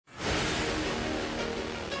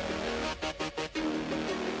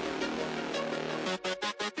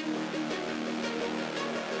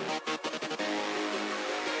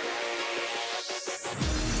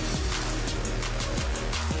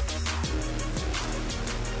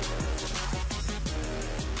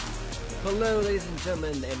Hello, ladies and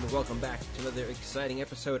gentlemen, and welcome back to another exciting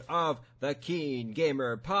episode of the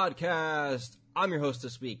KeenGamer podcast. I'm your host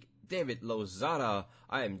this week, David Lozada.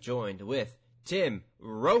 I am joined with Tim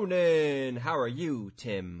Ronan. How are you,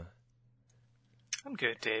 Tim? I'm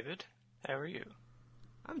good, David. How are you?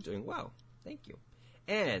 I'm doing well, thank you.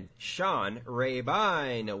 And Sean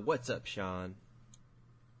Rabine. What's up, Sean?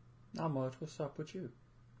 Not much. What's up with you?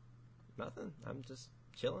 Nothing. I'm just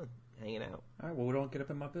chilling, hanging out. All right, well, we don't get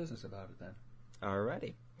up in my business about it then.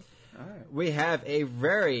 Alrighty. All right. We have a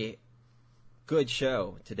very good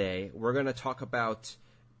show today. We're going to talk about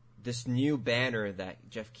this new banner that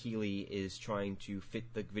Jeff Keighley is trying to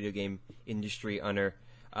fit the video game industry under.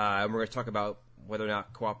 And we're going to talk about whether or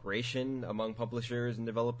not cooperation among publishers and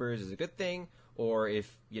developers is a good thing, or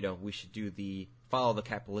if, we should follow the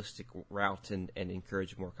capitalistic route and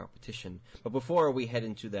encourage more competition. But before we head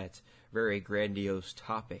into that very grandiose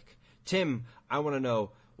topic, Tim, I want to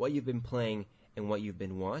know what you've been playing and what you've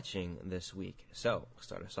been watching this week. So,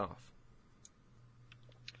 start us off.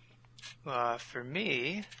 For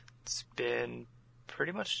me, it's been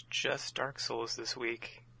pretty much just Dark Souls this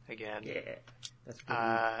week again. Yeah, that's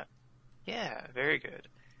pretty Yeah, very good.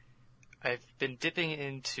 I've been dipping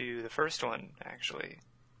into the first one, actually,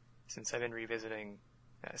 since I've been revisiting,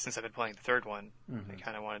 since I've been playing the third one. I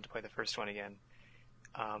kind of wanted to play the first one again.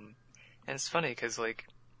 And it's funny, because,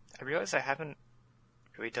 I realized I haven't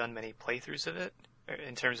really done many playthroughs of it,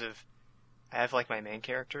 in terms of, I have, my main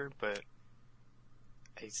character, but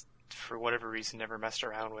I, for whatever reason, never messed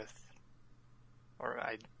around with, or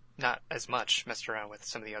I not as much messed around with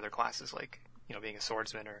some of the other classes, being a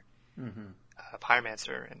swordsman or a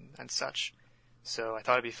pyromancer and such. So I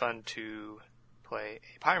thought it'd be fun to play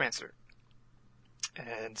a pyromancer.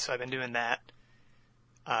 And so I've been doing that.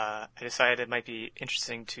 I decided it might be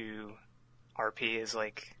interesting to RP as,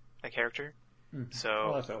 a character. So,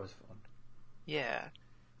 well, that's always fun. Yeah.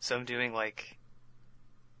 So I'm doing,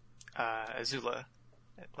 Azula,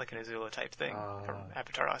 an Azula type thing from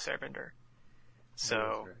Avatar: Last Airbender.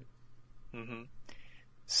 So,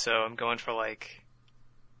 So I'm going for,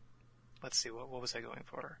 let's see, what was I going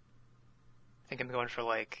for? I think I'm going for,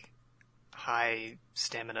 high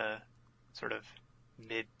stamina, sort of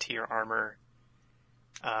mid-tier armor,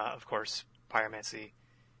 of course, pyromancy,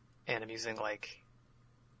 and I'm using,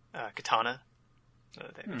 katana,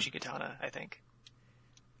 the Uchi katana, I think.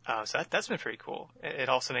 So that's been pretty cool. It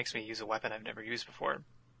also makes me use a weapon I've never used before.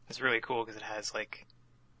 It's really cool because it has,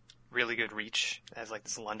 really good reach. It has,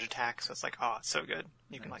 this lunge attack, so it's it's so good.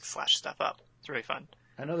 You can, slash stuff up. It's really fun.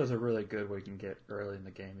 I know there's a really good way you can get early in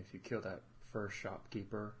the game if you kill that first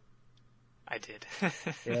shopkeeper. I did.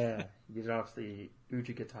 Yeah, you get off the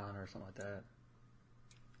Uchi katana or something like that.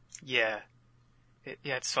 Yeah.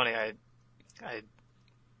 It's funny. I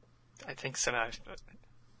think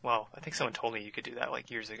I think someone told me you could do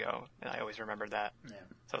that years ago, and I always remembered that. Yeah.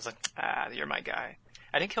 So I was like, you're my guy.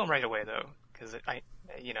 I didn't kill him right away though, because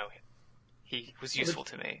he was useful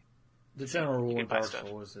to me. The general rule in Dark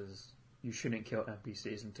Souls is you shouldn't kill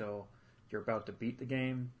NPCs until you're about to beat the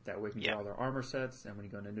game. That way you can get all their armor sets, and when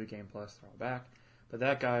you go into New Game Plus, they're all back. But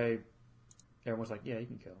that guy, everyone's like, yeah, you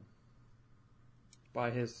can kill him.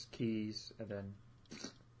 Buy his keys, and then...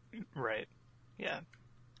 Right. Yeah.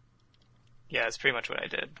 Yeah, that's pretty much what I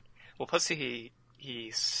did. Well, plus he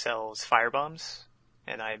sells firebombs,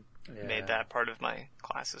 and I made that part of my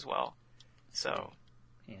class as well. So...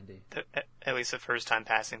 Handy. At least the first time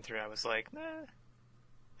passing through, I was like,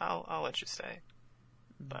 I'll let you stay.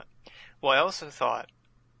 But, I also thought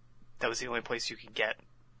that was the only place you could get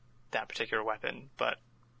that particular weapon, but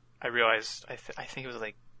I realized, I think it was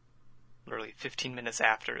literally 15 minutes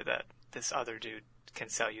after that this other dude can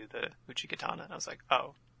sell you the Uchi katana, and I was like,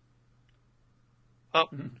 oh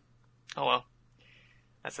well,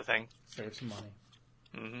 that's the thing. Save some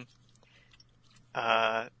money.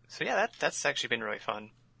 So yeah, that's actually been really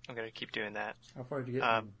fun. I'm going to keep doing that. How far did you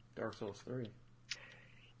get in Dark Souls 3?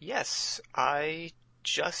 Yes, I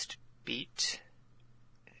just beat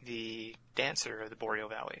the Dancer of the Boreal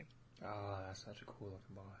Valley. Oh, that's such a cool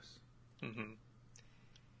looking boss.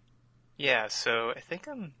 Yeah, so I think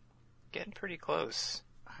I'm getting pretty close.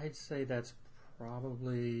 I'd say that's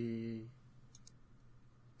probably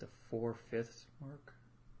the 4/5 mark.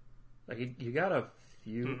 You got a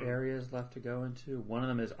few areas left to go into. One of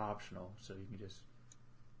them is optional, so you can just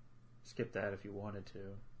skip that if you wanted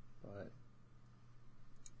to. But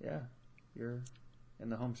yeah, you're in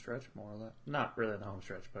the home stretch more or less. Not really in the home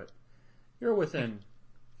stretch, but you're within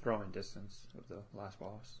throwing distance of the last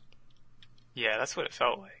boss. Yeah, that's what it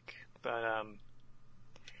felt like. But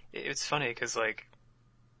it's funny because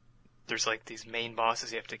there's these main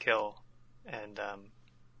bosses you have to kill, and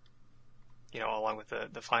along with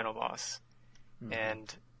the final boss. Mm-hmm.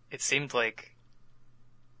 And it seemed like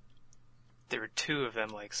there were two of them,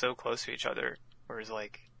 like, so close to each other, whereas,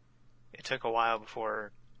 like, it took a while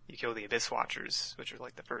before you kill the Abyss Watchers, which are,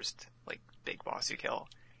 like, the first, like, big boss you kill.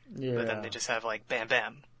 Yeah. But then they just have, like, bam,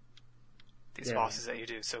 bam. These bosses that you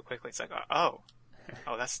do so quickly. It's like, oh,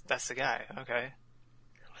 that's the guy. Okay.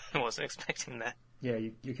 I wasn't expecting that. Yeah,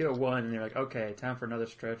 you kill one, and you're like, okay, time for another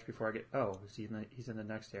stretch before I get... Oh, he's in the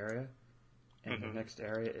next area? And the next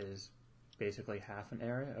area is basically half an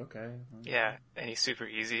area? Okay. Well, yeah, and he's super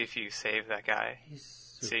easy if you save that guy. He's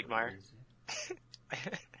super Sigmar. easy.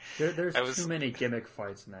 There's too many gimmick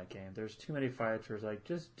fights in that game. There's too many fights where it's like,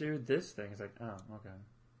 just do this thing. It's like, oh, okay.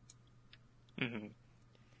 Mm-hmm.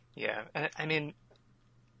 Yeah, and I mean,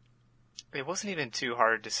 it wasn't even too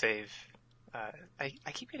hard to save.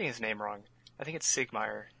 I keep getting his name wrong. I think it's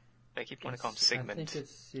Sigmar. I keep wanting to call him Sigmund. I think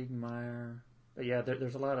it's Sigmar. But yeah,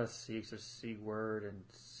 there's a lot of Siegs. There's Sigward and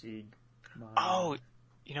Sigmar. Oh,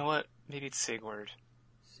 you know what? Maybe it's Sigward.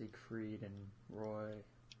 Siegfried and Roy.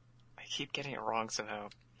 I keep getting it wrong somehow.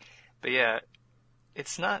 But yeah,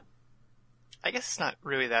 it's not... I guess it's not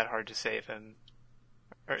really that hard to save him.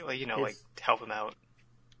 Or, like, like, to help him out.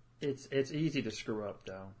 It's easy to screw up,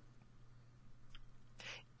 though.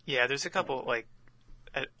 Yeah, there's a couple, like...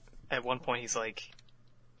 At one point, he's like...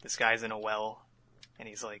 This guy's in a well, and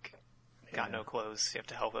he's, like, got no clothes. You have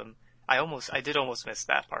to help him. I did almost miss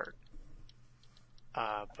that part.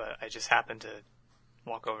 But I just happened to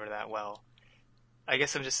walk over to that well. I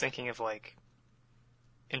guess I'm just thinking of, like,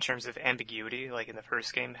 in terms of ambiguity, like in the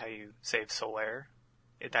first game, how you save Solaire.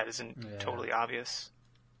 That isn't totally obvious.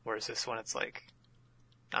 Whereas this one, it's, like,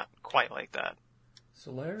 not quite like that.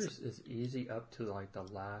 Solaire is easy up to, like, the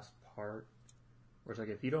last part. Where it's like,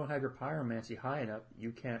 if you don't have your pyromancy high enough,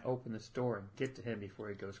 you can't open this door and get to him before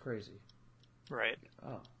he goes crazy. Right.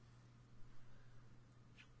 Oh.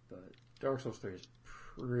 But Dark Souls 3 is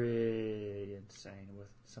pretty insane with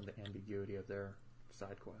some of the ambiguity of their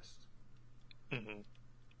side quests. Mm-hmm.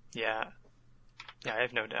 Yeah. Yeah, I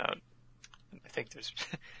have no doubt. I think there's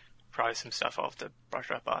probably some stuff I'll have to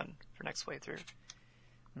brush up on for next playthrough.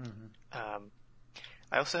 Mm-hmm.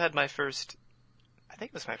 I also had my first, I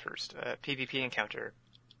think it was my first, PvP encounter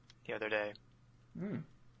the other day.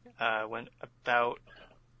 Went about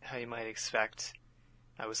how you might expect.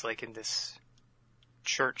 I was like in this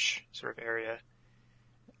church sort of area,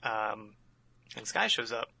 and this guy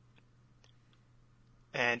shows up.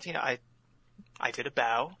 And, I did a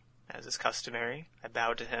bow, as is customary. I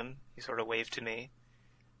bowed to him. He sort of waved to me.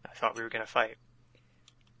 I thought we were going to fight.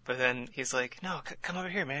 But then he's like, no, come over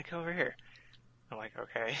here, man, come over here. I'm like,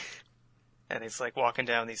 okay. And he's like walking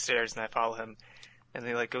down these stairs, and I follow him. And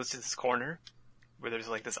he like goes to this corner where there's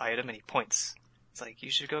like this item, and he points. It's like, you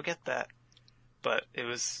should go get that. But it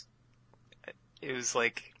was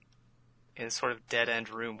like in a sort of dead-end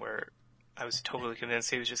room where I was totally convinced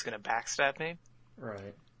he was just going to backstab me.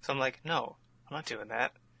 Right. So I'm like, no, I'm not doing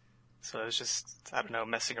that. So I was just, I don't know,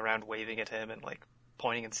 messing around, waving at him and like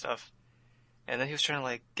pointing and stuff. And then he was trying to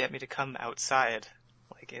like get me to come outside,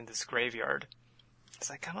 like in this graveyard. It's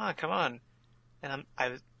like, come on. And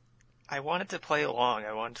I wanted to play along.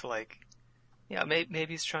 I wanted to like, maybe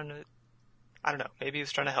he's trying to, I don't know, maybe he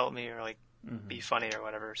was trying to help me or like be funny or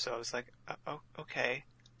whatever. So I was like, oh, okay.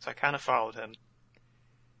 So I kind of followed him.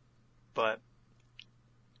 But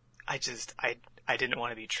I didn't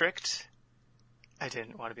want to be tricked. I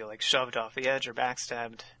didn't want to be like shoved off the edge or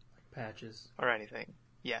backstabbed. Patches. Or anything.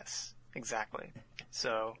 Yes, exactly.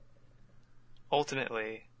 So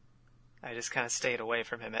ultimately, I just kind of stayed away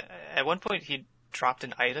from him. At one point, he dropped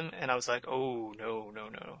an item, and I was like, "Oh no,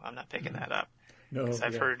 I'm not picking that up." No, because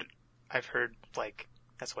I've heard like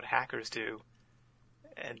that's what hackers do,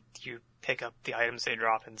 and you pick up the items they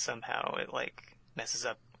drop, and somehow it like messes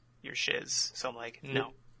up your shiz. So I'm like,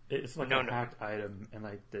 no. It's like a hacked item, and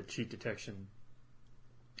like the cheat detection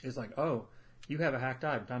is like, "Oh, you have a hacked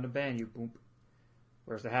item, time to ban you." Boom.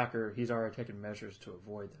 Whereas the hacker, he's already taken measures to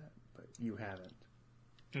avoid that, but you haven't.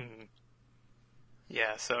 Mm-hmm.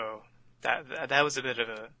 Yeah, so that was a bit of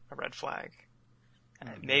a red flag.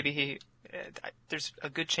 Maybe there's a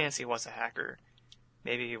good chance he was a hacker.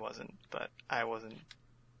 Maybe he wasn't, but I wasn't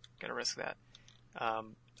gonna risk that.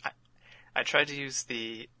 I tried to use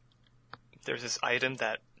there's this item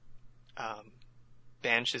that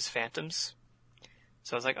banishes phantoms.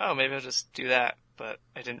 So I was like, oh, maybe I'll just do that, but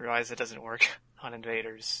I didn't realize it doesn't work on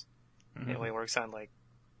invaders. It only works on like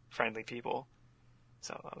friendly people.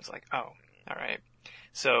 So I was like, oh, alright.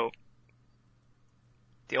 So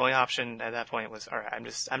the only option at that point was, alright, I'm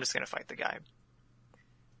just gonna fight the guy.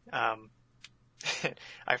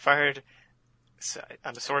 I fired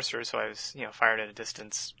I'm a sorcerer, so I was, fired at a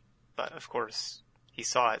distance. But of course, he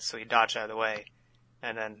saw it, so he dodged out of the way,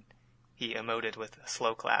 and then he emoted with a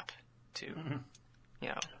slow clap to,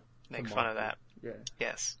 make fun of that. Yeah.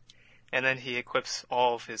 Yes. And then he equips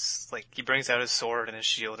all of his, he brings out his sword and his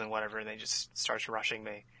shield and whatever, and he just starts rushing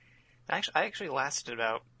me. I actually lasted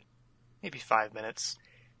about maybe 5 minutes,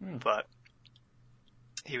 but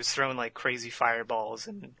he was throwing, crazy fireballs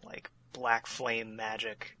and, black flame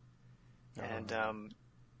magic and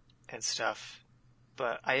stuff.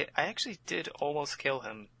 But I actually did almost kill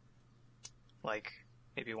him,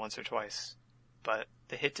 maybe once or twice. But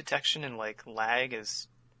the hit detection and, lag is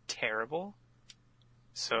terrible.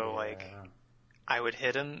 So, I would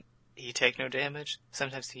hit him, he'd take no damage.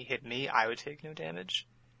 Sometimes he hit me, I would take no damage.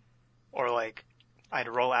 Or, I'd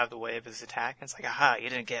roll out of the way of his attack, and it's aha, you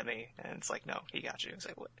didn't get me. And it's no, he got you. It's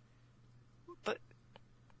what? But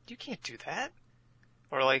you can't do that.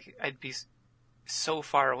 Or, I'd be so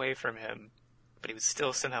far away from him, but he would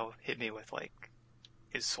still somehow hit me with,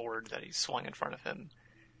 his sword that he swung in front of him.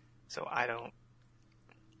 So I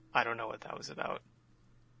don't know what that was about.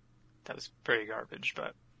 That was pretty garbage,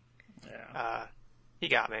 but he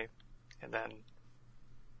got me. And then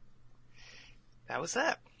that was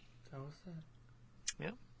that. That was that.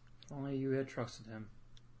 Yeah. If only you had trusted him.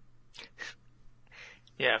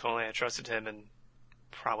 Yeah, if only I trusted him and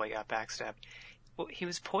probably got backstabbed. Well, he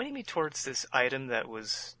was pointing me towards this item that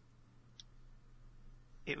was...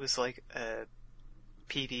 It was a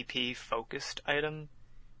PvP-focused item.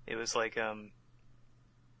 It was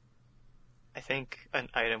I think an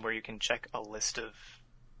item where you can check a list of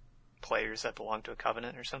players that belong to a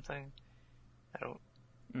covenant or something. I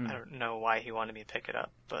don't know why he wanted me to pick it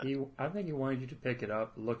up, but I think he wanted you to pick it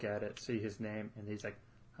up, look at it, see his name, and he's like,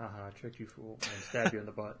 haha, I tricked you, fool, and stab you in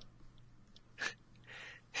the butt.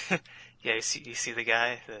 Yeah, you see the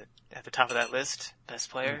guy at the top of that list, best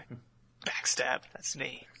player? Backstab, that's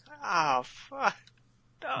me. Oh, fuck.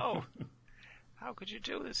 No. How could you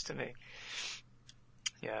do this to me?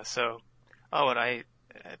 Yeah, so... Oh, and I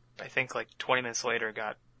think 20 minutes later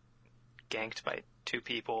got ganked by 2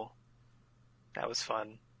 people. That was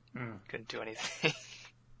fun. Couldn't do anything.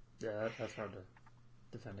 Yeah, that's hard to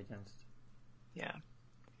defend against. Yeah.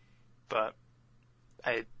 But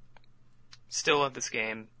I still love this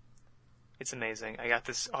game. It's amazing. I got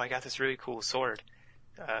this really cool sword.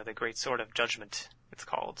 The Great Sword of Judgment, it's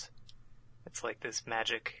called. It's this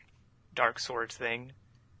magic dark sword thing.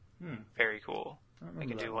 Very cool. I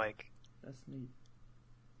can do That's neat.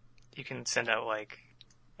 You can send out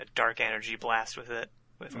a dark energy blast with it,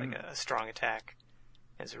 with a strong attack.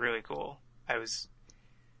 It's really cool.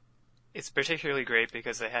 It's particularly great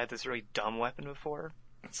because I had this really dumb weapon before.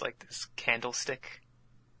 It's this candlestick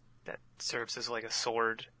that serves as a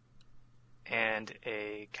sword and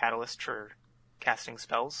a catalyst for casting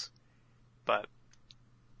spells. But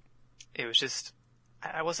it was just,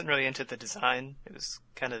 I wasn't really into the design. It was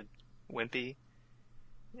kind of wimpy.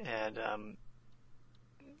 And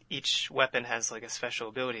each weapon has a special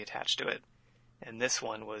ability attached to it. And this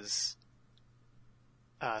one was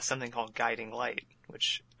something called Guiding Light,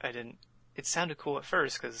 which it sounded cool at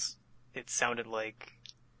first because it sounded like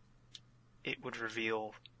it would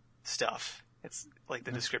reveal stuff. It's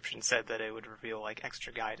the description said that it would reveal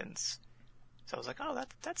extra guidance. So I was oh,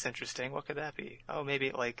 that's interesting. What could that be? Oh, maybe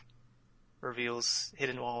it reveals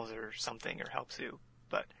hidden walls or something or helps you.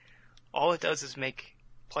 But all it does is make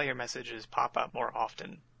player messages pop up more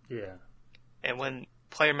often. Yeah. And when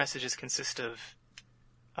player messages consist of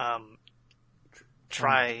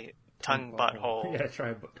try tongue butthole. Yeah,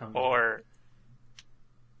 try tongue or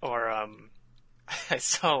I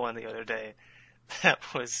saw one the other day that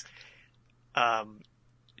was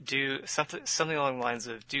do something along the lines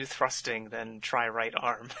of do thrusting, then try right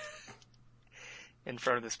arm in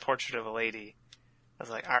front of this portrait of a lady. I was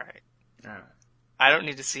all right. I don't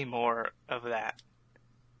need to see more of that.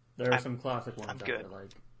 There are some classic ones out good. there,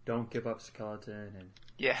 Don't Give Up Skeleton and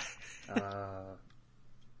yeah,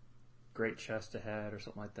 Great Chest Ahead or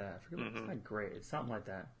something like that. I forget. It's not great. It's something like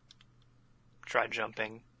that. Try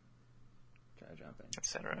jumping,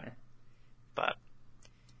 etc. Yeah. But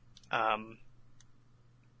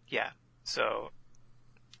yeah. So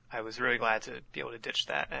I was really glad to be able to ditch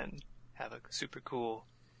that and have a super cool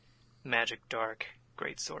magic dark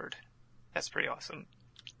great sword. That's pretty awesome.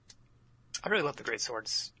 I really love the great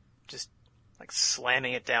swords. Just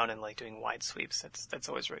slamming it down and doing wide sweeps. That's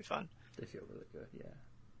always really fun. They feel really good.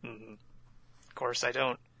 Yeah. Mm-hmm. Of course,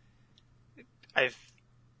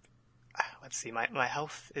 let's see. My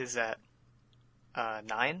health is at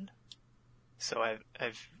 9, so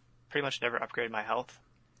I've pretty much never upgraded my health.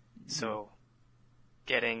 So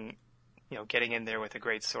getting getting in there with a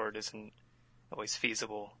great sword isn't always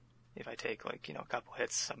feasible. If I take a couple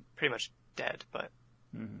hits, I'm pretty much dead, but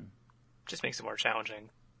just makes it more challenging.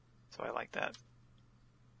 So I like that.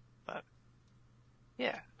 But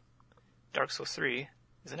yeah, Dark Souls 3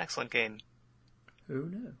 is an excellent game. Who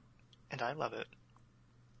knew? And I love it.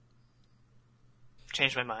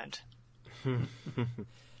 Changed my mind.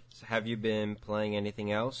 So have you been playing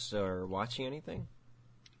anything else or watching anything?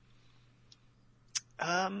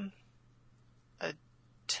 A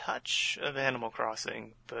touch of Animal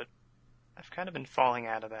Crossing, but I've kind of been falling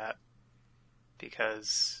out of that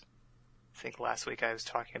because I think last week I was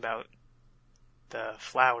talking about the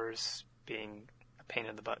flowers being a pain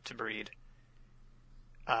in the butt to breed.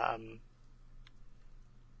 And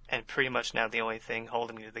pretty much now the only thing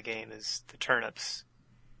holding me to the game is the turnips.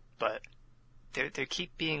 But they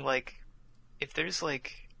keep being if there's an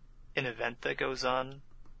event that goes on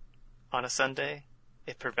a Sunday,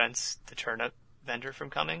 it prevents the turnip vendor from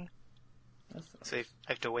coming. So I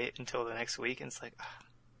have to wait until the next week, and it's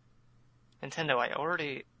Nintendo, I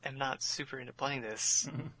already am not super into playing this.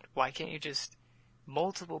 Why can't you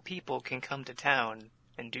multiple people can come to town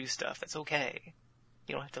and do stuff. That's okay.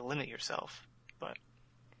 You don't have to limit yourself.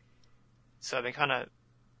 So I've been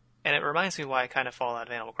and it reminds me why I kind of fall out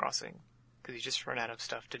of Animal Crossing, because you just run out of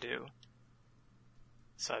stuff to do.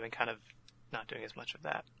 So I've been kind of not doing as much of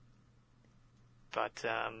that. But,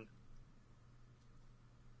 yeah,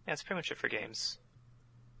 that's pretty much it for games.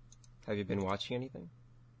 Have you been watching anything?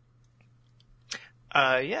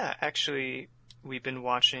 Yeah, actually, we've been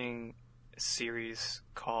watching a series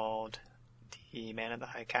called The Man in the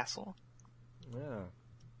High Castle.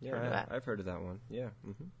 Yeah, I've heard of that one. Yeah.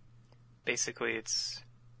 Mm-hmm. Basically, it's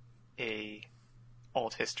a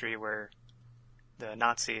old history where the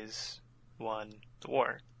Nazis won the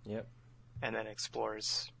war. Yep. And then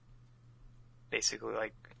explores basically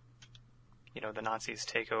the Nazis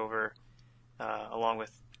take over along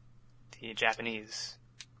with the Japanese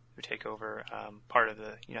who take over part of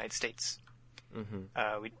the United States.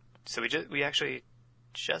 Mm-hmm. We actually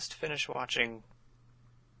just finished watching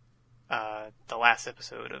the last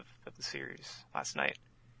episode of the series last night.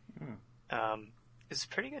 It's a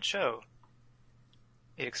pretty good show.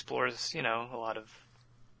 It explores, a lot of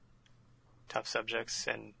tough subjects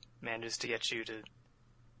and manages to get you to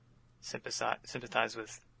sympathize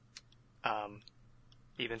with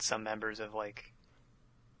even some members of the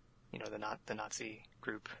Nazi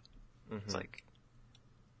group. Mm-hmm. It's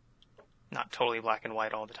not totally black and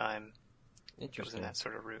white all the time. It goes in that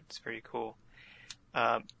sort of route. It's very cool.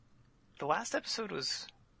 The last episode was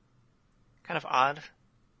kind of odd.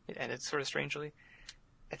 It ended sort of strangely.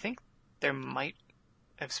 I think there might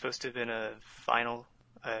have supposed to have been a final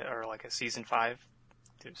or a season 5.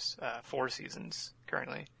 There's 4 seasons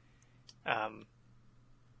currently.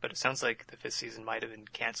 But it sounds like the 5th season might have been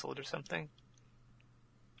canceled or something.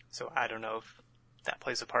 So I don't know if that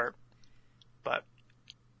plays a part. But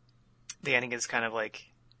the ending is kind of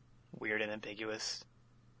weird and ambiguous.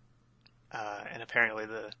 And apparently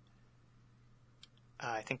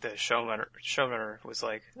I think the showrunner was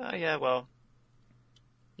oh yeah, well,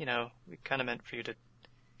 we kind of meant for you to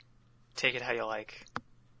take it how you like,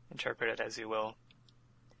 interpret it as you will.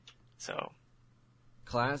 So.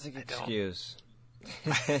 Classic excuse.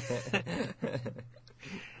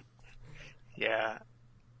 Yeah.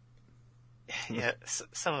 Yeah,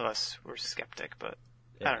 some of us were skeptic, but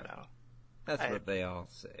I don't know. That's what they all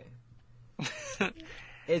say.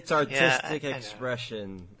 It's artistic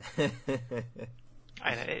expression.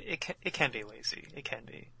 I know. It can be lazy. It can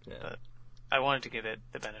be. Yeah. But I wanted to give it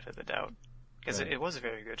the benefit of the doubt. Because it was a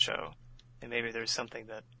very good show. And maybe there's something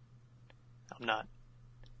that I'm not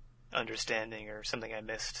understanding or something I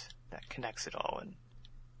missed that connects it all and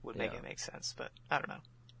would make it make sense. But I don't know.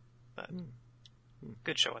 But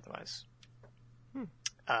good show otherwise.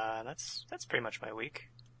 That's pretty much my week.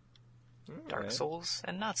 Dark Souls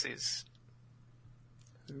and Nazis.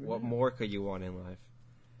 What more could you want in life?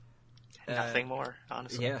 Nothing more,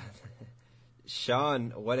 honestly. Yeah.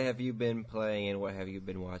 Sean, what have you been playing and what have you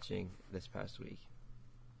been watching this past week?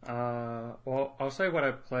 Well, I'll say what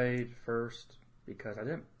I played first because I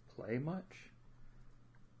didn't play much.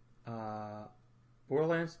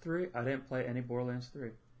 Borderlands 3, I didn't play any Borderlands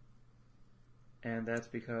 3. And that's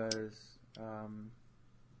because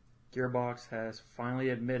Gearbox has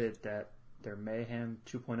finally admitted that their Mayhem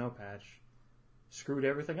 2.0 patch screwed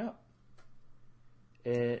everything up.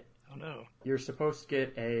 Oh no. You're supposed to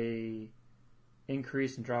get a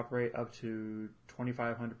increase in drop rate up to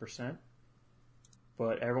 2,500%,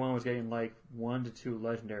 but everyone was getting 1 to 2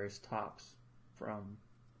 legendaries tops from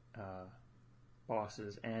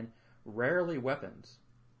bosses, and rarely weapons.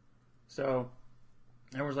 So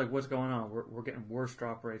everyone's like, what's going on? We're getting worse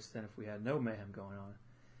drop rates than if we had no mayhem going on.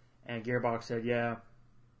 And Gearbox said, yeah,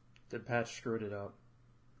 the patch screwed it up.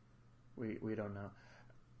 We don't know.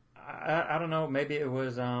 I don't know. Maybe it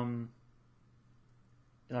was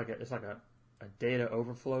it's like a data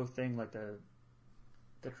overflow thing. Like the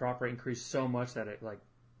drop rate increased so much that it like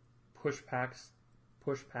pushed past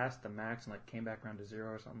the max and like came back around to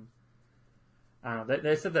 0 or something. I don't know.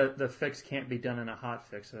 They said that the fix can't be done in a hot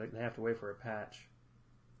fix, so they have to wait for a patch.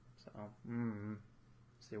 So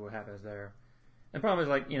see what happens there. And the problem is,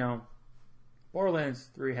 like, Borderlands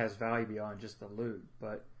 3 has value beyond just the loot,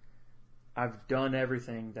 but I've done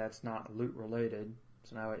everything that's not loot related,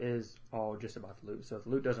 so now it is all just about the loot. So if the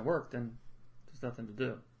loot doesn't work, then there's nothing to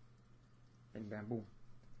do. Bing, bam, boom.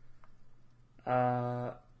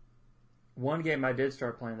 One game I did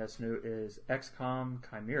start playing that's new is XCOM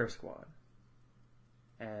Chimera Squad.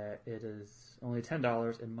 It is only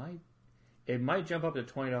 $10. It might jump up to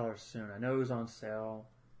 $20 soon. I know it was on sale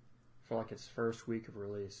for like its first week of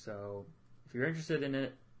release. So if you're interested in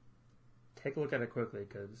it, take a look at it quickly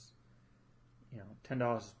because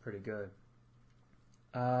 $10 is pretty good.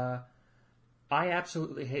 I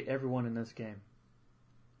absolutely hate everyone in this game.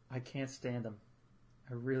 I can't stand them.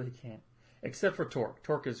 I really can't. Except for Torque.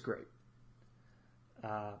 Torque is great.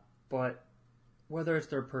 But whether it's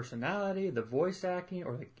their personality, the voice acting,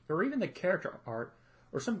 or even the character art,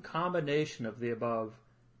 or some combination of the above,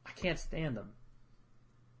 I can't stand them.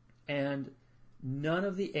 And none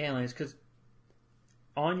of the aliens, because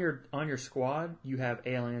on your squad you have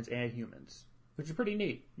aliens and humans, which is pretty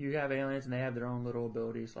neat. You have aliens and they have their own little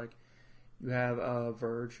abilities. Like you have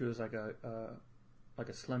Verge, who is like a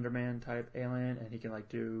Slender Man type alien, and he can like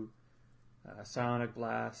do sonic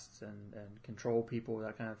blasts and control people,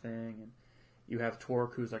 that kind of thing. And you have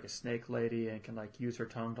Torque, who's like a snake lady and can like use her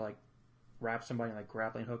tongue to like wrap somebody and like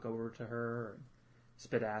grappling hook over to her and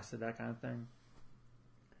spit acid, that kind of thing.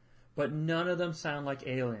 But none of them sound like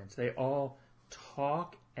aliens. They all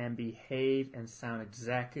talk and behave and sound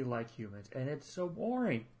exactly like humans, and it's so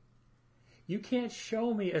boring. You can't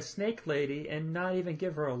show me a snake lady and not even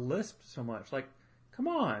give her a lisp so much. Like, come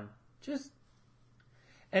on, just.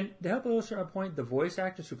 And to help illustrate my point, the voice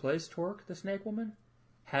actress who plays Torque, the Snake Woman,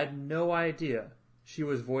 had no idea she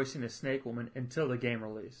was voicing a Snake Woman until the game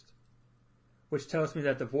released. Which tells me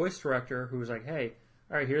that the voice director, who was like, hey,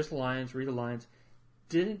 all right, here's the lines, read the lines,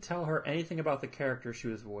 didn't tell her anything about the character she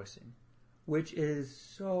was voicing. Which is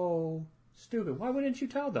so stupid. Why wouldn't you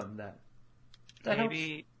tell them that?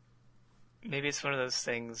 Maybe it's one of those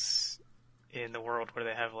things in the world where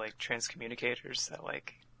they have like transcommunicators that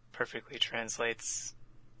like perfectly translates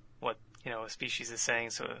what a species is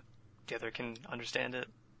saying, so the other can understand it.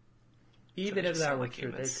 Even if that were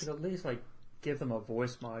true, they could at least like give them a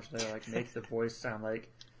voice modulator, like make the voice sound like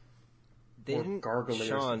gargly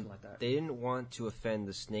or something like that. They didn't want to offend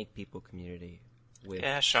the snake people community with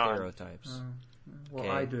Sean. Stereotypes. Well,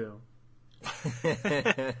 okay. I do.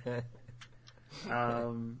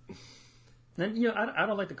 Then I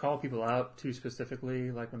don't like to call people out too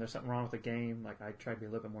specifically. Like when there's something wrong with the game, like I try to be a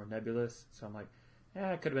little bit more nebulous. So I'm like,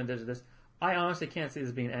 it could have been this. I honestly can't see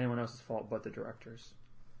this being anyone else's fault but the directors.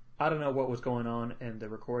 I don't know what was going on in the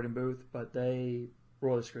recording booth, but they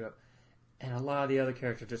really screwed up. And a lot of the other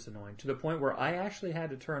characters are just annoying to the point where I actually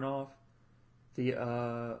had to turn off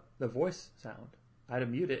the voice sound. I had to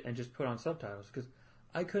mute it and just put on subtitles because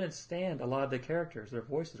I couldn't stand a lot of the characters. Their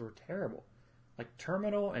voices were terrible. Like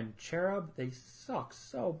Terminal and Cherub, they suck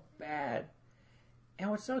so bad.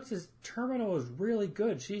 And what sucks is Terminal is really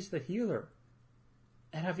good. She's the healer.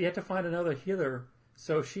 And I've yet to find another healer,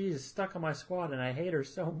 so she's stuck on my squad and I hate her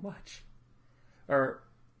so much. Or,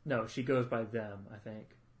 no, she goes by them, I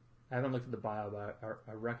think. I haven't looked at the bio, but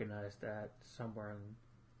I recognize that somewhere in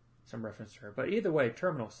some reference to her. But either way,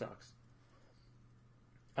 Terminal sucks.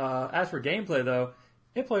 As for gameplay, though,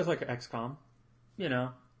 it plays like an XCOM.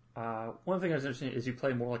 One thing that's interesting is you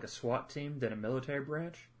play more like a SWAT team than a military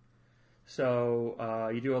branch. So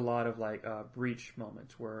you do a lot of like breach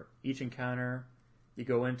moments where each encounter you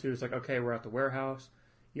go into, it's like, okay, we're at the warehouse.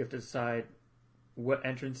 You have to decide what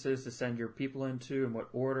entrances to send your people into and what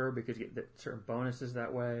order because you get certain bonuses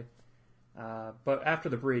that way. But after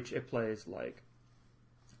the breach, it plays like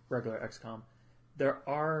regular XCOM. There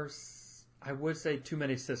are, I would say, too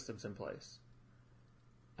many systems in place.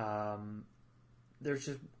 There's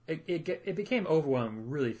just it became overwhelming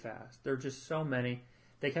really fast. There are just so many.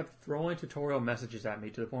 They kept throwing tutorial messages at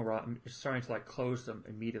me to the point where I'm starting to like close them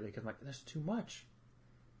immediately because I'm like, there's too much.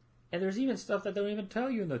 And there's even stuff that they don't even tell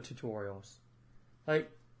you in the tutorials. Like,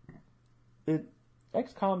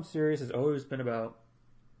 XCOM series has always been about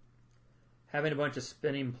having a bunch of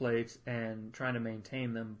spinning plates and trying to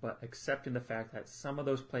maintain them, but accepting the fact that some of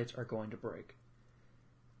those plates are going to break.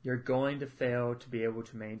 You're going to fail to be able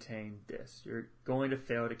to maintain this. You're going to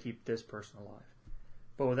fail to keep this person alive.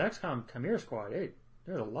 But with XCOM Chimera Squad,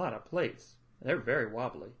 there's a lot of plates. They're very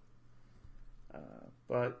wobbly.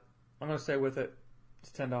 But I'm going to stay with it.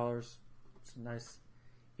 It's $10. It's a nice...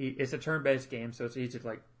 It's a turn-based game, so it's easy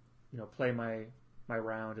to play my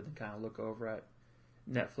round and then kind of look over at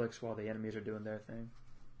Netflix while the enemies are doing their thing.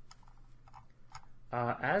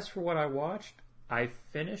 As for what I watched, I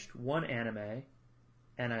finished one anime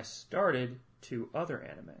and I started 2 other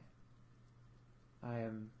anime. I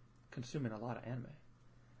am consuming a lot of anime.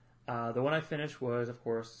 The one I finished was, of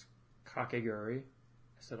course, Kakegurui. I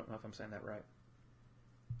still don't know if I'm saying that right.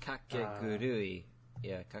 Kakegurui.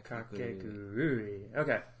 Yeah, Kakegurui.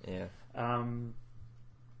 Okay. Yeah.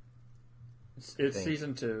 It's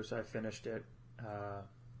season 2, so I finished it.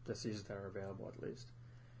 The seasons that are available, at least.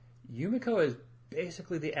 Yumiko is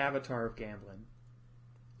basically the avatar of gambling.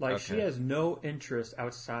 She has no interest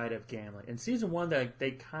outside of gambling. In season 1,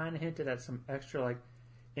 they kind of hinted at some extra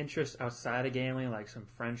interest outside of gambling, like some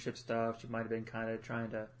friendship stuff. She might have been kind of trying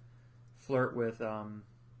to flirt with.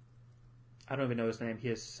 I don't even know his name. He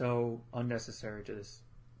is so unnecessary to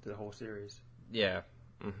the whole series. Yeah.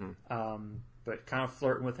 Mm-hmm. But kind of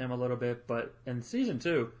flirting with him a little bit. But in season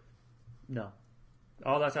 2, no.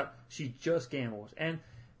 All that's out. She just gambles. And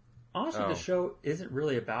honestly, the show isn't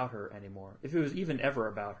really about her anymore. If it was even ever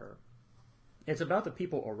about her. It's about the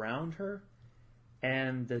people around her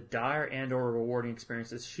and the dire and or rewarding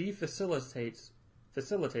experiences she facilitates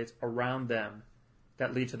around them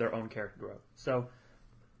that lead to their own character growth. So,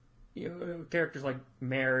 characters like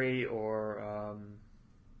Mary or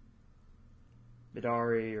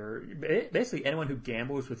Midari or basically anyone who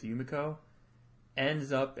gambles with Yumiko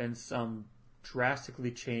ends up in some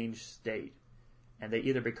drastically changed state. And they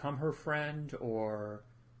either become her friend or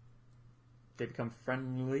they become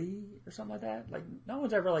friendly or something like that. No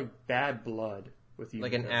one's ever bad blood with Yumiko.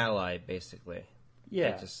 Like an ally, basically.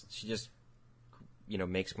 Yeah. She just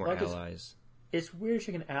makes more allies. It's weird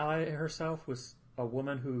she can ally herself with a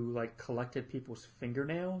woman who collected people's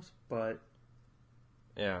fingernails, but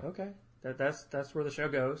yeah. Okay. That's where the show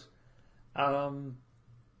goes. I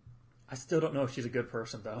still don't know if she's a good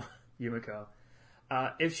person though, Yumiko.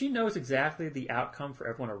 If she knows exactly the outcome for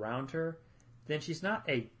everyone around her, then she's not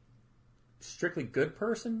a strictly good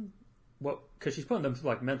person. Well, because she's putting them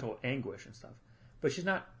through mental anguish and stuff. But she's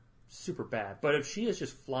not super bad. But if she is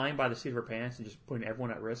just flying by the seat of her pants and just putting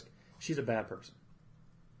everyone at risk, she's a bad person.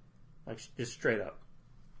 Just straight up.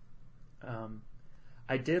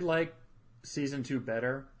 I did like season 2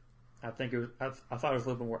 better. I thought it was a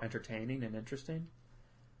little bit more entertaining and interesting.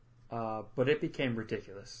 But it became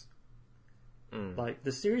ridiculous.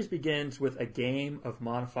 The series begins with a game of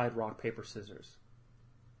modified rock, paper, scissors.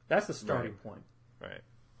 That's the starting point. Right.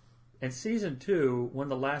 In season 2, one of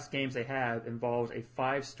the last games they have involves a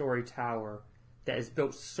 5-story tower that is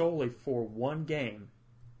built solely for one game,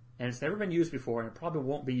 and it's never been used before, and it probably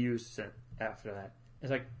won't be used after that.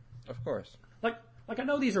 It's of course. I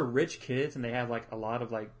know these are rich kids and they have a lot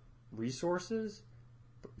of resources,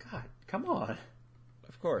 but God, come on.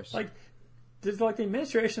 Of course. Does the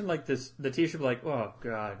administration the teacher be oh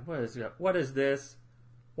God, what is this?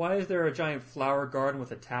 Why is there a giant flower garden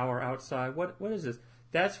with a tower outside? What is this?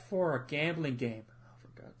 That's for a gambling game. Oh,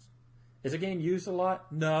 for God's sake. Is it getting used a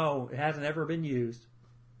lot? No, it hasn't ever been used.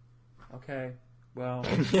 Okay, well.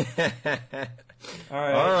 All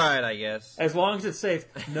right, I guess. As long as it's safe.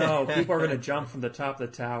 No, people are going to jump from the top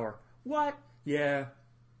of the tower. What? Yeah.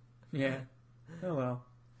 Oh well.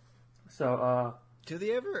 So, do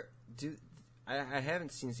they ever do? I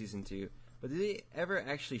haven't seen season 2, but do they ever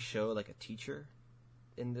actually show a teacher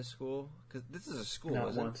in this school? Because this is a school, not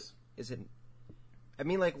isn't once. It? Is it? I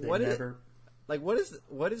mean, what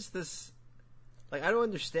is this? I don't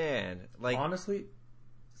understand. Honestly,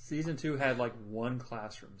 season 2 had one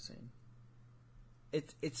classroom scene.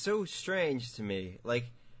 It's so strange to me.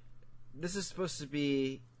 This is supposed to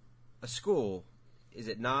be a school, is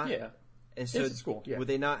it not? Yeah. And so, it's a school. Yeah. Would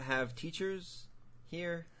they not have teachers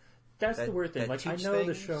here? That's the weird thing. I know things?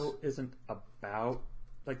 the show isn't about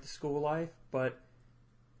the school life, but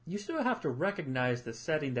you still have to recognize the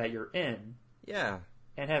setting that you're in. Yeah.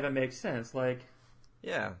 And have it make sense.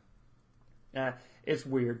 Yeah. It's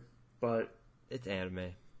weird, but it's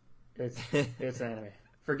anime. It's anime.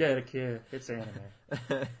 Forget it, kid. It's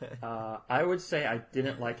anime. I would say I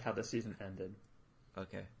didn't like how the season ended.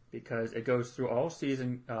 Okay. Because it goes through all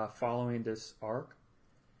season following this arc.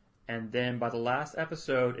 And then by the last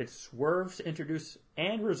episode, it swerves to introduce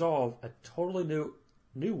and resolve a totally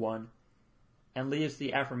new one. and leaves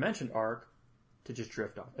the aforementioned arc to just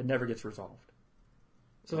drift off. It never gets resolved.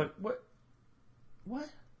 So like, what?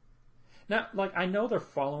 Now, like, I know they're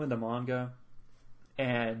following the manga,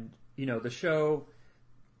 and, you know, the show,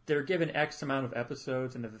 they're given X amount of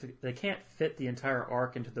episodes, and if they can't fit the entire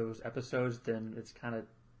arc into those episodes, then it's kind of,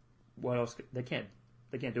 what else? They can't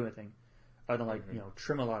do anything other than, like, you know,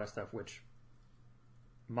 trim a lot of stuff, which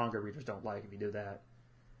manga readers don't like if you do that.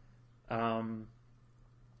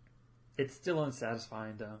 It's still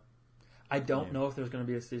unsatisfying, though. I don't know if there's going to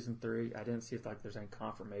be a season 3. I didn't see if, like, there's any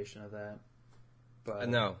confirmation of that. But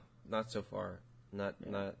no, not so far. Not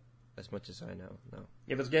as much as I know. No.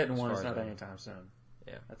 If it's getting one, it's not anytime soon.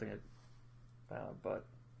 Yeah, I think it.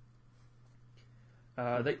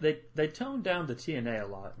 They toned down the TNA a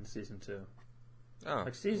lot in season 2. Oh,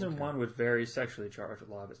 like season 1 was very sexually charged with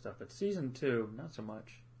a lot of its stuff, but season 2 not so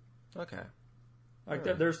much. Okay. Like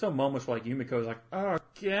there's some moments where like Yumiko's like, "Oh,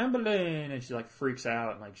 gambling," and she like freaks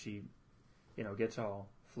out and like she, you know, gets all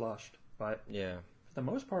flushed. But yeah, for the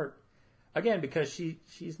most part, again, because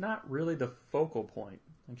she's not really the focal point.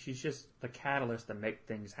 Like she's just the catalyst to make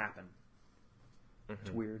things happen. Mm-hmm.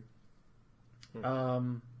 It's weird.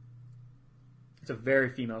 Mm-hmm. It's a very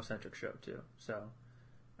female-centric show too. So,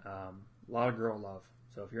 a lot of girl love.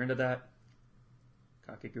 So if you're into that,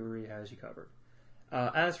 Kakegurui has you covered.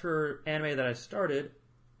 As for anime that I started,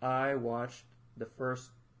 I watched the first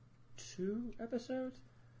 2 episodes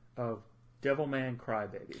of Devilman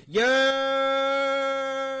Crybaby. Yeah!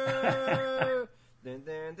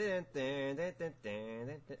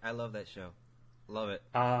 I love that show. Love it.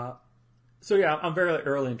 So yeah, I'm very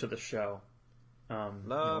early into the show.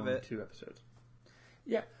 Love it. 2 episodes.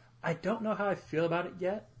 Yeah, I don't know how I feel about it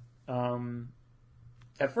yet.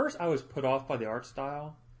 At first, I was put off by the art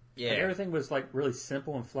style. Yeah, like, everything was like really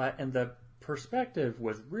simple and flat, and the perspective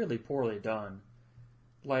was really poorly done.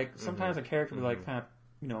 Like sometimes a character would like kind of,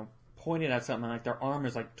 you know, pointing at something, like their arm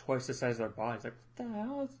is like twice the size of their body. It's like, what the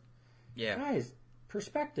hell? Guys,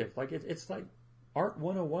 perspective. Like it's like art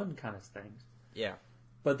 101 kind of things. Yeah.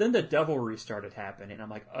 But then the devilry started happening. I'm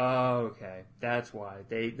like, oh, okay, that's why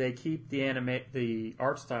they keep the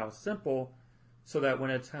art style simple, so that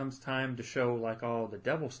when it comes time to show like all the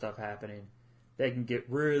devil stuff happening, they can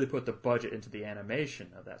really put the budget into the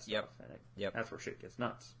animation of that stuff. Yep. That's where shit gets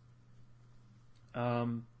nuts.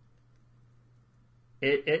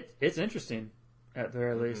 It's interesting at the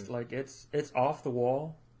very least. Like it's off the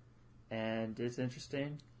wall, and it's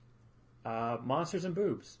interesting. Monsters and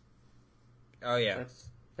boobs. Oh yeah.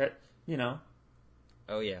 You know.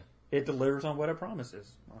 Oh yeah. It delivers on what it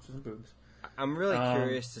promises. Monsters and boobs. I'm really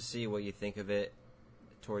curious to see what you think of it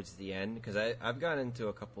towards the end, because I've gotten into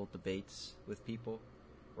a couple debates with people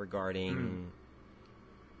regarding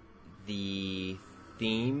the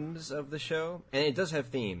themes of the show, and it does have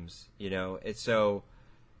themes, you know. It's so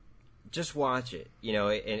just watch it, you know,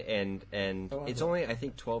 and it's only I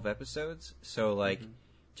think 12 episodes, so like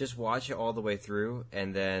just watch it all the way through,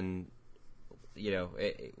 and then you know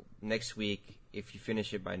next week, if you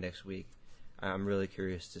finish it by next week, I'm really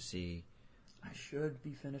curious to see. I should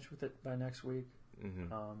be finished with it by next week.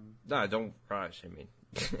 Mm-hmm. No, don't rush. I mean,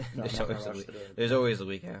 no, there's always a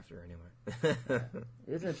week after anyway.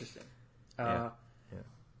 It's interesting. And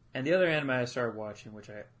the other anime I started watching,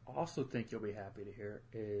 which I also think you'll be happy to hear,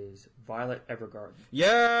 is Violet Evergarden.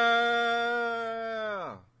 Yeah!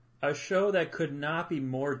 A show that could not be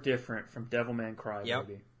more different from Devilman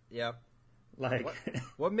Crybaby. Yep. Like,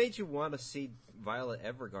 what made you want to see Violet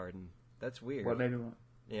Evergarden? That's weird. What made me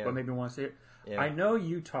want to see it? Yeah. I know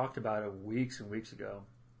you talked about it weeks and weeks ago.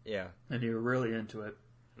 Yeah. And you were really into it.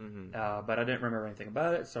 Mm-hmm. But I didn't remember anything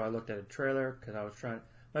about it, so I looked at a trailer because I was trying.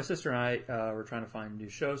 My sister and I were trying to find new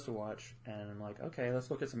shows to watch, and I'm like, okay,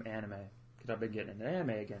 let's look at some anime because I've been getting into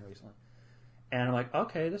anime again recently. And I'm like,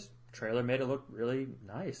 okay, this trailer made it look really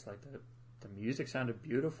nice. Like the music sounded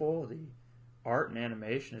beautiful, the art and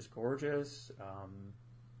animation is gorgeous.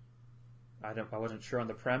 I wasn't sure on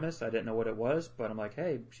the premise. I didn't know what it was, but I'm like,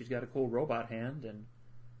 hey, she's got a cool robot hand, and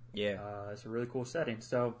it's a really cool setting.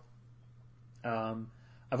 So, I've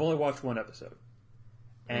only watched 1 episode,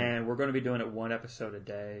 and we're going to be doing it 1 episode a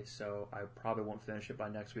day. So I probably won't finish it by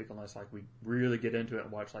next week unless like we really get into it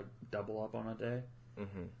and watch like double up on a day.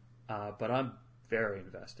 Mm-hmm. But I'm very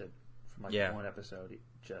invested from like 1 episode.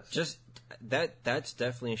 Just that's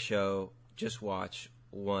definitely a show. Just watch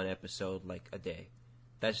 1 episode like a day.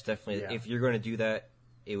 That's definitely, if you're going to do that,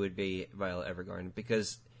 it would be Violet Evergarden,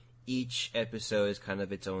 because each episode is kind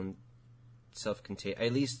of its own self-contained,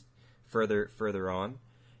 at least further on.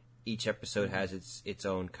 Each episode has its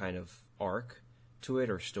own kind of arc to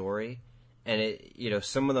it or story, and it, you know,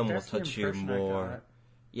 some of them will touch you more.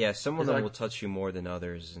 Yeah, some of them like, will touch you more than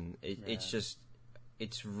others, and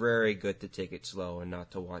it's very good to take it slow and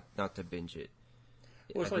not to binge it.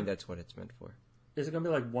 Well, I think that's what it's meant for. Is it going to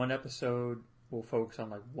be like one episode will focus on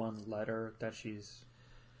like one letter that she's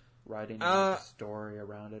writing a story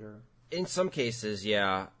around it, or? In some cases,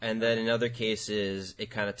 yeah, and then in other cases, it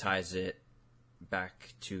kind of ties it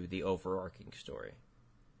back to the overarching story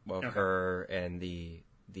of her and the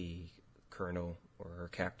colonel or her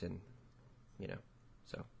captain,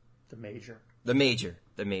 So the major. The major.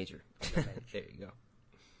 There you go.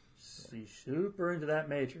 She's super into that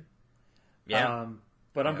major. Yeah.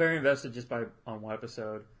 But I'm very invested just on one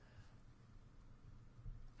episode.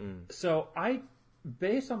 So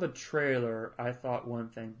based on the trailer, I thought one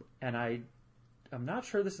thing, and I'm not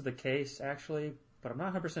sure this is the case actually, but I'm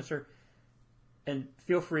not 100% sure. And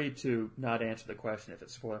feel free to not answer the question if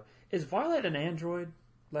it's spoiler. Is Violet an android?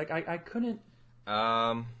 Like I couldn't.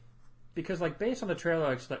 Because like based on the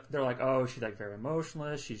trailer, they're like, oh, she's like very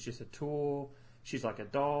emotionless. She's just a tool. She's like a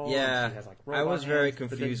doll. Yeah, she has, like, I was very hands.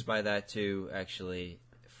 confused by that too, actually.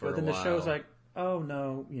 But then the show's like, oh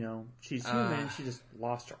no, she's human. She just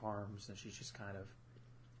lost her arms, and she's just kind of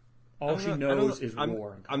all she knows is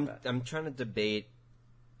war and combat. I'm trying to debate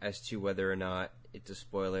as to whether or not it's a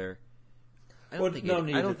spoiler. I don't think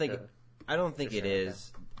it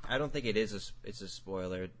is. I don't think it is. It's a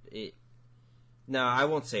spoiler. No, I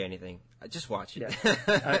won't say anything. Just watch it.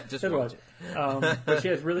 Yeah. Just watch it. But she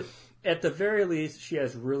has really, at the very least, she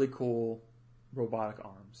has really cool robotic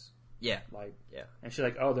arms. Yeah. And she's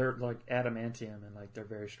like, oh, they're like adamantium and like they're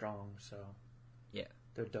very strong. So yeah,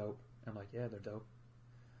 they're dope. I'm like, yeah, they're dope.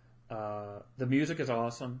 The music is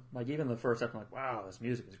awesome. Like even the first episode, I'm like, wow, this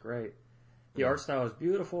music is great. The art style is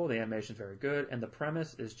beautiful. The animation is very good, and the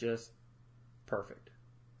premise is just perfect.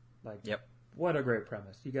 Like, what a great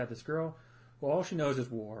premise! You got this girl who all she knows is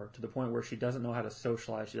war, to the point where she doesn't know how to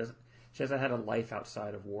socialize. She hasn't had a life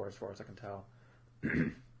outside of war, as far as I can tell,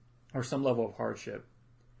 or some level of hardship.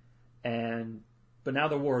 But now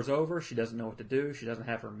the war is over. She doesn't know what to do. She doesn't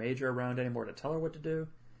have her major around anymore to tell her what to do,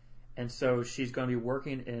 and so she's going to be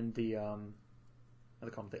working in the what do they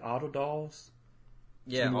call them, the auto dolls.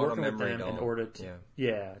 Yeah, auto memory doll. In order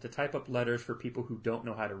to type up letters for people who don't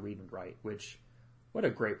know how to read and write. Which, what a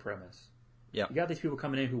great premise! Yeah, you got these people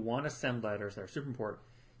coming in who want to send letters that are super important.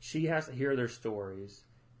 She has to hear their stories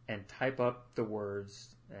and type up the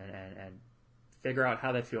words and figure out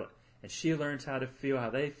how they feel. And she learns how to feel how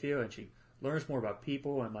they feel, and she learns more about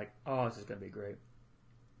people. And I'm like, oh, this is going to be great.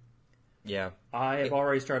 Yeah, I have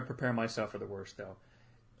already started preparing myself for the worst, though.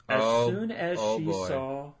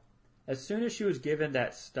 As soon as she was given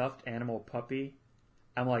that stuffed animal puppy,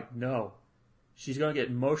 I'm like, no. She's going to get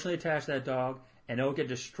emotionally attached to that dog, and it'll get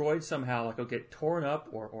destroyed somehow. Like, it'll get torn up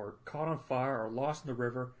or caught on fire or lost in the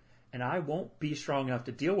river, and I won't be strong enough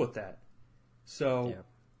to deal with that. So,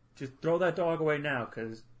 just throw that dog away now,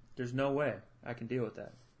 because there's no way I can deal with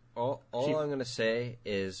that. All I'm going to say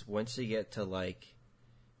is once you get to, like,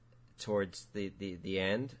 towards the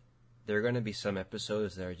end, there are going to be some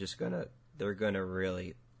episodes that are just they're going to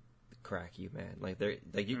really crack you, man.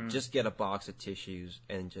 You just get a box of tissues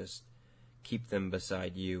and just keep them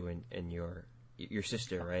beside you and your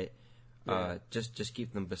sister, right? Yeah. Just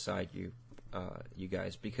keep them beside you, you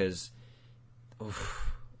guys, because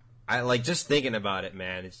I like just thinking about it,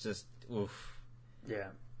 man. It's just oof. Yeah,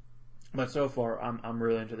 but so far I'm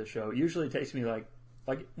really into the show. Usually it takes me like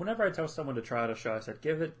whenever I tell someone to try out a show, I said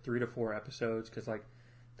give it 3 to 4 episodes, because like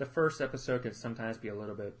the first episode can sometimes be a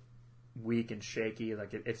little bit weak and shaky.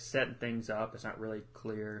 Like it's setting things up. It's not really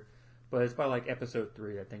clear, but it's by like episode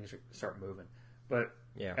 3 that things start moving. But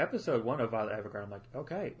episode 1 of Violet Evergarden, I'm like,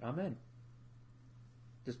 okay, I'm in.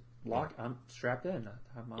 Just lock. I'm strapped in.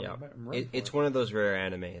 I'm ready. It's one of those rare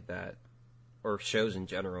anime or shows in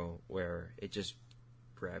general, where it just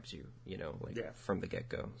grabs you, from the get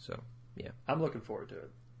go. So yeah, I'm looking forward to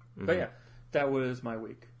it. Mm-hmm. But yeah, that was my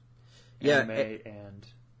week. Yeah, anime and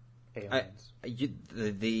aliens.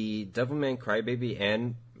 The Devilman Crybaby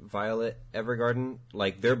and Violet Evergarden,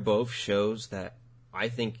 like, they're both shows that I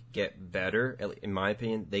think get better. In my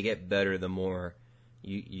opinion, they get better the more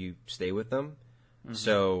you stay with them. Mm-hmm.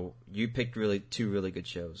 So you picked two really good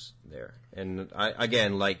shows there. And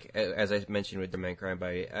again, like as I mentioned with Devilman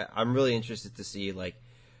Crybaby, I'm really interested to see like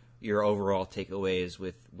your overall takeaways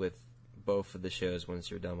with both of the shows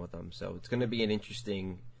once you're done with them. So it's going to be an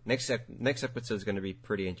interesting. Next episode is going to be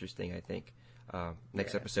pretty interesting, I think.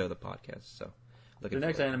 Next episode of the podcast. So, the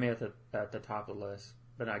next anime at the top of the list,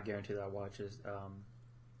 but not guaranteed that I watch, is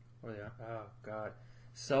what are they? Oh God,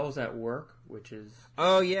 Cells at Work, which is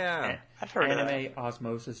I've heard anime of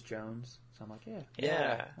Osmosis Jones. So I'm like,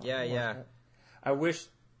 yeah. I wish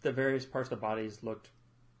the various parts of the bodies looked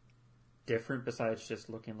different besides just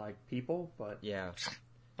looking like people, but Yeah.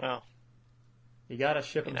 Well, you gotta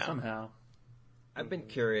ship them somehow. I've been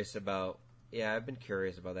curious about the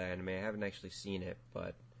anime. I haven't actually seen it,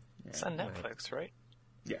 but it's on Netflix, right?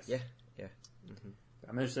 Yes. yeah. Mm-hmm.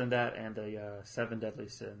 I'm interested in that and the 7 Deadly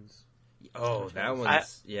Sins. Oh, that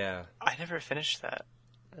one's yeah. I never finished that.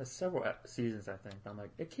 Several seasons, I think. I'm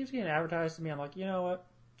like, it keeps getting advertised to me. I'm like, you know what?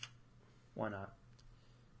 Why not?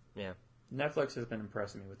 Yeah. Netflix has been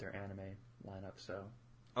impressing me with their anime lineup. So.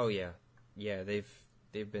 Oh yeah.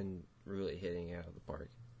 They've been really hitting it out of the park.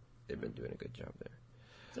 They've been doing a good job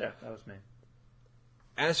there. Yeah, that was me.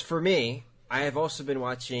 As for me, I have also been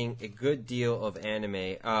watching a good deal of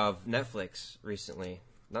Netflix recently.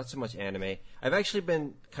 Not so much anime. I've actually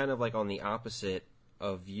been kind of like on the opposite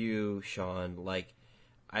of you, Sean. Like,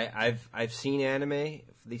 I've seen anime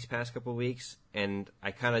for these past couple of weeks, and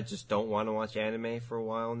I kind of just don't want to watch anime for a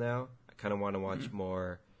while now. I kind of want to watch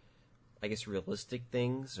more, I guess, realistic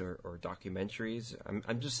things or documentaries.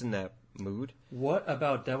 I'm just in that mood. What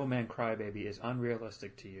about Devilman Crybaby is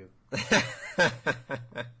unrealistic to you?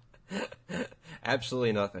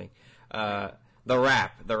 Absolutely nothing. The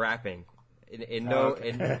rapping. In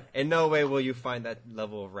no way will you find that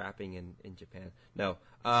level of rapping in Japan. No.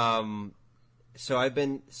 So I've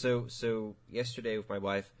been so yesterday with my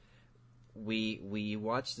wife, we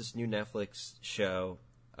watched this new Netflix show,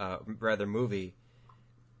 movie.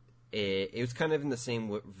 It was kind of in the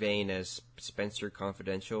same vein as Spencer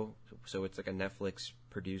Confidential, so it's like a Netflix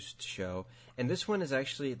produced show. And this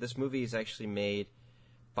movie is actually made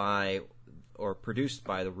by or produced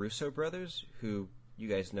by the Russo brothers, who you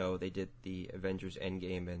guys know they did the Avengers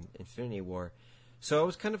Endgame and Infinity War. So I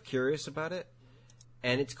was kind of curious about it,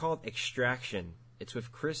 and it's called Extraction. It's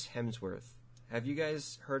with Chris Hemsworth. Have you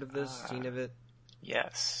guys heard of this? Seen of it?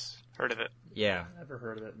 Yes, heard of it. Yeah, Never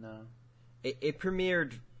heard of it. No. It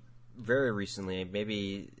premiered very recently,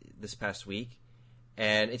 maybe this past week,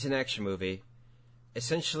 and it's an action movie.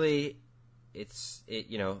 Essentially, it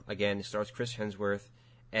stars Chris Hemsworth,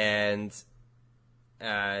 and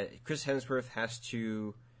Chris Hemsworth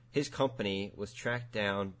his company was tracked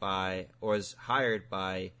down by, or was hired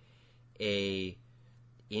by, a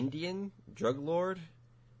Indian drug lord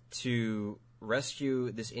to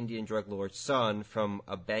rescue this Indian drug lord's son from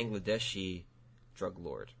a Bangladeshi drug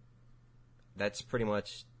lord. That's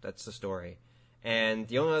the story. And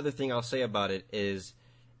the only other thing I'll say about it is,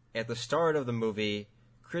 at the start of the movie,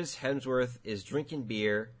 Chris Hemsworth is drinking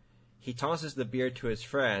beer. He tosses the beer to his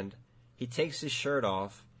friend. He takes his shirt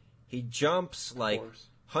off. He jumps like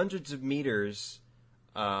hundreds of meters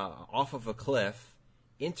off of a cliff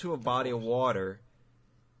into a body of water,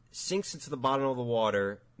 sinks into the bottom of the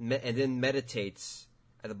water, and then meditates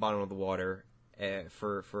at the bottom of the water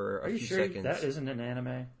for a few seconds. That isn't an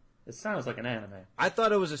anime? It sounds like an anime. I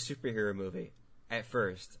thought it was a superhero movie at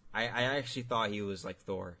first. I actually thought he was like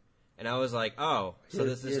Thor. And I was like, oh, so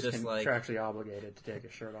this is just like... contractually obligated to take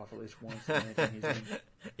his shirt off at least once in anything he's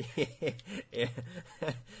in. Yeah.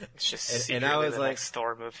 It's just secretly and I was the next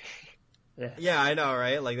Thor movie. Yeah, I know,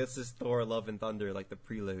 right? Like, this is Thor Love and Thunder, like the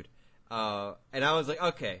prelude. And I was like,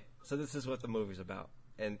 okay, so this is what the movie's about.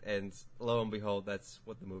 And lo and behold, that's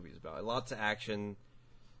what the movie's about. Lots of action.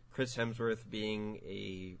 Chris Hemsworth being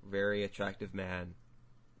a very attractive man.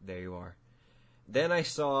 There you are. Then I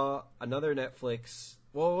saw another Netflix...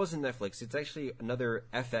 Well, it wasn't Netflix. It's actually another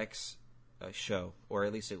FX show, or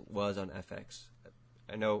at least it was on FX.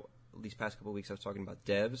 I know these past couple of weeks I was talking about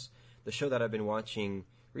Devs. The show that I've been watching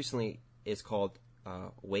recently is called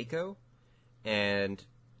Waco, and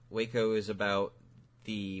Waco is about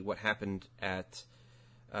what happened at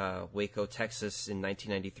Waco, Texas in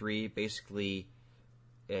 1993. Basically,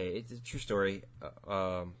 it's a true story,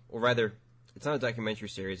 or rather, it's not a documentary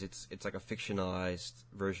series. It's like a fictionalized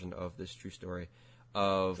version of this true story.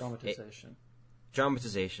 Of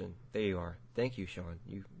dramatization. There you are. Thank you, Sean.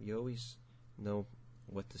 You always know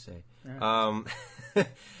what to say. Yeah.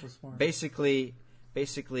 Basically,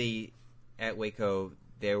 at Waco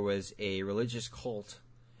there was a religious cult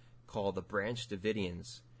called the Branch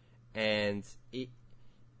Davidians, and it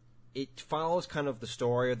follows kind of the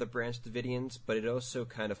story of the Branch Davidians, but it also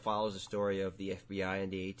kind of follows the story of the FBI and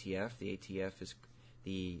the ATF. The ATF is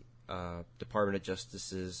the Department of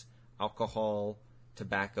Justice's alcohol,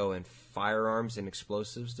 tobacco, and firearms and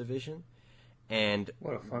explosives division. And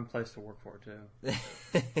what a fun place to work for, too.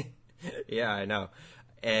 Yeah, I know.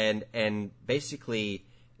 And basically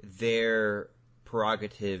their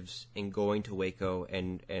prerogatives in going to Waco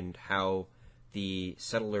and how the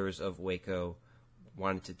settlers of Waco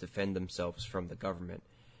wanted to defend themselves from the government.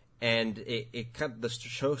 And the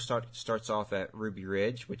show starts off at Ruby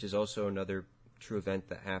Ridge, which is also another true event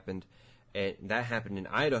that happened. And that happened in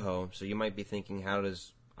Idaho. So you might be thinking, how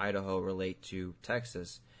does Idaho relate to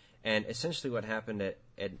Texas? And essentially what happened at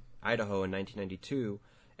Idaho in 1992,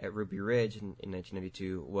 at Ruby Ridge in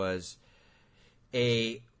 1992, was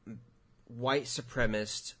a white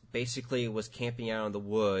supremacist basically was camping out in the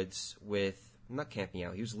woods not camping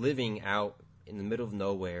out, he was living out in the middle of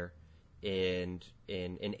nowhere in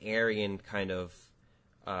an Aryan kind of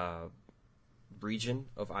region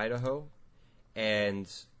of Idaho, and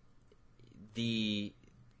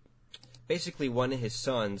basically one of his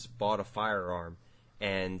sons bought a firearm,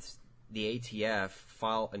 and the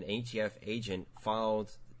an ATF agent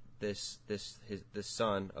followed the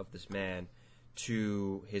son of this man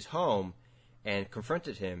to his home and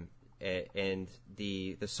confronted him, and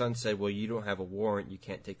the son said, well, you don't have a warrant, you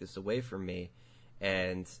can't take this away from me,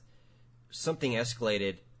 and something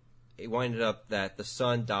escalated. It winded up that the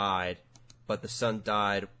son died, but the son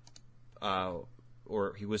died,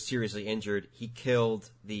 or he was seriously injured. He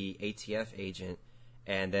killed the ATF agent,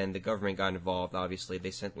 and then the government got involved. Obviously,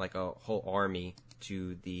 they sent like a whole army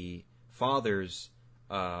to the father's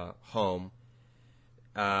home.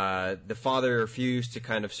 The father refused to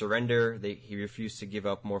kind of surrender. He refused to give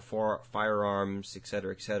up more firearms, et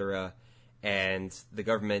cetera, and the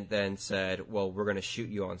government then said, well, we're going to shoot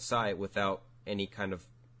you on sight without any kind of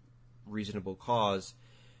reasonable cause.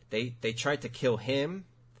 They tried to kill him,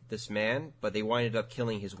 this man, but they winded up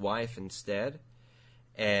killing his wife instead.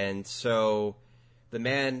 And so the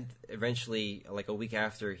man eventually, like a week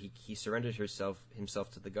after, he surrendered himself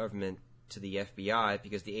to the government, to the FBI,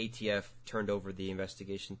 because the ATF turned over the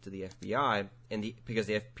investigation to the FBI, and because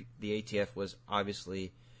the ATF was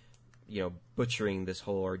obviously, butchering this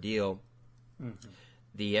whole ordeal. Mm-hmm.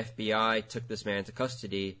 The FBI took this man into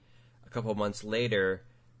custody. A couple of months later,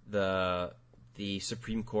 the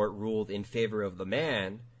Supreme Court ruled in favor of the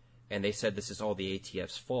man, and they said this is all the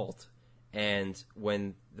ATF's fault. And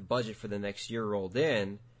when the budget for the next year rolled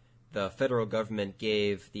in, the federal government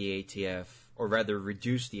gave the ATF, or rather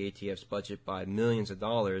reduced the ATF's budget by millions of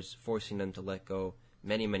dollars, forcing them to let go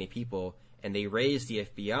many, many people, and they raised the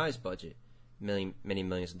FBI's budget many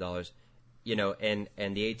millions of dollars.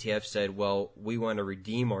 And the ATF said, well, we want to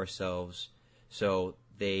redeem ourselves. So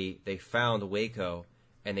they found Waco,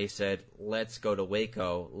 and they said, let's go to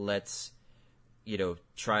Waco. Let's,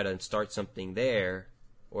 try to start something there,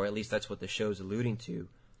 or at least that's what the show's alluding to.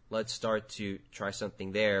 Let's start to try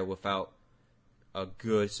something there without a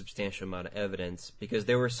good, substantial amount of evidence. Because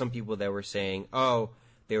there were some people that were saying, oh,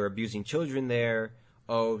 they were abusing children there.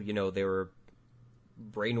 Oh, they were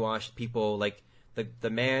brainwashed people. Like, the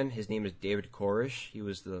man, his name is David Koresh. He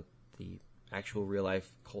was the actual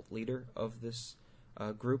real-life cult leader of this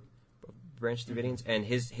group, Branch Davidians. And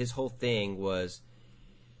his whole thing was,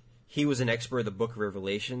 he was an expert of the Book of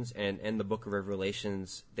Revelations, and in the Book of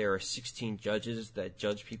Revelations, there are 16 judges that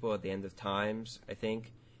judge people at the end of times, I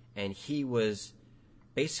think. And he was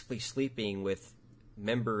basically sleeping with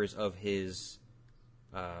members of his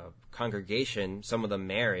congregation, some of them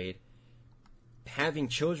married, having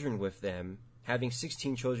children with them, having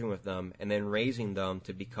 16 children with them, and then raising them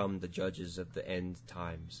to become the judges of the end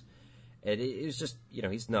times. And it was just,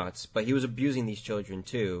 he's nuts. But he was abusing these children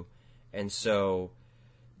too. And so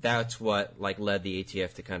that's what led the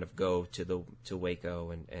ATF to kind of go to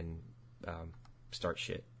Waco and start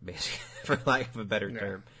shit, basically, for lack of a better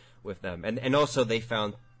term, with them. And also they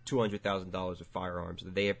found $200,000 of firearms.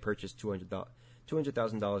 They had purchased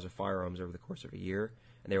 $200,000 of firearms over the course of a year,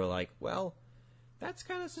 and they were like, well, that's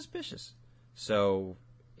kind of suspicious. So,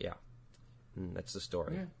 yeah, that's the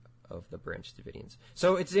story of the Branch Davidians.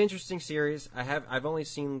 So it's an interesting series. I've only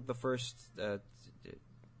seen the first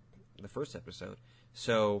episode.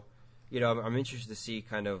 So, I'm interested to see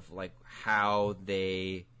kind of how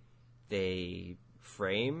they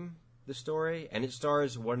frame the story. And it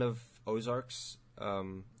stars one of Ozark's,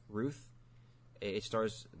 Ruth. It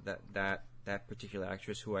stars that particular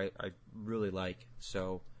actress who I really like.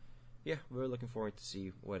 So, yeah, we're looking forward to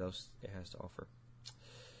see what else it has to offer.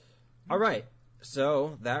 All right,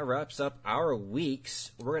 so that wraps up our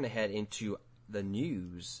weeks. We're going to head into the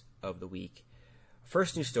news of the week.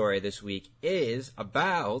 First news story this week is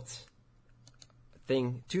about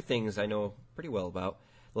two things I know pretty well about.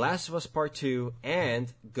 Last of Us Part 2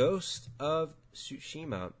 and Ghost of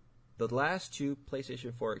Tsushima, the last two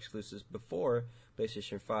PlayStation 4 exclusives before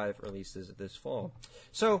PlayStation 5 releases this fall.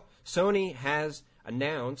 So, Sony has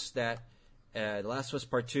announced that Last of Us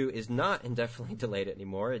Part 2 is not indefinitely delayed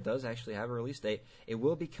anymore. It does actually have a release date. It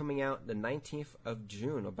will be coming out the 19th of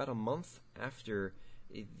June, about a month after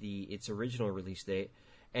its original release date.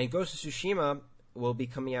 And Ghost of Tsushima will be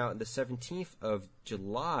coming out the 17th of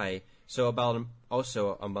July, so about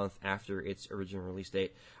also a month after its original release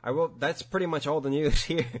date. That's pretty much all the news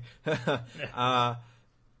here.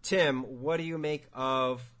 Tim, what do you make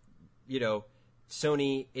of,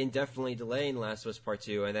 Sony indefinitely delaying Last of Us Part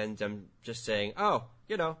 2 and then them just saying,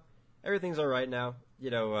 everything's all right now.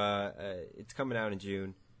 It's coming out in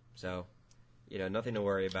June, so nothing to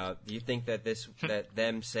worry about. Do you think that that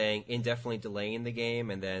them saying indefinitely delaying the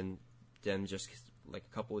game and then them just like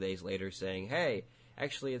a couple of days later saying, hey,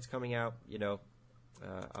 actually it's coming out,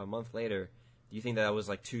 a month later, do you think that was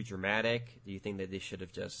like too dramatic? Do you think that they should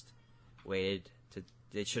have just waited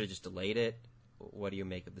they should have just delayed it? What do you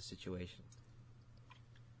make of the situation?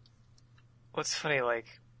 What's funny,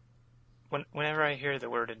 like, whenever I hear the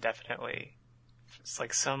word indefinitely, it's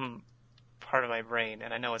like some part of my brain,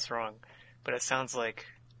 and I know it's wrong, but it sounds like,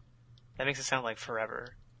 that makes it sound like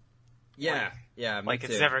forever. Yeah, like, yeah, me like too.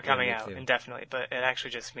 it's never coming me out too. indefinitely, but it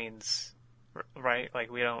actually just means, right?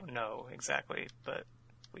 Like, we don't know exactly, but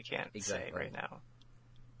we can't say right now.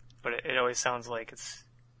 But it always sounds like it's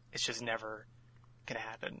just never gonna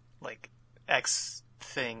happen. Like, X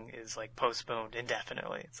thing is like postponed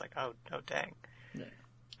indefinitely. It's like, oh dang. Yeah.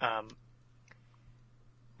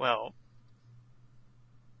 Well,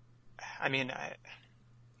 I mean,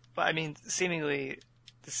 seemingly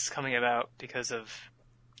this is coming about because of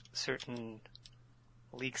certain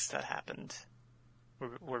leaks that happened.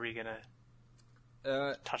 Were we gonna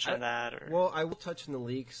touch on that? Or? Well, I will touch on the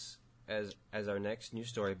leaks as our next news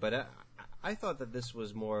story, but I thought that this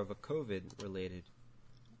was more of a COVID-related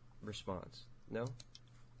response. No?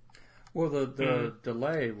 Well, the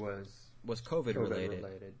delay was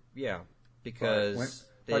COVID-related. Yeah, because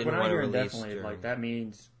they didn't when want I to hear release indefinitely, during... like that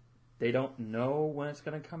means they don't know when it's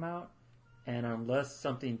going to come out, and unless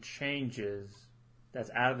something changes that's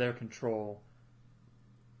out of their control,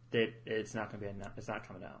 it's not going to be it's not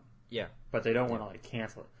coming out. Yeah, but they don't want to like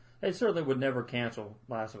cancel it. They certainly would never cancel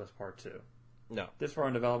Last of Us Part 2. No, this far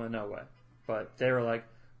in development, no way. But they were like,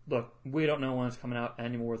 "Look, we don't know when it's coming out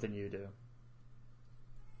any more than you do."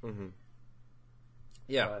 Mm-hmm.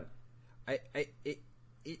 Yeah, but,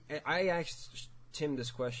 I asked Tim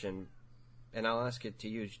this question, and I'll ask it to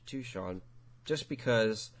you too, Sean, just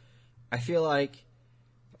because I feel like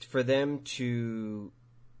for them to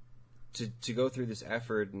go through this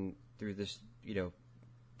effort and through this,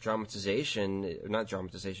 dramatization, not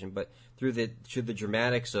dramatization, but through the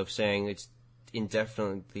dramatics of saying it's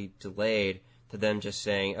indefinitely delayed to them just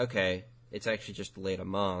saying, okay, it's actually just delayed a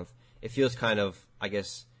month. It feels kind of, I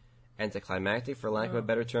guess, anticlimactic, for lack of a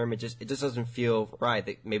better term. It just doesn't feel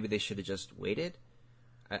right. Maybe they should have just waited.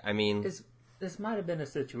 I mean, this might have been a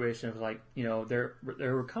situation of like, they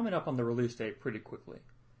were coming up on the release date pretty quickly.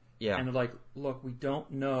 Yeah, and they're like, look, we don't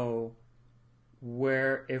know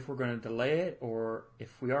if we're going to delay it or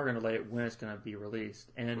if we are going to delay it, when it's going to be released.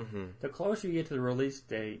 And the closer you get to the release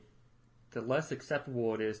date, the less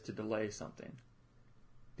acceptable it is to delay something.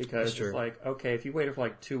 Because it's like, okay, if you waited for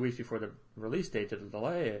like 2 weeks before the release date to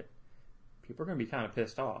delay it, people are going to be kind of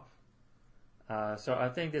pissed off. So I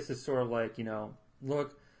think this is sort of like,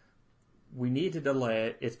 look, we need to delay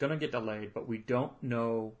it. It's going to get delayed, but we don't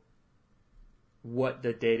know what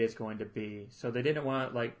the date is going to be. So they didn't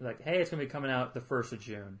want like, hey, it's going to be coming out the 1st of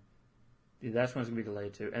June. That's when it's going to be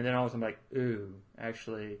delayed to. And then all of a sudden, like, ooh,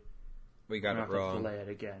 actually, we got it wrong. To delay it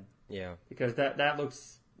again. Yeah. Because that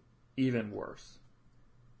looks even worse.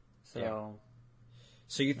 So. Yeah.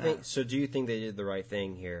 So you think? So do you think they did the right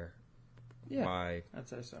thing here? Yeah. By, I'd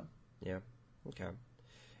say so. Yeah. Okay.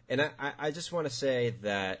 And I just want to say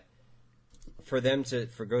that for Ghost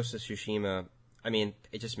of Tsushima, I mean,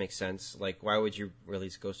 it just makes sense. Like, why would you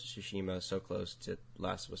release Ghost of Tsushima so close to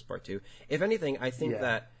Last of Us Part 2? If anything, I think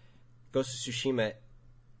that Ghost of Tsushima,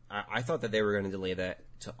 I thought that they were going to delay that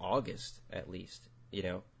to August at least,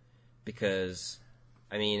 because,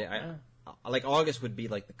 I mean, like August would be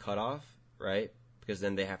like the cutoff, right? Because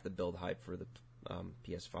then they have to build hype for the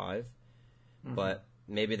PS5. Mm-hmm. But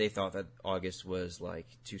maybe they thought that August was like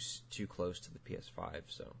too close to the PS5,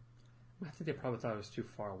 so. I think they probably thought it was too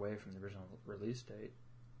far away from the original release date.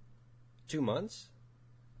 2 months?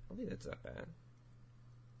 I don't think that's that bad.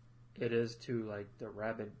 It is to like the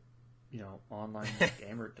rabid, online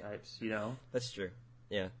gamer types, That's true.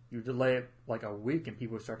 Yeah. You delay it like a week and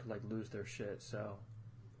people start to like lose their shit, so.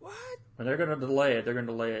 What? When they're going to delay it, they're going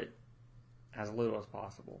to delay it as little as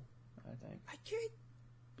possible, I think. I can't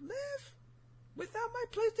live without my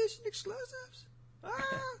PlayStation exclusives.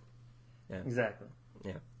 Yeah. Exactly.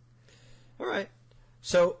 Yeah. All right.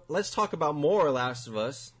 So let's talk about more Last of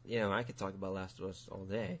Us. I could talk about Last of Us all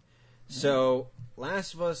day. So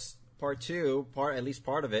Last of Us Part 2, at least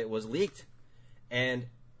part of it, was leaked. And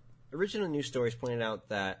original news stories pointed out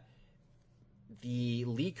that the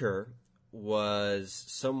leaker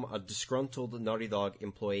was a disgruntled Naughty Dog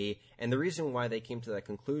employee, and the reason why they came to that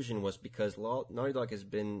conclusion was because Naughty Dog has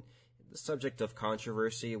been the subject of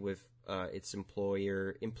controversy with its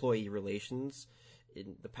employee relations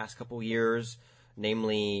in the past couple of years,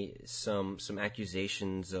 namely some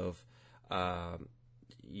accusations of of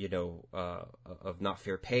not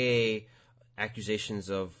fair pay, accusations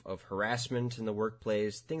of harassment in the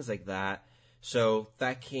workplace, things like that. So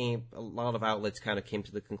a lot of outlets kind of came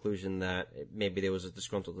to the conclusion that maybe there was a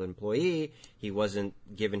disgruntled employee, he wasn't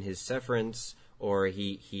given his severance, or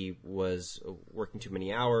he was working too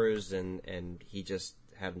many hours and he just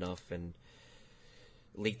had enough and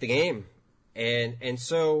leaked the game. And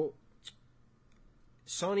so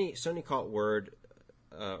Sony caught word,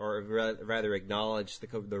 or rather acknowledged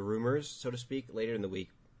the rumors, so to speak, later in the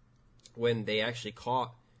week when they actually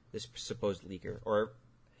caught this supposed leaker. Or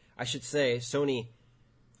I should say, Sony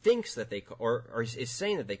thinks that they or is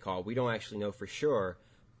saying that they caught. We don't actually know for sure,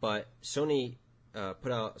 but Sony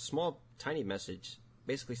put out a small, tiny message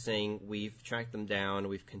basically saying we've tracked them down,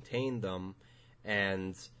 we've contained them,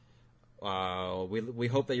 and we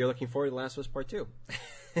hope that you're looking forward to The Last of Us Part 2.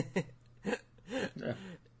 Yeah.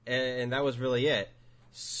 And that was really it.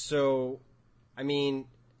 So, I mean,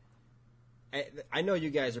 I know you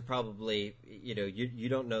guys are probably, you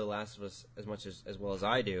don't know The Last of Us as much as well as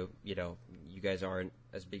I do. You guys aren't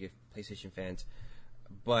as big of PlayStation fans.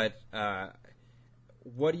 But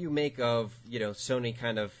what do you make of, Sony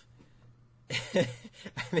kind of,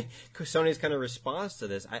 Sony's kind of response to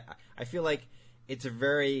this? I feel like it's a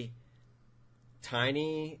very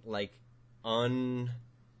tiny,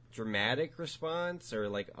 undramatic response, or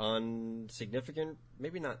unsignificant.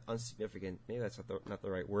 Maybe not unsignificant. Maybe that's not the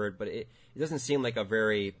right word. But it doesn't seem like a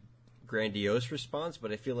very grandiose response.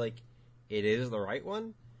 But I feel like it is the right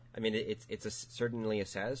one. I mean, it's certainly a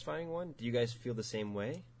satisfying one. Do you guys feel the same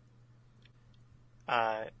way?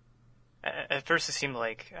 At first, it seemed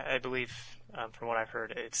like, I believe, from what I've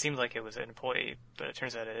heard, it seemed like it was an employee, but it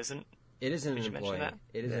turns out it isn't. It isn't an employee.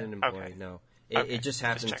 It isn't an employee. Okay. No. It just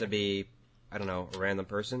happens to be, I don't know, a random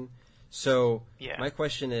person. So my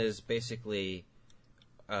question is basically,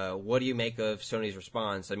 what do you make of Sony's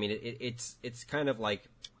response? I mean, it's kind of like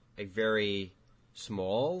a very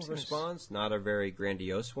small response, not a very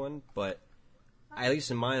grandiose one, but at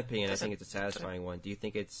least in my opinion, I think it's a satisfying one. Do you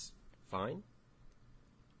think it's fine?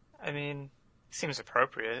 I mean, it seems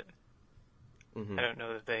appropriate. Mm-hmm. I don't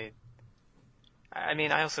know that they...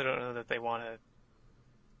 I also don't know that they want to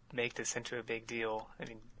make this into a big deal. I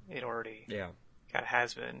mean, it already kind of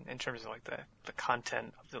has been in terms of the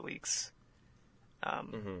content of the leaks.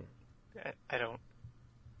 Mm-hmm. I don't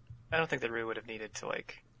think they really would have needed to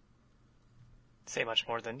say much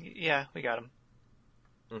more than we got him.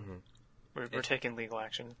 Mm-hmm. We're taking legal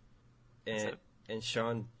action. And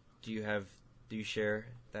Sean, do you share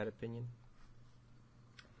that opinion?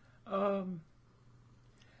 The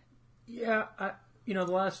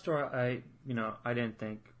last story, I didn't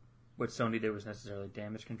think what Sony did was necessarily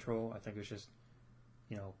damage control. I think it was just,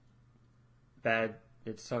 bad.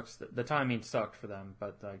 It sucks. The timing sucked for them,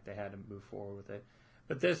 but they had to move forward with it.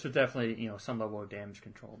 But this was definitely, some level of damage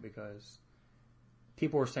control, because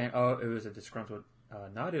people were saying, oh, it was a disgruntled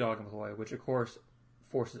Naughty Dog employee, which of course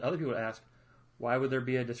forces other people to ask, why would there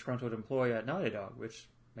be a disgruntled employee at Naughty Dog? Which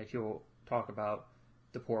makes people talk about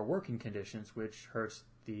the poor working conditions, which hurts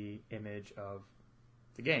the image of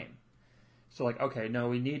the game. So okay, no,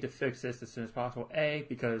 we need to fix this as soon as possible. A,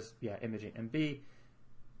 because, imaging. And B,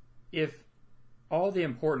 if all the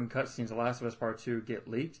important cutscenes of Last of Us Part 2 get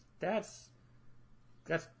leaked, that's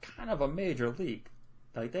kind of a major leak.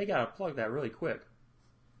 They gotta plug that really quick.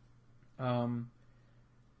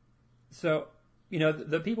 So,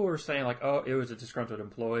 the people were saying oh, it was a disgruntled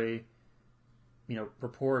employee.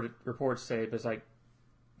 Reports say it, but it's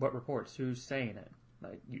what reports? Who's saying it?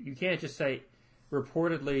 You can't just say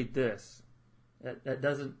reportedly this. That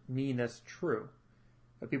doesn't mean that's true.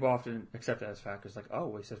 But people often accept it as fact. It's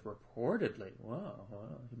oh, he says reportedly. Well,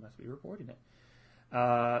 he must be reporting it.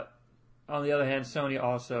 On the other hand, Sony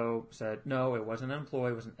also said, no, it wasn't an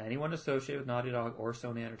employee. It wasn't anyone associated with Naughty Dog or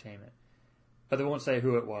Sony Entertainment. But they won't say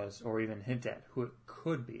who it was or even hint at who it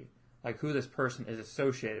could be. Who this person is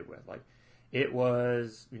associated with. It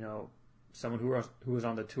was, someone who was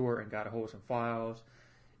on the tour and got a hold of some files.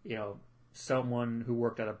 Someone who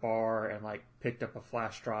worked at a bar and picked up a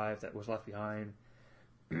flash drive that was left behind.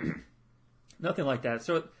 Nothing like that.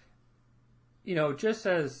 So, just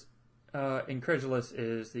as incredulous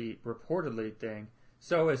is the reportedly thing,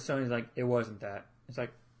 so is Sony's it wasn't that. It's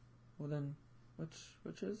well then,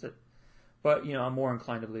 which is it? But I'm more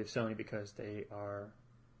inclined to believe Sony because they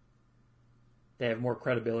have more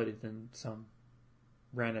credibility than some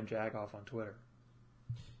random jagoff on Twitter.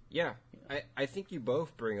 Yeah, I think you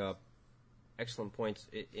both bring up excellent points.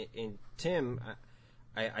 In Tim,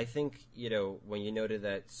 I think when you noted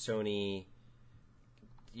that Sony,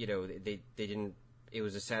 they didn't. It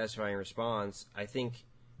was a satisfying response. I think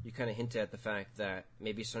you kind of hinted at the fact that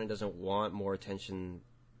maybe Sony doesn't want more attention,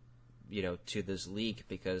 to this leak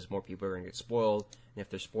because more people are going to get spoiled, and if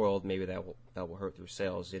they're spoiled, maybe that will hurt their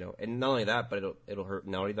sales, And not only that, but it'll hurt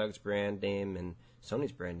Naughty Dog's brand name and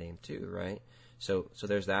Sony's brand name too, right? So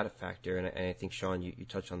there's that factor, and I think Sean, you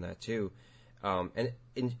touched on that too, and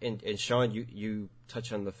Sean, you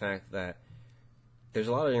touched on the fact that there's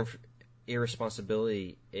a lot of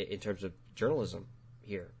irresponsibility in terms of journalism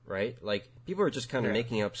here, right? Like people are just kind of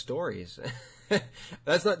making up stories.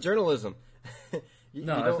 That's not journalism.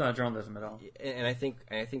 No, that's not journalism at all. And I think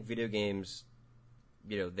video games,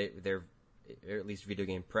 they're or at least video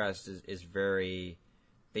game press is very.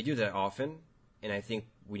 They do that often, and I think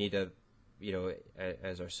we need to,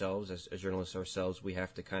 as ourselves, as journalists ourselves, we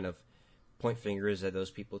have to kind of point fingers at those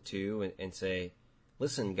people too, and say,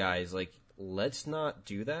 listen, guys, like let's not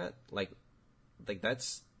do that. Like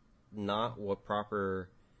that's not what proper,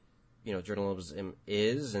 journalism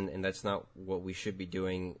is, and that's not what we should be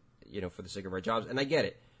doing, for the sake of our jobs. And I get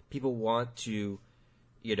it. People want to,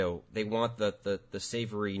 they want the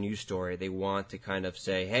savory news story. They want to kind of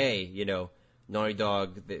say, hey, Naughty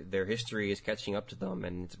Dog, their history is catching up to them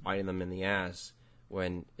and it's biting them in the ass,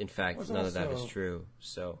 when in fact none of that is true.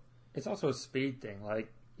 So it's also a speed thing. Like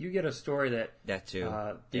you get a story that too.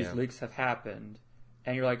 These leaks have happened,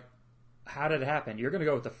 and you're like, how did it happen? You're going to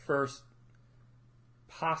go with the first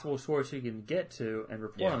possible source you can get to and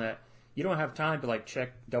report on that. You don't have time to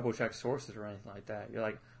double check sources or anything like that. You're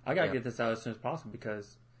like, I got to get this out as soon as possible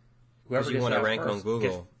because whoever you gets want it to out rank first on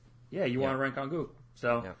Google. You want to rank on Google.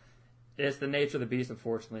 So it's the nature of the beast,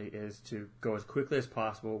 unfortunately, is to go as quickly as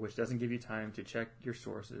possible, which doesn't give you time to check your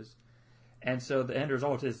sources. And so the end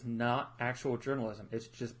result is not actual journalism. It's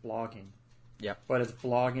just blogging. Yeah. But it's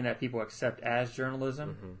blogging that people accept as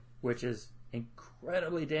journalism, which is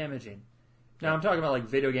incredibly damaging. Now, I'm talking about like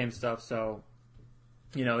video game stuff, so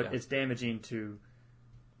it's damaging to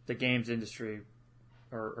the games industry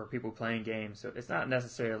or people playing games. So it's not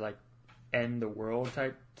necessarily like end the world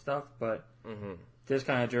type stuff, but this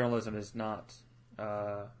kind of journalism is not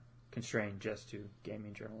constrained just to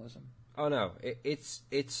gaming journalism. Oh no,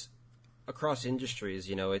 it's across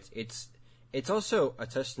industries. It's also a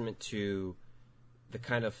testament to the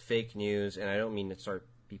kind of fake news, and I don't mean to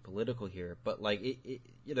be political here, but like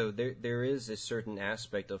there is a certain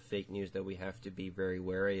aspect of fake news that we have to be very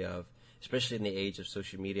wary of, especially in the age of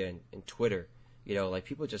social media and Twitter. Like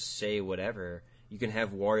people just say whatever. You can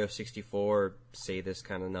have Wario64 say this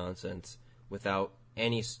kind of nonsense without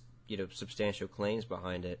any substantial claims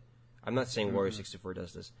behind it. I'm not saying Wario64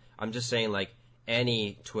 does this. I'm just saying like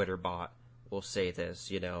any Twitter bot will say this,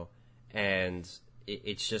 and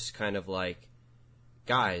it's just kind of like,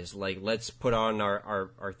 guys, like let's put on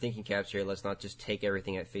our thinking caps here. Let's not just take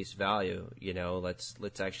everything at face value.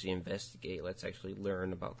 Let's actually investigate. Let's actually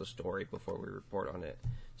learn about the story before we report on it.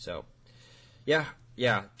 So, yeah.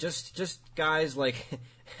 Just guys, like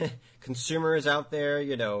consumers out there,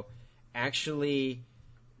 actually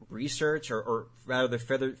research, or rather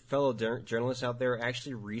the fellow journalists out there,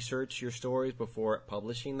 actually research your stories before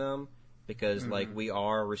publishing them, because like we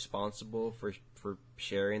are responsible for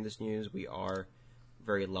sharing this news. We are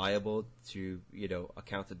very liable to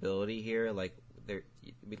accountability here. Like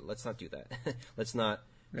let's not do that. Let's not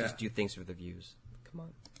just do things for the views. Come on.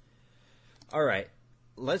 All right,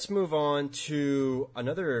 let's move on to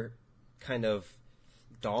another kind of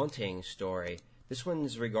daunting story. This one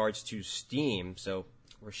is regards to Steam. So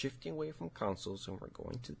we're shifting away from consoles and we're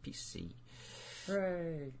going to the PC.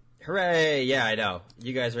 Hooray! Hooray! Yeah, I know.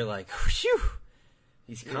 You guys are like, whew,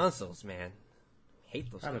 these consoles, man.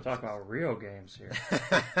 Hate those. Time to talk about real games here.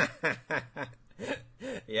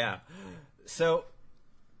 Yeah. So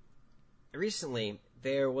recently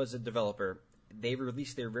there was a developer. They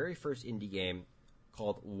released their very first indie game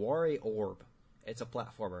called Wari Orb. It's a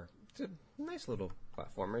platformer. It's a nice little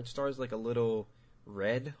platformer. It stars like a little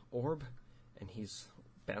red orb, and he's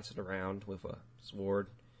bouncing around with a sword,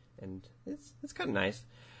 and it's kind of nice.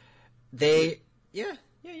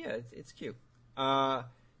 It's cute.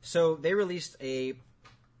 So they released a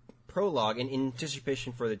prologue in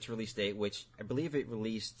anticipation for its release date, which I believe it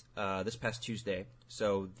released this past Tuesday.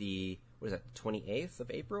 So the 28th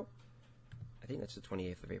of April? I think that's the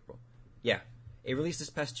 28th of April. Yeah. It released this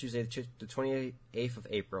past Tuesday, the 28th of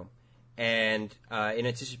April. and in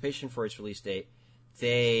anticipation for its release date,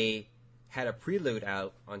 they had a preload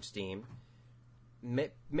out on Steam.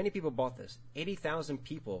 Many people bought this. 80,000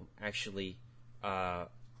 people actually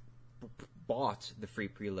bought the free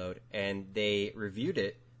preload, and they reviewed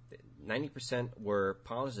it. 90% were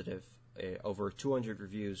positive. Over 200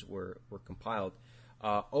 reviews were compiled.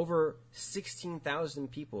 Over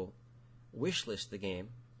 16,000 people wishlist the game,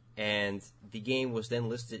 and the game was then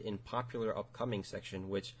listed in popular upcoming section,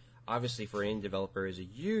 which obviously for an indie developer is a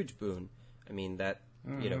huge boon. I mean, that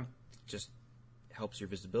just helps your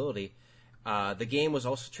visibility. The game was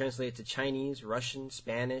also translated to Chinese, Russian,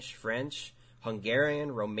 Spanish, French, Hungarian,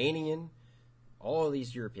 Romanian, all of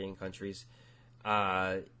these European countries.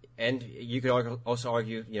 And you could also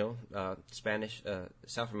argue, Spanish,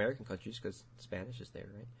 South American countries, because Spanish is there,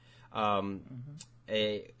 right?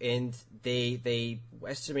 And they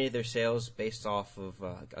estimated their sales based off of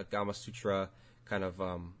a Gama Sutra kind of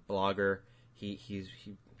blogger. He's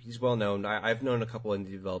well known. I've known a couple of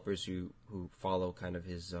indie developers who follow kind of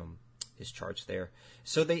his charts there.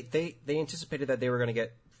 So they anticipated that they were going to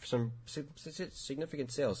get some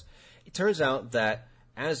significant sales. It turns out that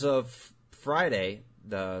as of Friday,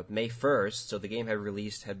 the May 1st, so the game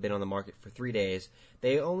had been on the market for 3 days,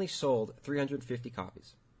 they only sold 350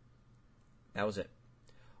 copies. That was it.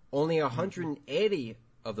 Only 180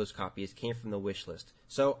 of those copies came from the wish list.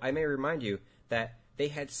 So I may remind you that they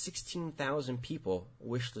had 16,000 people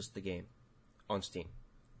wishlist the game on Steam,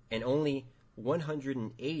 and only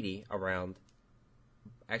 180 around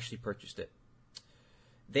actually purchased it.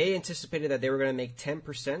 They anticipated that they were going to make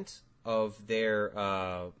 10% of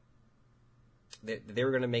their they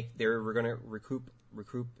were going to recoup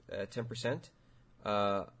 10%,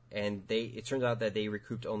 and it turns out that they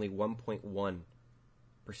recouped only 1.1%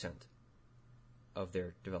 of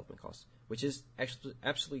their development costs, which is actually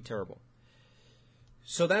absolutely terrible.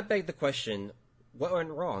 So that begged the question: what went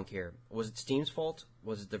wrong here? Was it Steam's fault?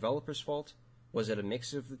 Was it developers' fault? Was it a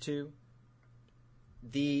mix of the two?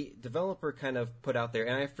 The developer kind of put out there,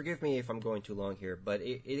 and forgive me if I'm going too long here, but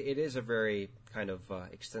it is a very kind of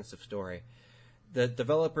extensive story. The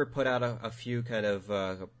developer put out a few kind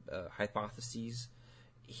of hypotheses.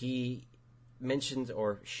 He mentioned,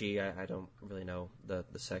 or she, I don't really know the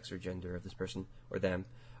sex or gender of this person or them,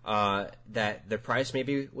 that the price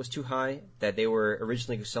maybe was too high, that they were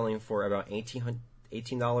originally selling for about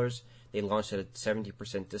 $18. They launched at a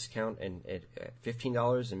 70% discount and at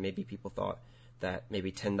 $15, and maybe people thought that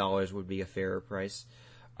maybe $10 would be a fairer price.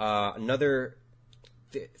 Another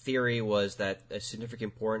theory was that a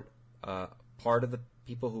significant part of the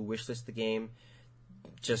people who wishlist the game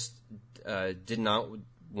just did not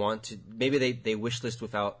want to. Maybe they wishlist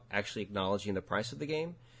without actually acknowledging the price of the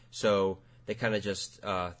game, so they kind of just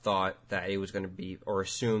thought that it was going to be, or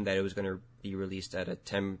assumed that it was going to be released at a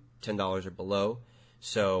 $10 or below.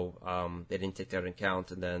 So they didn't take that into account,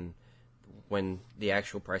 and then when the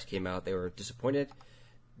actual price came out, they were disappointed.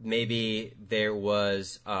 Maybe there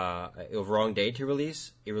was a wrong day to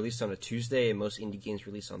release. It released on a Tuesday, and most indie games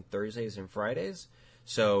release on Thursdays and Fridays.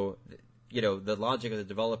 So, the logic of the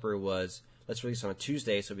developer was, let's release on a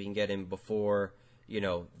Tuesday so we can get in before,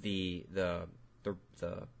 the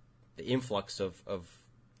influx of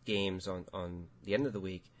games on the end of the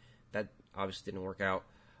week. That obviously didn't work out.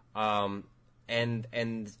 And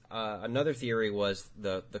another theory was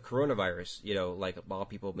the coronavirus. Like a lot of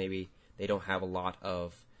people, maybe they don't have a lot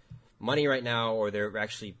of money right now, or they're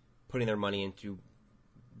actually putting their money into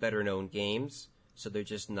better known games, so they're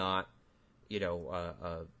just not,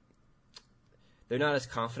 they're not as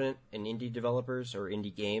confident in indie developers or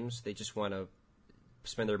indie games. They just want to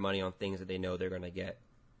spend their money on things that they know they're going to get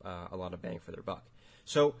a lot of bang for their buck.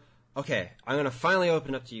 So, okay, I'm going to finally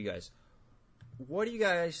open up to you guys. What do you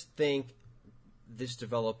guys think this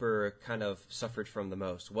developer kind of suffered from the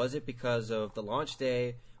most? Was it because of the launch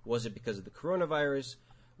day? Was it because of the coronavirus?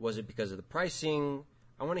 Was it because of the pricing?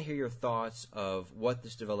 I want to hear your thoughts of what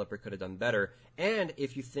this developer could have done better, and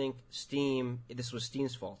if you think this was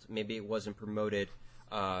Steam's fault. Maybe it wasn't promoted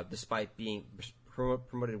despite being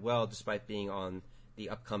promoted well, despite being on the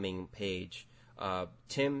upcoming page.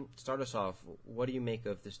 Tim, start us off. What do you make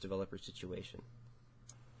of this developer situation?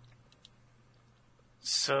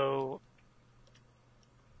 So,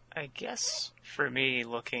 I guess for me,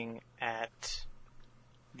 looking at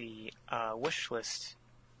the wish list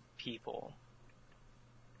people,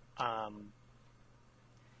 I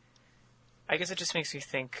guess it just makes me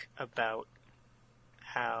think about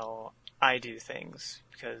how I do things,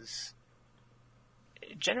 because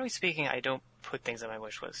generally speaking, I don't put things on my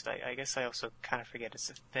wish list. I guess I also kind of forget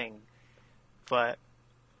it's a thing, but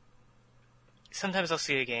sometimes I'll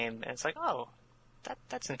see a game and it's like, oh,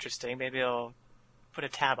 that's interesting. Maybe I'll put a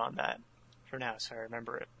tab on that for now so I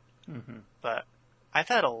remember it. Mm-hmm. But I've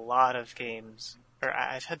had a lot of games, or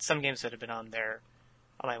I've had some games that have been on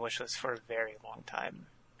my wish list for a very long time,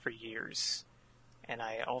 for years. And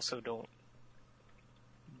I also don't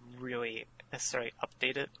really necessarily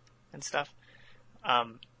update it and stuff.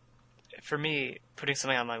 For me, putting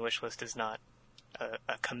something on my wish list is not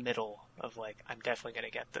a committal of like, I'm definitely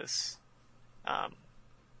going to get this.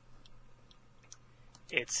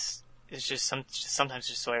 It's just sometimes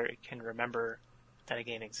just so I can remember that a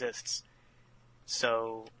game exists.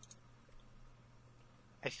 So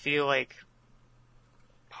I feel like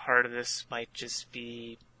part of this might just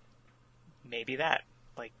be maybe that.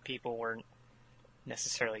 Like, people weren't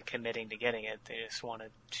necessarily committing to getting it. They just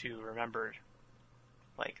wanted to remember,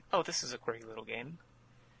 like, oh, this is a quirky little game.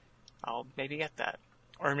 I'll maybe get that.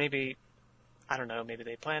 Or maybe, I don't know, maybe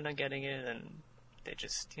they planned on getting it and they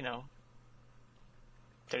just,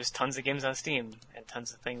 there's tons of games on Steam and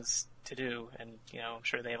tons of things to do, and, I'm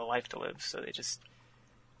sure they have a life to live, so they just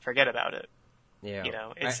forget about it. Yeah.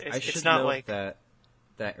 I should it's not note like that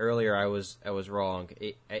earlier I was wrong.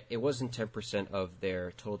 It wasn't 10% of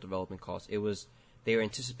their total development cost. They were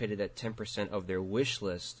anticipated that 10% of their wish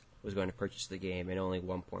list was going to purchase the game, and only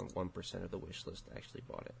 1.1% of the wish list actually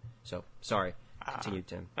bought it. So, sorry. Continue,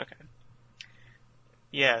 Tim. Okay.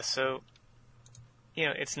 Yeah, so,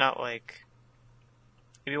 it's not like...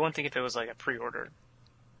 It'd be one thing if it was like a pre-order,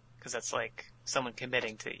 because that's like someone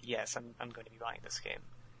committing to, yes, I'm going to be buying this game.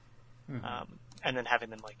 Mm-hmm. And then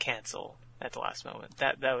having them like cancel at the last moment.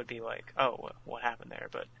 That would be like, oh, what happened there?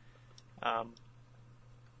 But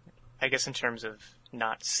I guess in terms of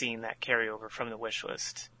not seeing that carryover from the wish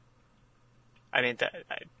list, I mean,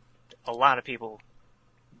 a lot of people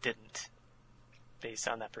didn't, based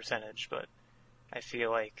on that percentage, but I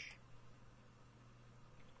feel like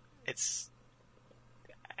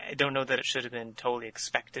I don't know that it should have been totally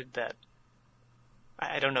expected that...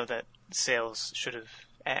 I don't know that sales should have...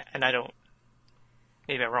 And I don't...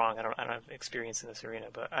 Maybe I'm wrong, I don't have experience in this arena,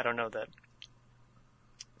 but I don't know that,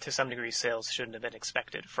 to some degree, sales shouldn't have been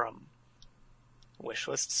expected from wish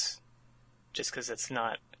lists, just because it's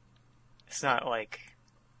not like,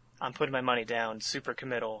 I'm putting my money down, super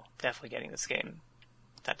committal, definitely getting this game,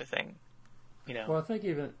 type of thing. Well, I think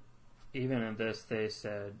even in this, they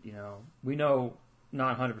said, we know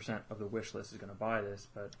not 100% of the wish list is going to buy this,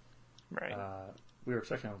 but right. We were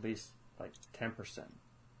expecting at least like 10%.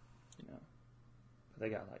 But they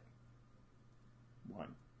got like 1.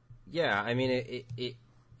 Yeah, I mean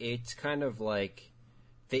it's kind of like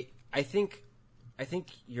I think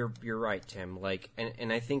you're right, Tim. Like,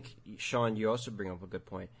 and I think, Sean, you also bring up a good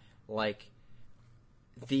point. Like,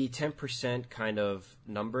 the 10% kind of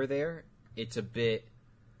number there, it's a bit,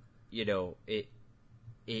 it's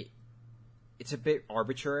a bit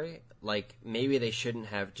arbitrary. Like, maybe they shouldn't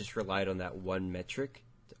have just relied on that one metric.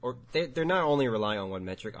 Or they're not only relying on one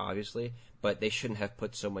metric, obviously, but they shouldn't have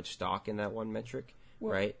put so much stock in that one metric,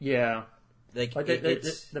 right? Yeah. Like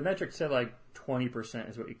the metric said like 20%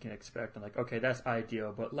 is what you can expect. I'm like, okay, that's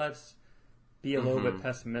ideal, but let's be a little bit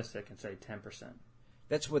pessimistic and say 10%.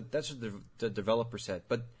 That's what the developer said.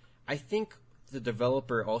 But I think the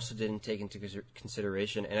developer also didn't take into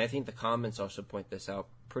consideration, and I think the comments also point this out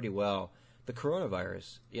pretty well, the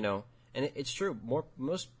coronavirus, and it's true.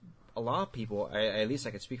 A lot of people, at least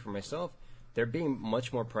I could speak for myself, they're being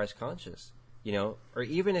much more price conscious, or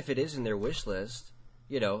even if it is in their wish list,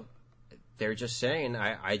 they're just saying,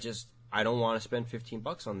 I don't want to spend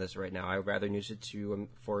 $15 on this right now. I'd rather use it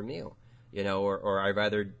for a meal, or I'd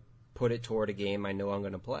rather put it toward a game I know I'm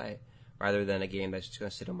going to play rather than a game that's just going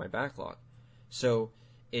to sit on my backlog. So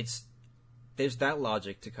there's that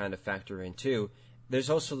logic to kind of factor in too. There's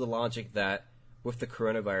also the logic that with the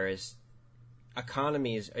coronavirus,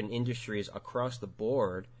 economies and industries across the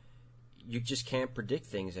board, you just can't predict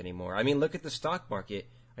things anymore. I mean, look at the stock market.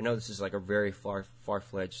 I know this is like a very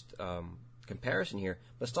far-fledged comparison here,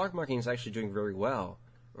 but stock market is actually doing very well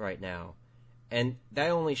right now. And that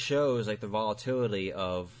only shows like the volatility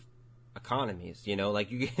of economies,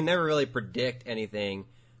 like you can never really predict anything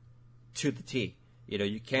to the T.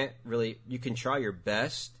 You can't really, you can try your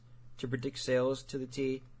best to predict sales to the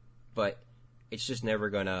T, but it's just never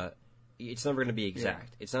gonna be exact.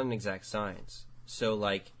 Yeah. It's not an exact science. So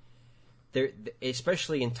like,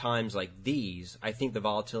 especially in times like these, I think the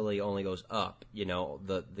volatility only goes up. The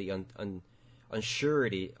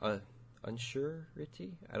unsurety. I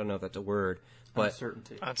don't know if that's a word, but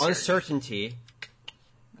uncertainty.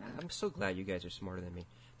 I'm so glad you guys are smarter than me.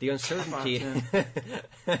 The uncertainty,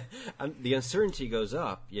 the uncertainty goes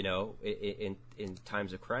up. In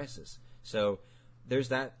times of crisis. So there's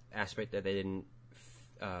that aspect that they didn't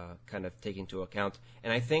kind of take into account.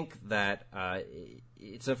 And I think that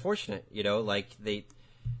it's unfortunate, like they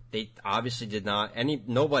obviously did not.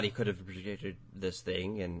 Nobody could have predicted this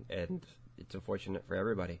thing, and it's unfortunate for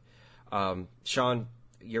everybody. Sean,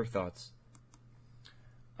 your thoughts?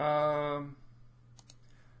 Well,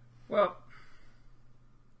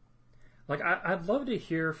 like I'd love to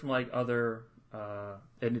hear from like other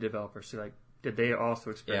indie developers. So, like, did they also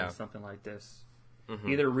experience something like this,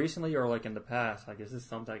 either recently or like in the past? Like, is this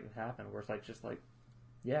something that can happen where it's like just like,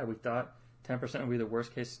 yeah, we thought 10% would be the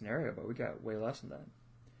worst case scenario, but we got way less than that.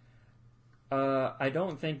 I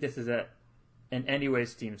don't think this is in any way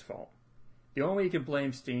Steam's fault. The only way you can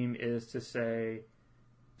blame Steam is to say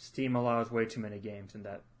Steam allows way too many games and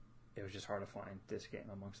that it was just hard to find this game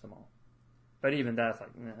amongst them all. But even that's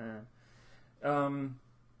like,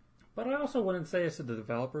 but I also wouldn't say it's the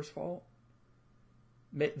developer's fault.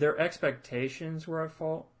 Their expectations were at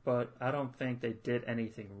fault, but I don't think they did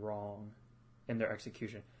anything wrong in their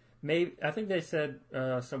execution. I think they said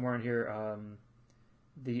somewhere in here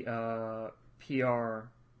the PR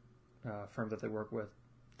firm that they work with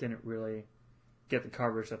didn't really get the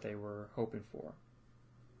coverage that they were hoping for.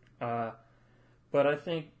 But I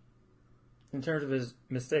think in terms of his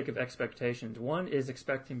mistake of expectations, one is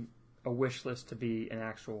expecting a wish list to be an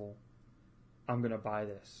actual I'm going to buy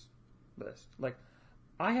this list. Like,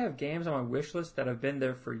 I have games on my wish list that have been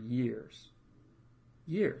there for years.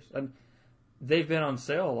 And they've been on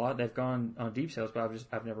sale a lot. They've gone on deep sales, but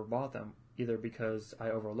I've never bought them, either because I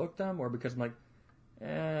overlooked them or because I'm like,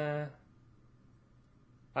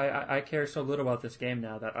 I care so little about this game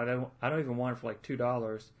now that I don't even want it for like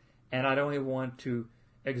 $2, and I don't even want to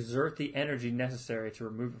exert the energy necessary to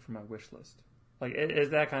remove it from my wish list. Like,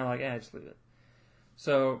 is that kind of like, just leave it.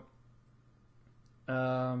 So,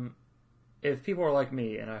 if people are like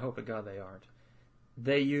me, and I hope to God they aren't,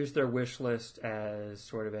 they use their wish list as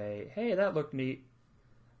sort of hey, that looked neat,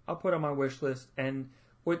 I'll put it on my wish list. And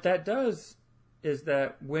what that does is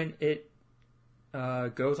that when it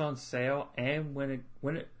goes on sale, and when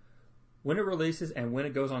it releases and when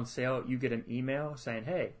it goes on sale, you get an email saying,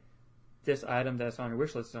 hey, this item that's on your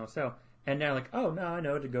wish list is on sale. And now, like, oh, now I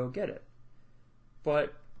know to go get it.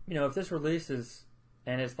 But, if this releases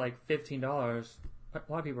and it's like $15, a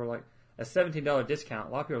lot of people are like, a $17 discount,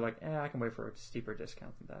 a lot of people are like, I can wait for a steeper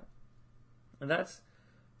discount than that. And that's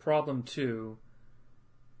problem 2,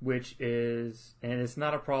 which is, and it's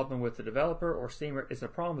not a problem with the developer or Steam, it's a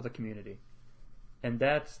problem with the community. And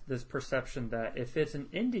that's this perception that if it's an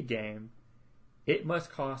indie game, it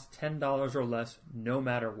must cost $10 or less no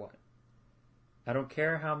matter what. I don't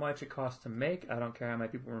care how much it costs to make. I don't care how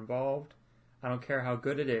many people are involved. I don't care how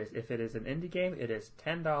good it is. If it is an indie game, it is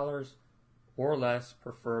 $10 or less,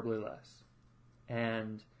 preferably less.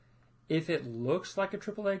 And if it looks like a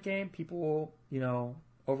AAA game, people will,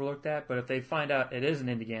 overlook that. But if they find out it is an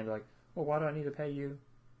indie game, they're like, well, why do I need to pay you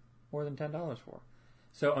more than $10 for?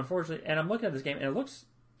 So, unfortunately, and I'm looking at this game, and it looks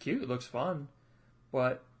cute, it looks fun,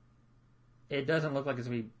 but it doesn't look like it's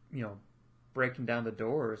going to be, breaking down the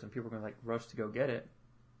doors and people are going to, like, rush to go get it.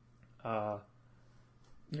 I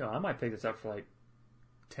might pick this up for, like,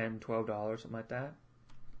 $10, $12, something like that.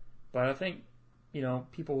 But I think,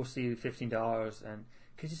 people will see $15, and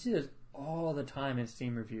because you see this all the time in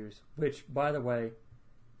Steam reviews, which, by the way,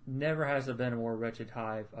 never has there been a more wretched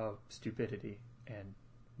hive of stupidity and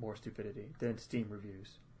more stupidity than Steam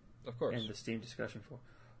reviews. Of course. And the Steam discussion forum.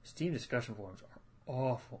 Steam discussion forums are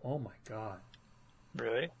awful. Oh my god.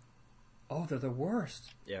 Really? Oh, they're the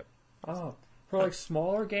worst. Yep. Oh, for like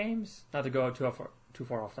smaller games, not to go too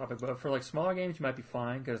far off topic, but for like smaller games, you might be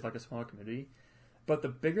fine because it's like a smaller community. But the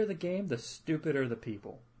bigger the game, the stupider the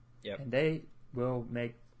people. Yep. And they will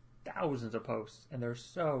make thousands of posts, and they're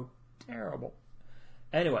so terrible.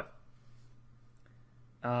 Anyway.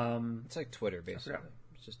 It's like Twitter, basically.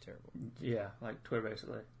 It's just terrible. Yeah, like Twitter,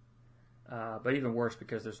 basically. But even worse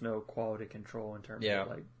because there's no quality control in terms of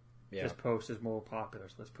like, this post is more popular,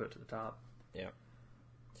 so let's put it to the top. Yeah.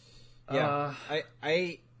 Yeah.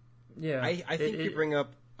 I think you bring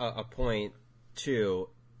up a point, too,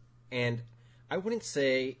 and I wouldn't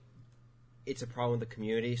say it's a problem with the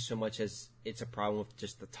community so much as it's a problem with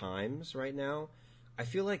just the times right now. I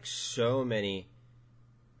feel like so many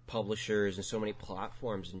publishers and so many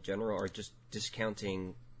platforms in general are just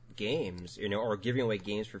discounting games, or giving away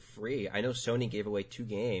games for free. I know Sony gave away 2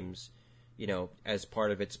 games, as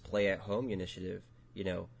part of its Play at Home initiative,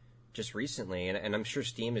 just recently. And I'm sure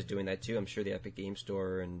Steam is doing that too. I'm sure the Epic Game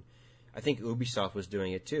Store, and I think Ubisoft was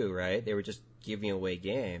doing it too, right? They were just giving away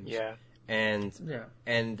games. Yeah.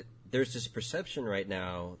 And there's this perception right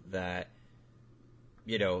now that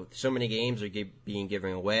so many games are being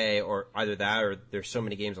given away, or either that or there's so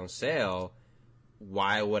many games on sale.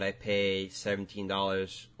 Why would I pay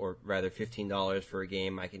 $17 or rather $15 for a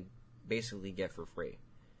game I can basically get for free?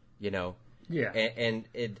 Yeah. And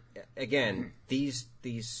it again, these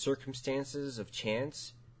circumstances of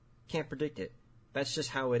chance, can't predict it. That's just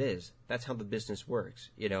how it is. That's how the business works.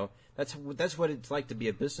 That's what it's like to be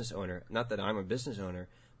a business owner. Not that I'm a business owner,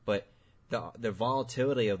 but the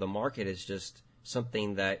volatility of the market is just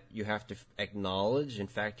something that you have to acknowledge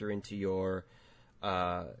and factor into your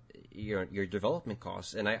development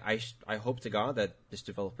costs. And I hope to God that this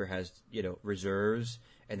developer has reserves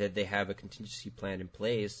and that they have a contingency plan in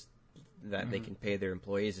place that they can pay their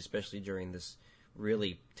employees, especially during this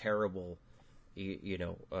really terrible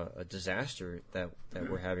a disaster that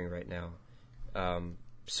we're having right now.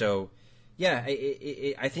 So yeah,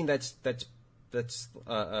 I think that's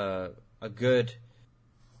a good,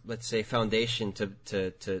 let's say, foundation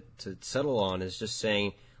to settle on, is just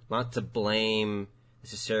saying not to blame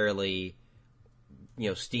necessarily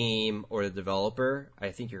Steam or the developer.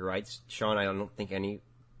 I think you're right, Sean. I don't think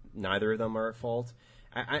neither of them are at fault.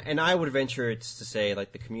 I would venture it's to say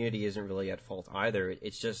like the community isn't really at fault either.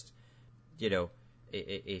 It's just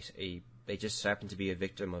they just happen to be a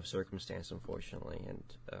victim of circumstance, unfortunately.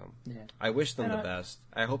 And I wish them the best.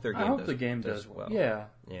 I hope their game does well. Yeah.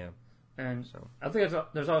 Yeah. And so I think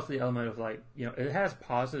there's also the element of it has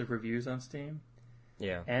positive reviews on Steam.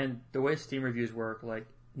 Yeah. And the way Steam reviews work,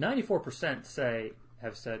 94%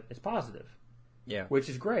 have said it's positive. Yeah. Which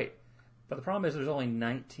is great. But the problem is there's only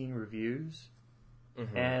 19 reviews.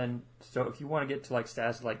 Mm-hmm. And so if you want to get to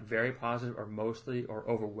status very positive or mostly or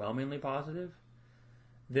overwhelmingly positive,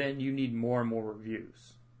 then you need more and more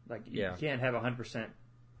reviews. You can't have 100%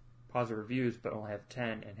 positive reviews but only have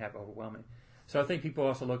 10 and have overwhelming. So I think people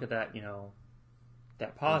also look at that,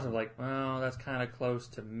 that positive, well, that's kind of close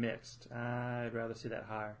to mixed. I'd rather see that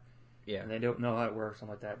higher. Yeah. And they don't know how it works,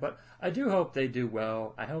 something like that. But I do hope they do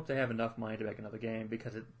well. I hope they have enough money to make another game,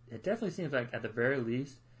 because it definitely seems like, at the very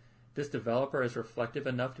least, this developer is reflective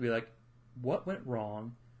enough to be like, what went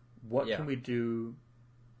wrong? What can we do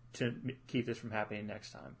to keep this from happening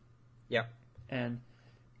next time? Yeah. And,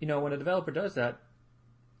 when a developer does that,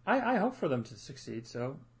 I hope for them to succeed,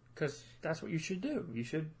 because that's what you should do. You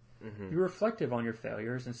should be reflective on your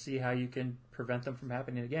failures and see how you can prevent them from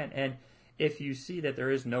happening again. And if you see that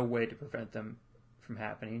there is no way to prevent them from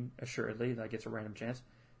happening, assuredly, it's a random chance,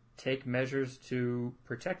 take measures to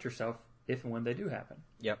protect yourself if and when they do happen.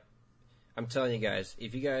 Yep. I'm telling you guys,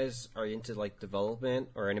 if you guys are into development,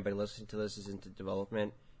 or anybody listening to this is into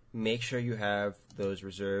development, make sure you have those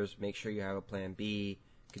reserves. Make sure you have a plan B,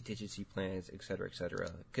 contingency plans, etc., etc.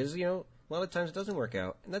 Because a lot of times it doesn't work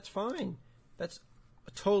out, and that's fine. That's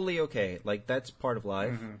totally okay. That's part of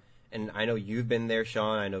life. Mm-hmm. And I know you've been there,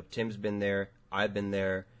 Sean. I know Tim's been there. I've been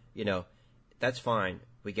there. That's fine.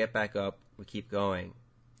 We get back up. We keep going.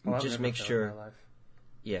 Just make sure. In my life.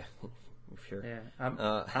 Yeah. Sure. Yeah,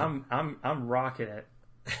 I'm rocking it,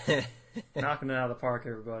 knocking it out of the park,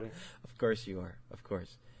 everybody. Of course you are. Of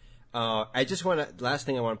course. I just want to. Last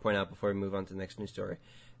thing I want to point out before we move on to the next news story,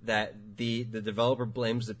 that the developer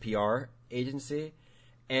blames the PR agency.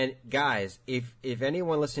 And guys, if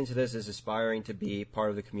anyone listening to this is aspiring to be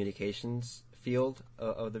part of the communications field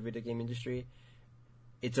of the video game industry,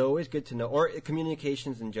 it's always good to know, or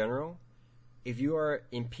communications in general. If you are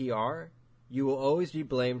in PR, you will always be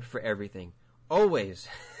blamed for everything. Always.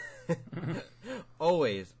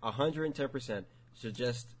 Always. 110%. So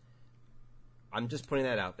I'm just putting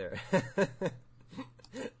that out there.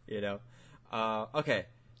 Okay.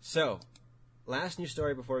 So, last news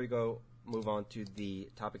story before we move on to the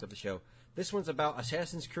topic of the show. This one's about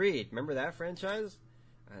Assassin's Creed. Remember that franchise?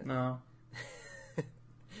 No.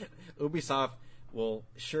 Ubisoft will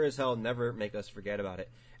sure as hell never make us forget about it.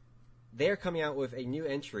 They're coming out with a new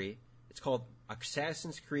entry. It's called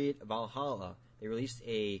Assassin's Creed Valhalla. They released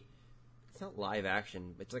it's not live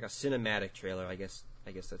action, but it's like a cinematic trailer. I guess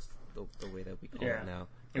that's the way that we call it now.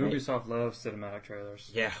 Ubisoft loves cinematic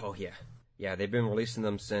trailers. Yeah, yeah. They've been releasing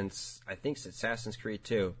them since, I think, Assassin's Creed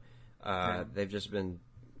 2. They've just been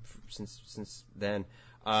since then.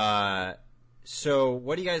 So,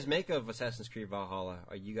 what do you guys make of Assassin's Creed Valhalla?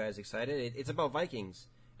 Are you guys excited? It's about Vikings,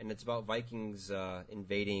 and it's about Vikings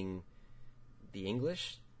invading the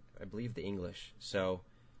English. I believe the English. So,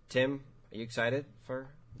 Tim, are you excited for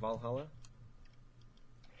Valhalla?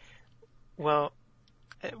 Well,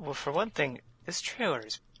 for one thing, this trailer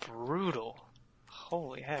is brutal.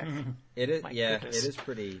 Holy heck! It is. My goodness. It is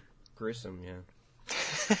pretty gruesome.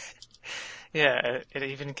 Yeah. Yeah, it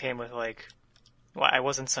even came with I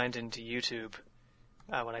wasn't signed into YouTube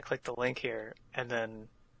when I clicked the link here, and then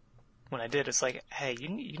when I did, it's like, hey, you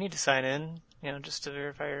need to sign in, just to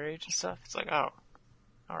verify your age and stuff. It's like, oh,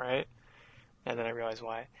 all right. And then I realized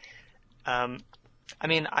why. I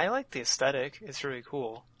mean, I like the aesthetic. It's really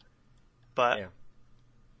cool. But Yeah.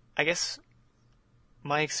 I guess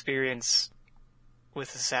my experience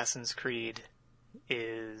with Assassin's Creed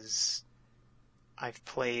is I've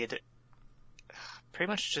played pretty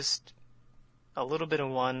much just a little bit of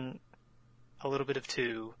 1, a little bit of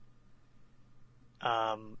 2,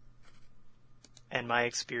 and my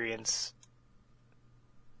experience,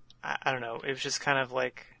 I don't know, it was just kind of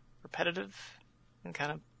like repetitive and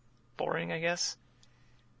kind of boring, I guess.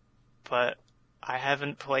 But I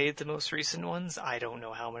haven't played the most recent ones. I don't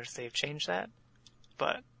know how much they've changed that,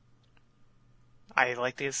 but I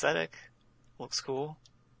like the aesthetic. Looks cool.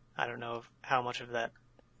 I don't know how much of that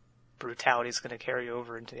brutality is going to carry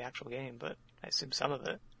over into the actual game, but I assume some of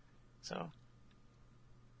it. So.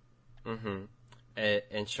 Mm-hmm.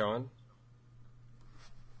 And Sean?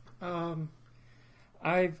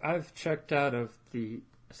 I've checked out of the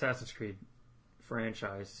Assassin's Creed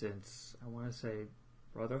franchise since, I want to say,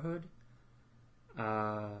 Brotherhood.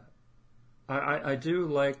 I do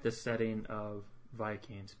like the setting of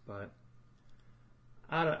Vikings, but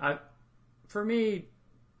for me,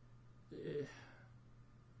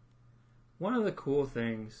 one of the cool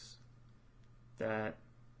things that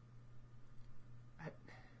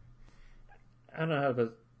I don't know how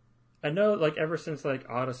to. I know, like, ever since, like,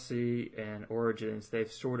 Odyssey and Origins,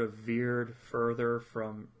 they've sort of veered further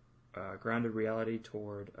from grounded reality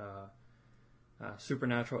toward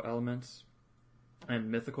supernatural elements and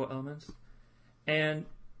mythical elements. And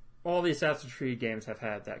all the Assassin's Creed games have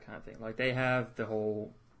had that kind of thing. Like, they have the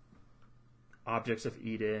whole objects of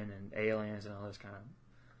Eden and aliens and all this kind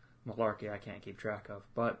of malarkey I can't keep track of.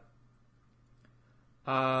 But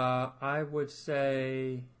I would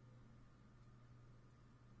say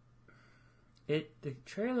the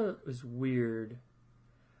trailer was weird.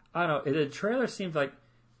 I don't know. The trailer seemed like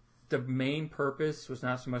the main purpose was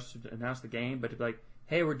not so much to announce the game, but to be like,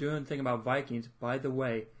 hey, we're doing a thing about Vikings. By the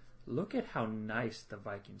way, look at how nice the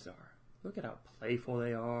Vikings are. Look at how playful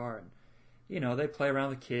they are. And, they play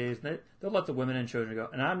around with the kids. And they'll let the women and children go.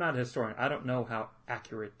 And I'm not a historian. I don't know how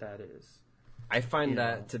accurate that is. I find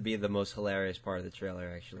that to be the most hilarious part of the trailer,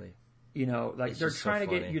 actually. Like, they're trying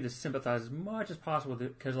to get you to sympathize as much as possible with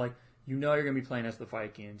it, because, like, you're going to be playing as the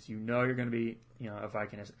Vikings. You're going to be, a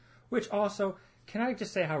Viking. Which also, can I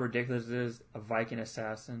just say how ridiculous it is, a Viking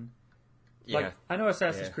assassin? Yeah. Like, I know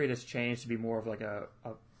Assassin's Creed has changed to be more of like a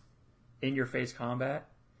in-your-face combat.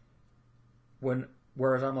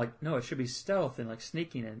 Whereas I'm like, no, it should be stealth and like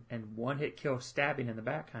sneaking and one-hit kill, stabbing in the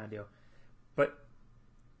back kind of deal. But,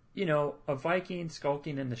 a Viking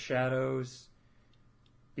skulking in the shadows,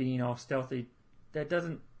 being all stealthy, that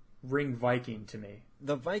doesn't ring Viking to me.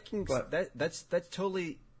 The Vikings, that's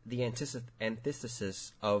totally the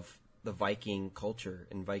antithesis of the Viking culture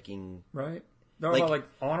and Viking. Right. They're all about, like,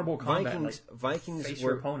 honorable combat. Vikings face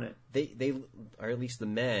were your opponent. They, or at least the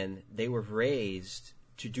men, they were raised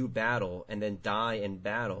to do battle and then die in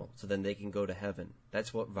battle, so then they can go to heaven.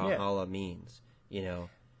 That's what Valhalla means,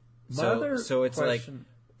 So it's like,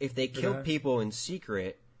 if they killed people in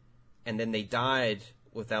secret, and then they died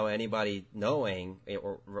without anybody knowing,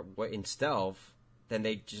 or in stealth, then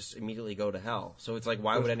they just immediately go to hell. So it's like,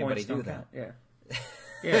 why would anybody do that? Yeah.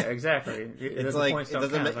 Yeah, exactly. It's like,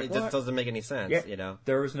 it just doesn't make any sense,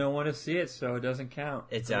 There was no one to see it, so it doesn't count.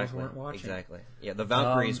 Exactly. Those weren't watching. Exactly. Yeah, the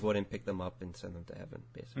Valkyries wouldn't pick them up and send them to heaven,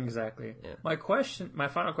 basically. Exactly. Yeah. My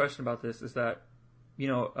final question about this is that,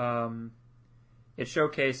 it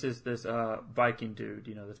showcases this Viking dude,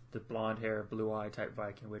 the blonde hair, blue eye type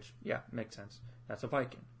Viking, which, makes sense. That's a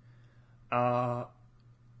Viking.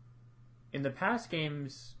 In the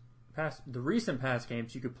recent past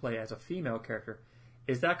games, you could play as a female character.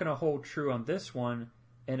 Is that going to hold true on this one?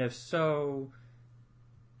 And if so,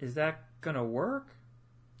 is that going to work?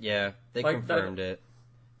 Yeah, they confirmed it.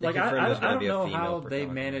 I don't know how they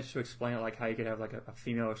managed to explain it, like how you could have like a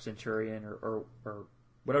female centurion or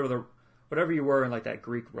whatever you were in like that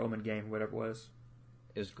Greek Roman game, whatever it was.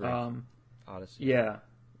 It was Greek. Odyssey. Yeah.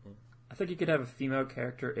 I think you could have a female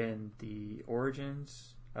character in the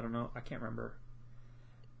Origins. I don't know. I can't remember.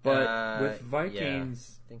 But with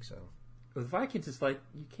Vikings... I think so. With Vikings, it's like,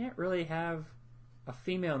 you can't really have a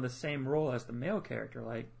female in the same role as the male character.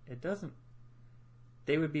 Like, it doesn't...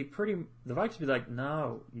 They would be pretty... The Vikings would be like,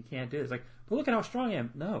 no, you can't do this. Like, but look at how strong I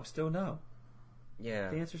am. No, still no. Yeah.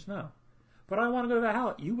 The answer's no. But I want to go to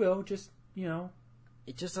Valhalla. You will, just,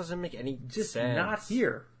 It just doesn't make any just sense. Not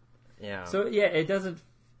here. Yeah. So, it doesn't...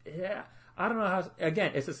 Yeah. I don't know how.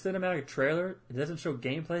 Again, it's a cinematic trailer. It doesn't show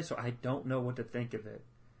gameplay, so I don't know what to think of it.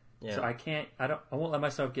 Yeah. So I can't. I won't let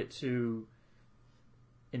myself get too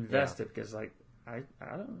invested because, like, I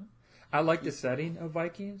don't know. I like the setting of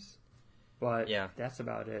Vikings, but that's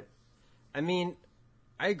about it. I mean,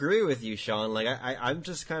 I agree with you, Sean. Like, I'm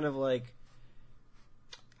just kind of like,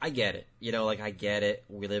 I get it. You know, like, I get it.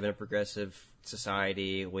 We live in a progressive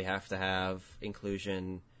society. We have to have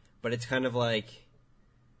inclusion, but it's kind of like.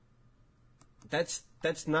 That's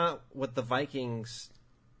not what the Vikings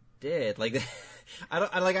did. Like,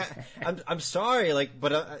 I'm sorry. Like,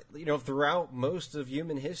 but you know, throughout most of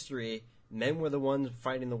human history, men were the ones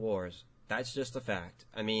fighting the wars. That's just a fact.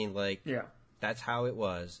 I mean, like, that's how it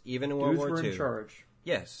was. Even in World War II. Dudes were in charge.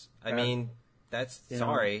 Yes, I mean, that's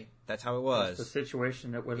sorry. That's how it was. That's the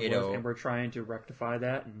situation that was, and we're trying to rectify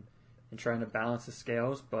that and trying to balance the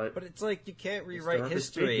scales. But it's like you can't rewrite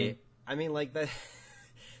history. I mean, like that.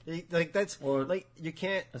 Like that's like you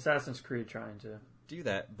can't Assassin's Creed trying to do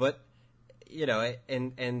that, but you know,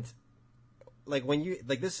 and like when you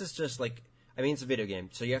like this is just like I mean it's a video game,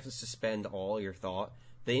 so you have to suspend all your thought.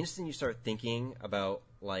 The instant you start thinking about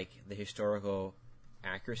like the historical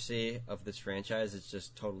accuracy of this franchise, it's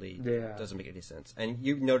just totally doesn't make any sense. And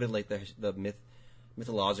you noted like the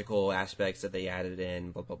mythological aspects that they added in,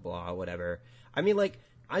 blah blah blah, whatever. I mean, like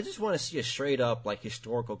I just want to see a straight up like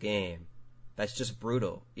historical game. That's just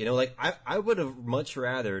brutal. You know, like, I would have much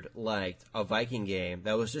rather liked a Viking game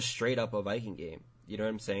that was just straight up a Viking game. You know what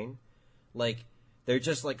I'm saying? Like, they're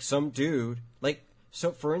just, like, some dude. Like,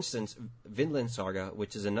 so, for instance, Vinland Saga,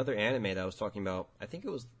 which is another anime that I was talking about, I think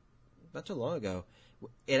it was not too long ago.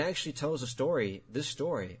 It actually tells this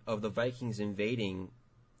story of the Vikings invading,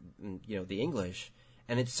 you know, the English.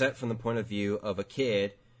 And it's set from the point of view of a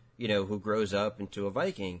kid, you know, who grows up into a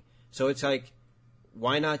Viking. So it's like,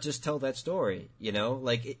 why not just tell that story? You know,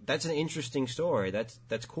 like that's an interesting story. That's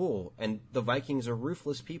cool. And the Vikings are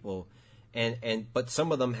ruthless people, but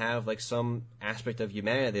some of them have like some aspect of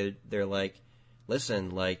humanity. They're like,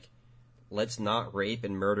 listen, like let's not rape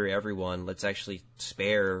and murder everyone. Let's actually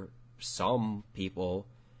spare some people.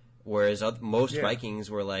 Whereas most Vikings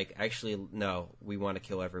were like, actually, no, we want to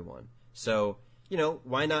kill everyone. So you know,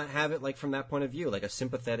 why not have it like from that point of view, like a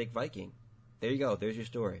sympathetic Viking? There you go. There's your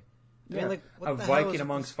story. Yeah, I mean, like, a Viking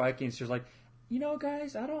amongst Vikings, there's like, you know,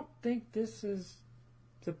 guys, I don't think this is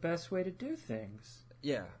the best way to do things.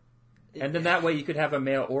 Yeah. And then that way you could have a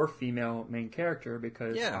male or female main character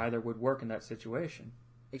because either would work in that situation.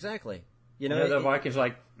 Exactly. You know, the Vikings are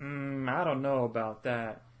like, I don't know about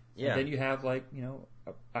that. Yeah. And then you have, like, you know,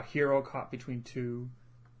 a hero caught between two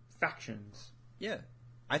factions. Yeah.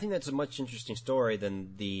 I think that's a much interesting story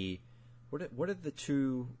than the... What are the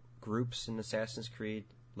two groups in Assassin's Creed?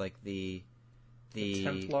 Like the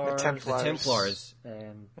Templars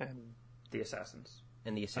and the Assassins.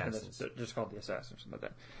 And the Assassins. They're just called the Assassins, something like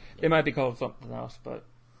that. They might be called something else, but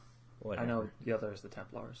whatever. I know the other is the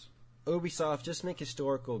Templars. Ubisoft, just make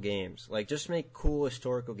historical games. Like, just make cool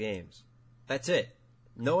historical games. That's it.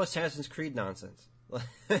 No Assassin's Creed nonsense.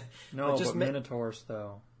 No, but Minotaurs,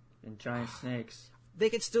 though, and giant snakes. They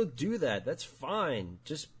could still do that. That's fine.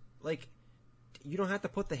 Just, like... You don't have to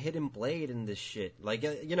put the hidden blade in this shit. Like,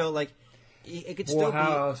 you know, like, it could still be... Well,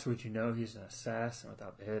 how else would you know he's an assassin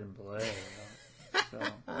without the hidden blade? You know?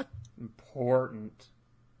 So, important.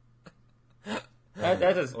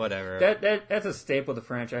 Whatever. That's a staple of the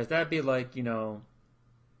franchise. That'd be like, you know,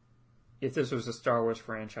 if this was a Star Wars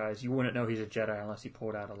franchise, you wouldn't know he's a Jedi unless he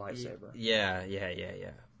pulled out a lightsaber. Yeah. You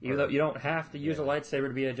don't have to use a lightsaber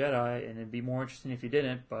to be a Jedi, and it'd be more interesting if you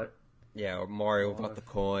didn't, but... Yeah, or Mario without the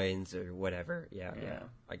coins or whatever. Yeah,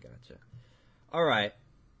 I gotcha. All right,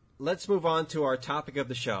 let's move on to our topic of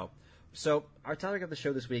the show. So our topic of the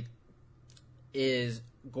show this week is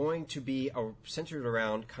going to be centered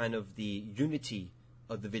around kind of the unity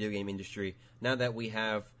of the video game industry now that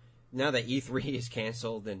E3 is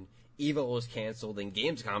canceled and EVO is canceled and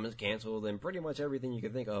Gamescom is canceled and pretty much everything you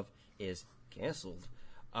can think of is canceled.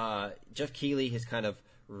 Jeff Keighley has kind of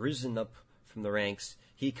risen up from the ranks.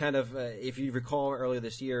 He kind of, if you recall earlier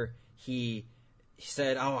this year, he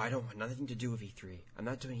said, I don't want nothing to do with E3. I'm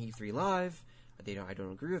not doing E3 live. I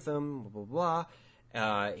don't agree with them, blah, blah,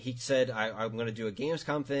 blah. He said, I'm going to do a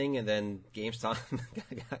Gamescom thing, and then GameStop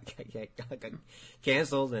got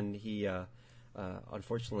canceled, and he,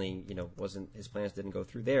 unfortunately, his plans didn't go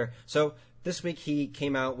through there. So this week he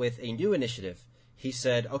came out with a new initiative. He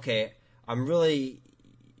said, okay, I'm really,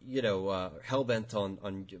 hell-bent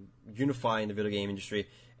on unifying the video game industry.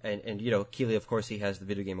 And Keighley, of course, he has the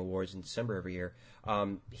Video Game Awards in December every year.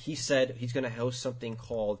 He said he's going to host something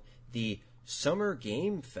called the Summer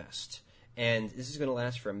Game Fest. and this is going to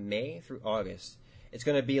last from May through August. It's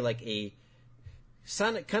going to be like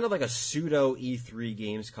kind of like a pseudo E3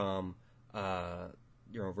 Gamescom,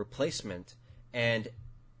 replacement. And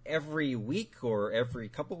every week or every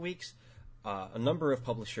couple weeks, a number of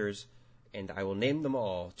publishers, and I will name them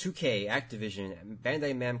all: 2K, Activision,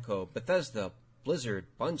 Bandai Namco, Bethesda, Blizzard,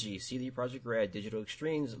 Bungie, CD Projekt Red, Digital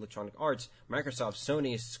Extremes, Electronic Arts, Microsoft,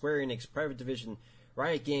 Sony, Square Enix, Private Division,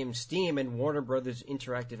 Riot Games, Steam, and Warner Brothers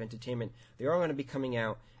Interactive Entertainment. They're all going to be coming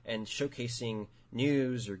out and showcasing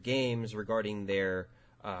news or games regarding their,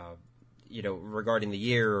 regarding the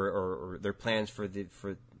year or their plans for the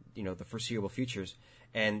foreseeable futures.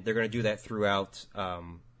 And they're going to do that throughout,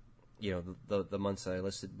 the months that I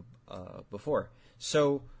listed before.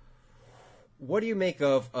 So, what do you make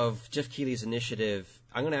of Jeff Keighley's initiative?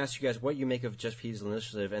 I'm going to ask you guys what you make of Jeff Keighley's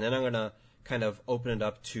initiative, and then I'm going to kind of open it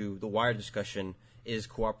up to the wider discussion. Is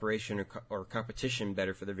cooperation or competition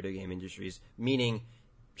better for the video game industries? Meaning,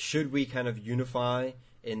 should we kind of unify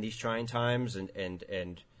in these trying times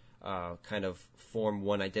and kind of form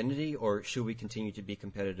one identity, or should we continue to be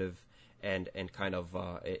competitive and kind of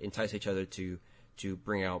entice each other to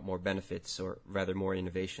bring out more benefits, or rather more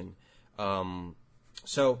innovation?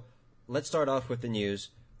 So let's start off with the news.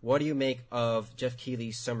 What do you make of Jeff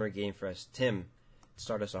Keighley's Summer Game Fest? Tim,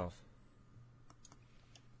 start us off.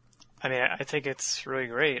 I mean, I think it's really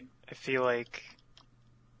great. I feel like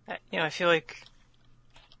I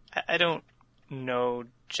don't know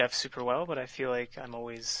Jeff super well, but I feel like I'm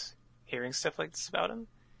always hearing stuff like this about him.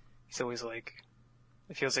 He's always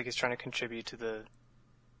it feels like he's trying to contribute to the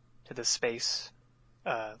space,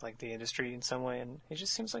 like the industry in some way, and he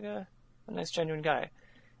just seems like a nice, genuine guy.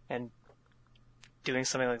 And doing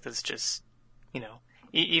something like this just,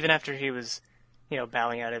 even after he was,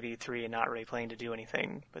 bowing out of E3 and not really planning to do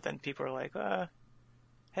anything. But then people are like,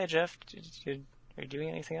 hey, Jeff, are you doing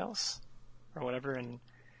anything else? Or whatever. And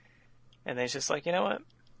then he's just like, you know what?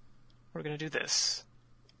 We're going to do this.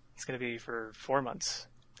 It's going to be for 4 months.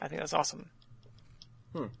 I think that's awesome.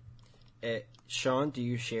 Sean, do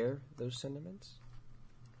you share those sentiments?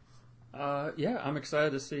 Yeah, I'm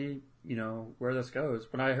excited to see, where this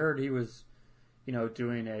goes. When I heard he was,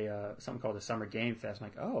 doing something called the Summer Game Fest, I'm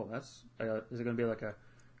like, oh, that's is it going to be like a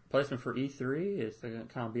replacement for E3? Is it going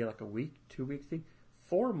to kind of be like a 2-week thing?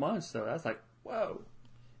 4 months though, that's like, whoa.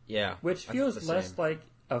 Yeah, which feels less like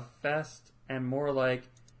a fest and more like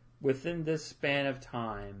within this span of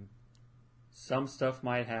time, some stuff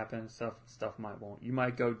might happen, stuff might won't. You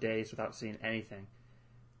might go days without seeing anything,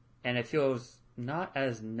 and it feels not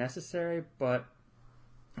as necessary, but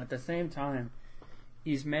at the same time,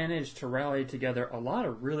 he's managed to rally together a lot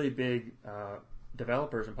of really big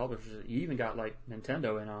developers and publishers. He even got like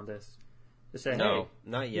Nintendo in on this to say, no, hey,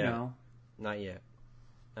 not yet, not yet.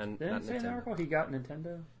 And didn't it say in the article he got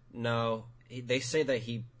Nintendo? No, they say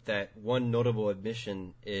that one notable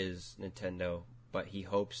admission is Nintendo, but he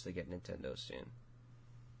hopes to get Nintendo soon.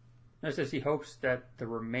 No, it says he hopes that the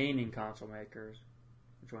remaining console makers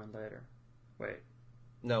will join later. Wait.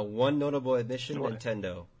 No, one notable admission,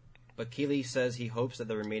 Nintendo. But Keighley says he hopes that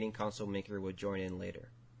the remaining console maker would join in later,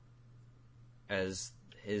 as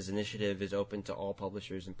his initiative is open to all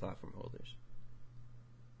publishers and platform holders.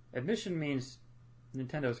 Admission means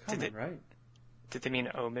Nintendo's coming, right? Did they mean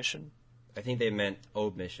omission? I think they meant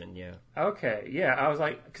omission, yeah. Okay, yeah, I was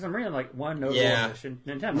like, because I'm reading like one notable omission,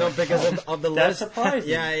 Nintendo. No, because of the list. That's surprising.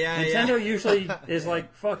 Yeah. Nintendo usually is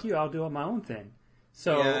like, fuck you, I'll do my own thing.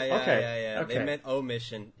 So, okay. They meant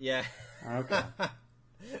omission, yeah. Okay.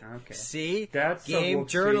 See? That's game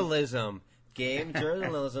journalism. Game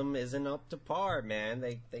journalism isn't up to par, man.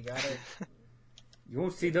 They gotta... You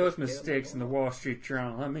won't see those mistakes in the Wall Street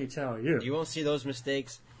Journal, let me tell you. You won't see those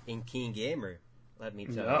mistakes in KeenGamer, let me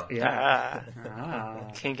tell you. Yeah.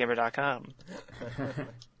 KeenGamer.com.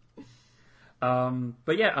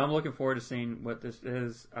 But yeah, I'm looking forward to seeing what this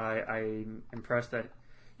is. I'm impressed that,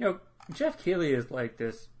 Jeff Keighley is like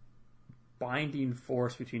this binding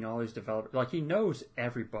force between all these developers. Like, he knows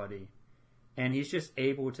everybody, and he's just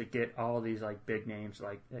able to get all these like big names.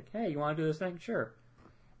 Like, hey, you want to do this thing? Sure.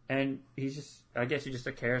 And he's just, I guess he's just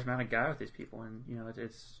a charismatic guy with these people, and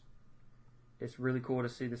it's really cool to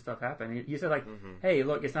see this stuff happen. He said like, hey,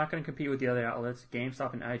 look, it's not going to compete with the other outlets,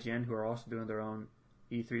 GameStop and IGN, who are also doing their own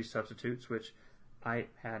E3 substitutes, which I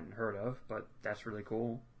hadn't heard of, but that's really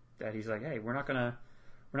cool. That he's like, hey, we're not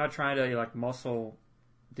trying to like muscle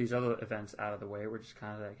these other events out of the way. We're just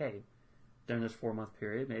kind of like, hey, during this 4-month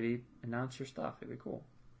period, maybe announce your stuff. It'd be cool.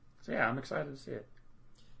 So yeah, I'm excited to see it.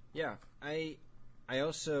 Yeah, I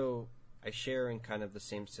share in kind of the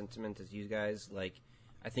same sentiment as you guys. Like,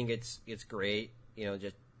 I think it's great,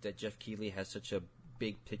 just that Jeff Keighley has such a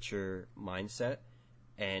big picture mindset,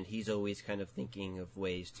 and he's always kind of thinking of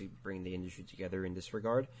ways to bring the industry together in this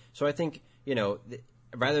regard. So I think,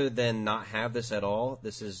 rather than not have this at all,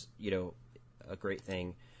 this is, a great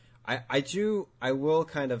thing. I will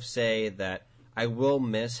kind of say that I will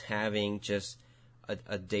miss having just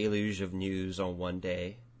a deluge of news on one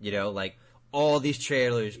day, like all these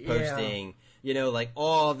trailers posting, like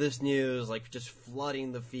all this news, like just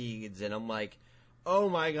flooding the feeds. And I'm like, oh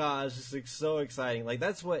my gosh, this is so exciting. Like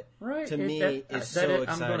that's what, to me, is so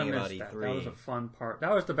exciting about E3. That was a fun part.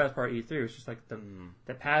 That was the best part of E3. It was just like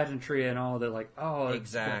the pageantry and all that, like,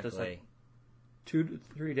 exactly. This, like, 2 to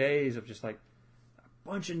 3 days of just like a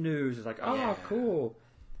bunch of news. It's like, cool.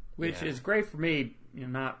 Which is great for me,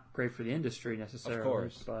 not great for the industry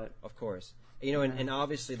necessarily. Of course. And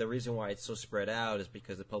obviously the reason why it's so spread out is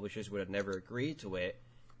because the publishers would have never agreed to it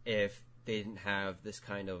if they didn't have this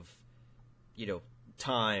kind of,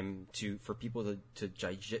 time for people to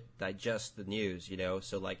digest the news,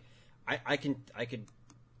 So like, I could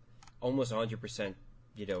almost 100%,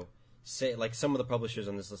 say, like, some of the publishers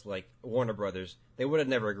on this list, like Warner Brothers, they would have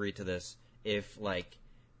never agreed to this if, like,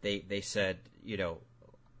 they said,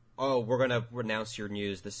 oh, we're going to announce your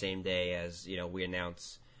news the same day as, we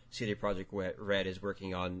announce CD Projekt Red is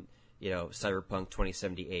working on, Cyberpunk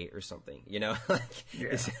 2078 or something,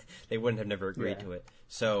 they wouldn't have never agreed to it.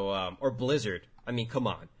 So, or Blizzard. I mean, come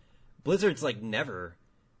on. Blizzard's like never,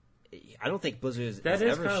 I don't think Blizzard has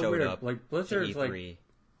ever showed weird. Up like Blizzard's to E3,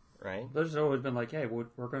 right? Blizzard's always been like, hey, we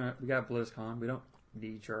got BlizzCon. We don't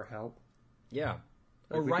need your help. Yeah.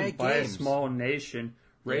 Like, or Riot Games. Buy a small nation,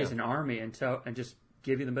 raise an army, and just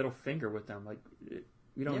give you the middle finger with them. Like,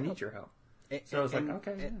 we don't need your help. So I was like,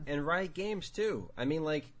 okay. And Riot Games, too. I mean,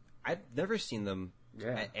 like, I've never seen them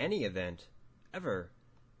at any event, ever.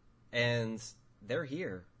 And they're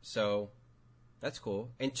here. So that's cool.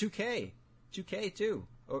 And 2K. 2K, too.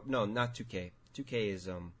 Oh, no, not 2K. 2K is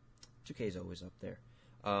always up there.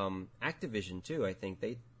 Activision, too, I think.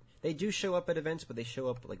 They do show up at events, but they show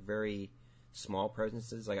up, like, very small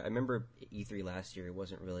presences. Like, I remember E3 last year. It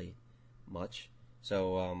wasn't really much.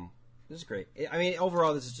 So, this is great. I mean,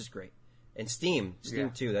 overall, this is just great. And Steam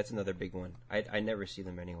too. That's another big one. I never see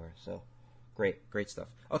them anywhere. So, great stuff.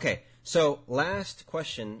 Okay, so last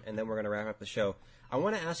question, and then we're gonna wrap up the show. I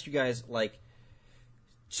want to ask you guys, like,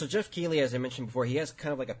 so Jeff Keighley, as I mentioned before, he has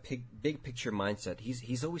kind of like a big picture mindset.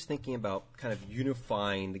 He's always thinking about kind of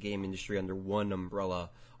unifying the game industry under one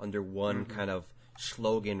umbrella, under one kind of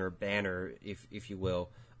slogan or banner, if you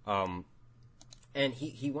will. And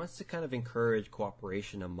he wants to kind of encourage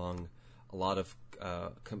cooperation among a lot of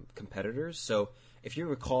competitors. So if you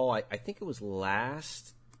recall, I think it was the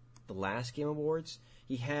last Game Awards,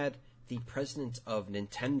 he had the presidents of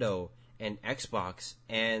Nintendo and Xbox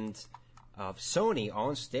and Sony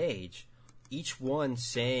on stage, each one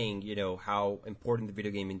saying, how important the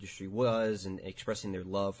video game industry was and expressing their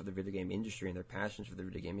love for the video game industry and their passions for the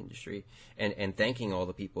video game industry and thanking all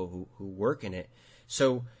the people who work in it.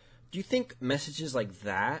 So do you think messages like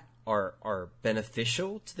that are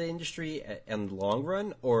beneficial to the industry in the long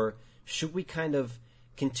run, or should we kind of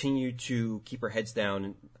continue to keep our heads down?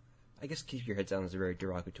 And I guess keep your heads down is a very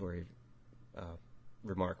derogatory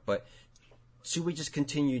remark, but should we just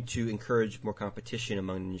continue to encourage more competition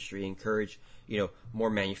among the industry, encourage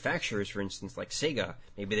more manufacturers, for instance, like Sega?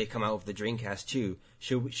 Maybe they come out with the Dreamcast too.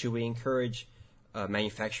 Should we encourage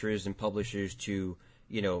manufacturers and publishers to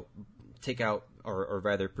take out or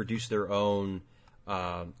rather produce their own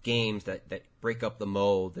games that break up the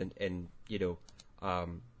mold and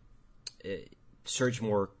surge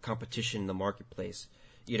more competition in the marketplace,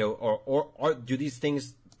 or do these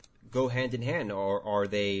things go hand in hand, or are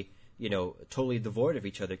they totally devoid of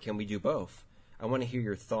each other? Can we do both? I want to hear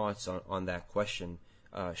your thoughts on that question.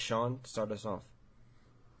 Sean, start us off.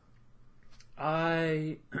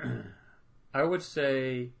 I would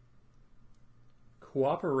say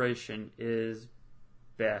cooperation is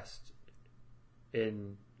best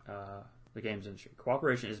in the games industry.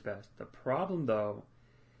 Cooperation is best. The problem, though,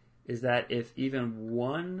 is that if even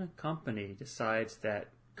one company decides that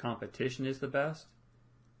competition is the best,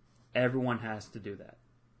 everyone has to do that.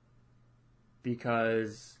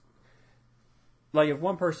 Because, like, if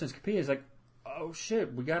one person is competing, it's like, oh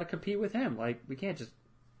shit, we got to compete with him. Like, we can't just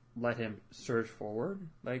let him surge forward.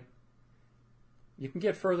 Like, you can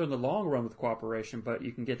get further in the long run with cooperation, but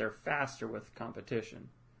you can get there faster with competition.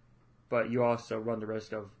 But you also run the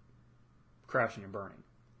risk of crashing and burning.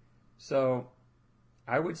 So,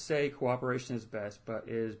 I would say cooperation is best, but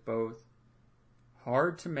it is both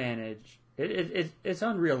hard to manage. It's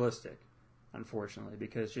unrealistic, unfortunately,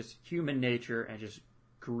 because just human nature and just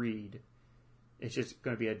greed is just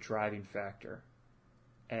going to be a driving factor.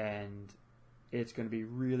 and it's going to be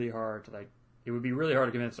really hard to it would be really hard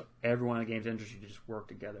to convince everyone in the games industry to just work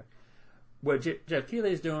together. What Jeff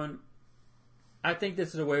Keighley is doing, I think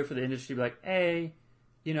this is a way for the industry to be like, hey,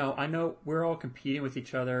 I know we're all competing with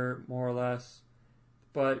each other more or less,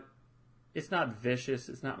 but it's not vicious,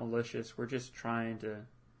 it's not malicious. We're just trying to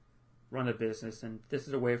run a business, and this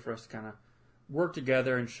is a way for us to kind of work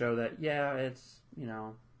together and show that, yeah, it's,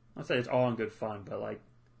 I'll say it's all in good fun, but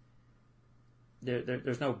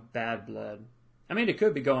there's no bad blood. I mean, it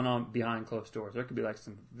could be going on behind closed doors. There could be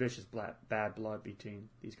some vicious bad blood between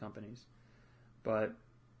these companies. But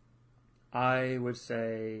I would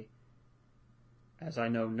say, as I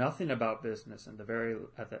know nothing about business and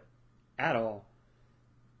at all,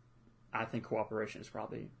 I think cooperation is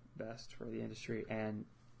probably best for the industry, and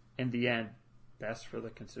in the end, best for the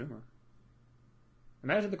consumer.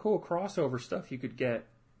 Imagine the cool crossover stuff you could get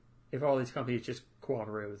if all these companies just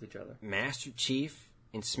cooperate with each other. Master Chief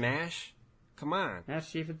in Smash? Come on.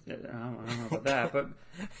 Master Chief, I don't know about that, but,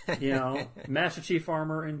 Master Chief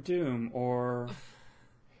armor in Doom, or,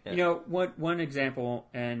 one example,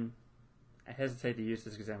 and I hesitate to use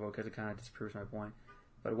this example because it kind of disproves my point,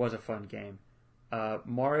 but it was a fun game.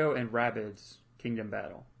 Mario and Rabbids Kingdom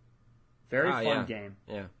Battle. Very fun game.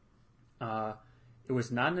 Yeah. It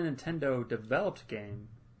was not a Nintendo developed game.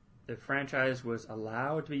 The franchise was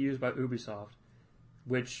allowed to be used by Ubisoft,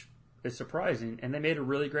 which is surprising, and they made a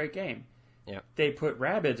really great game. Yeah. They put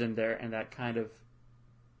Rabbids in there, and that kind of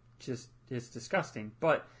just is disgusting,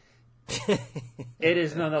 but it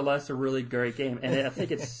is nonetheless a really great game, and I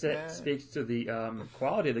think it speaks to the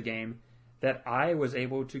quality of the game that I was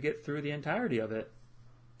able to get through the entirety of it.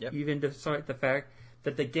 Yep. Even despite the fact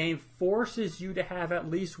that the game forces you to have at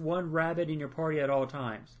least one rabbit in your party at all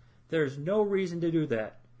times. There's no reason to do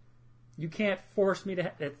that. You can't force me to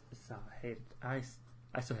have it. I hate it. I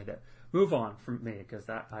still hate that. Move on from me, because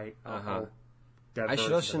I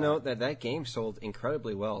should also note that game sold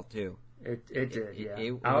incredibly well, too. It did, yeah.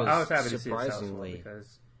 I was happy to see it surprisingly,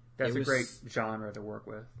 because that's a great genre to work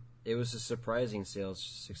with. It was a surprising sales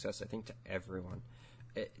success, I think, to everyone.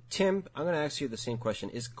 Tim, I'm going to ask you the same question.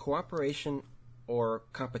 Is cooperation or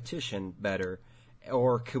competition better,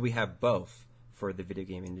 or could we have both for the video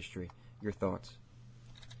game industry? Your thoughts?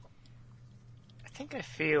 I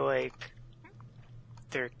feel like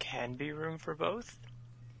there can be room for both.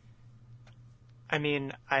 I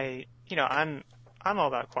mean, I'm all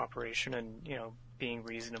about cooperation and, being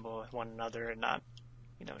reasonable with one another and not,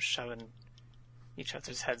 shoving each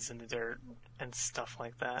other's heads in the dirt and stuff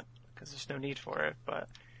like that, because there's no need for it. But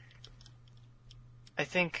I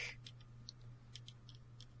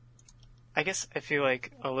guess I feel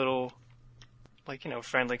like a little,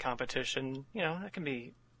 friendly competition, that can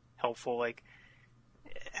be helpful.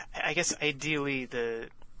 I guess ideally the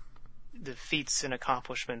feats and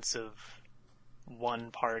accomplishments of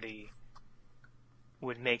one party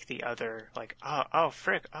would make the other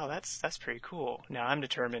frick, that's pretty cool. Now I'm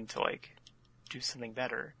determined to do something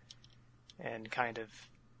better and kind of,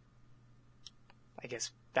 I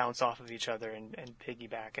guess, bounce off of each other and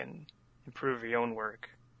piggyback and improve your own work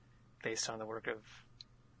based on the work of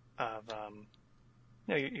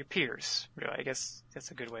your peers. Really, I guess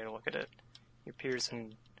that's a good way to look at it. Your peers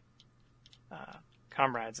and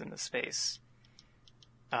comrades in the space.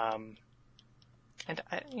 And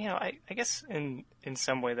I guess in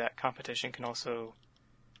some way that competition can also,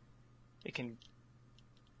 it can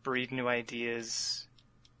breed new ideas,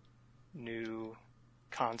 new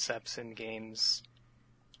concepts in games,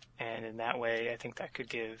 and in that way I think that could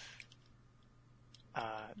give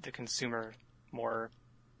the consumer more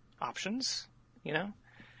options, Yeah.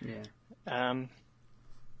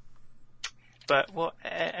 But,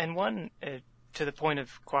 and one, to the point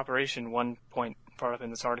of cooperation, one point brought up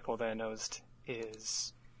in this article that I noticed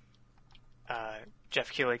is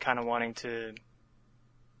Jeff Keighley kind of wanting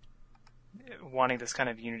this kind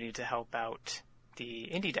of unity to help out the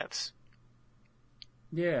indie devs.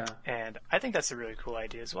 Yeah. And I think that's a really cool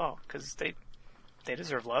idea as well, because they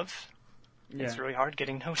deserve love. Yeah. It's really hard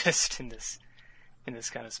getting noticed in this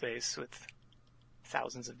kind of space with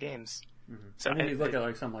thousands of games. Mm-hmm. So you look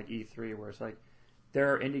at something like E3, where it's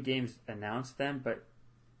there are indie games announced then, but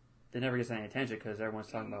they never get any attention because everyone's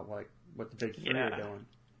talking about what the big three are doing.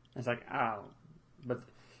 And it's but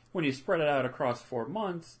when you spread it out across 4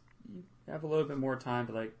 months, you have a little bit more time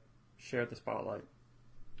to share the spotlight.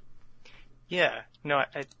 Yeah, no,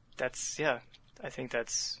 I think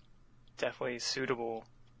that's definitely suitable.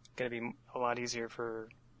 Going to be a lot easier for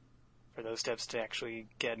those devs to actually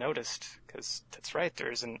get noticed, because that's right,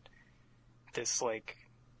 there isn't this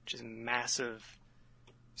just massive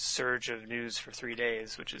surge of news for 3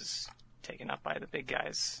 days, which is taken up by the big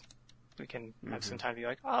guys. We can have some time to be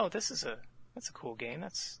like, oh, that's a cool game.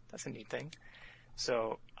 That's a neat thing.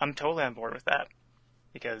 So I'm totally on board with that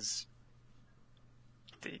because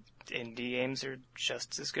the indie games are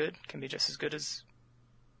just as good, can be just as good as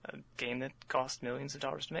a game that cost millions of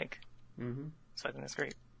dollars to make. Mm-hmm. So I think that's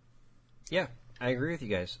great. Yeah, I agree with you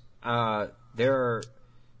guys. There are,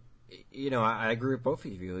 I agree with both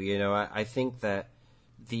of you. I think that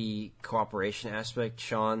the cooperation aspect,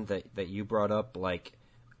 Sean, that you brought up, like,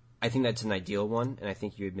 I think that's an ideal one, and I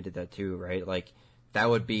think you admitted that too, right? Like, that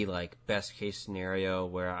would be like best case scenario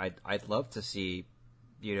where I'd love to see,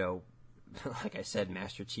 like I said,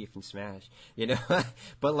 Master Chief and Smash,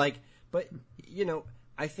 but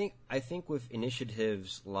I think with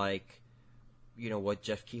initiatives like, what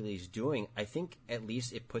Jeff Keighley's doing, I think at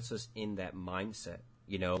least it puts us in that mindset,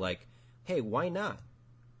 like, hey, why not?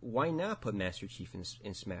 Why not put Master Chief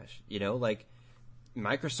in Smash? Like,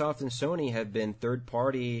 Microsoft and Sony have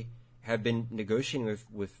been negotiating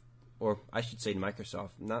with, or I should say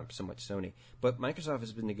Microsoft, not so much Sony, but Microsoft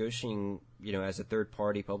has been negotiating, as a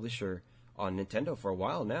third-party publisher on Nintendo for a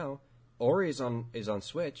while now. Ori is on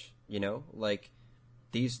Switch, like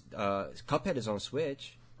these Cuphead is on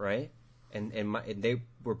Switch, right? And they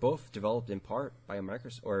were both developed in part by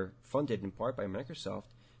Microsoft or funded in part by Microsoft.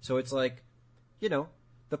 So it's like,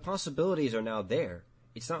 the possibilities are now there.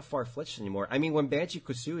 It's not far-fetched anymore. I mean, when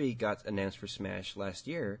Banjo-Kazooie got announced for Smash last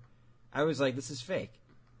year, I was like, this is fake.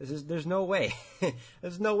 There's no way.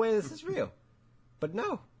 There's no way this is real. But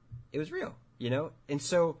no, it was real, And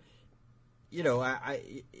so,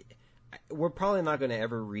 we're probably not going to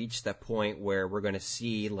ever reach that point where we're going to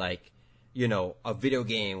see, like, a video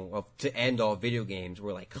game to end all video games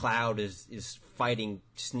where, like, Cloud is fighting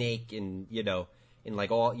Snake and, in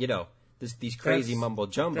like all, these crazy mumbo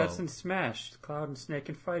jumbo. That's in Smash. Cloud and Snake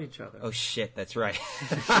can fight each other. Oh shit, that's right.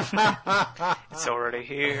 It's already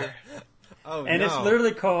here. Oh, and it's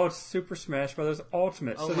literally called Super Smash Bros.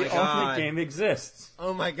 Ultimate. So the Ultimate game exists.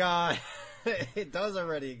 Oh my god. It does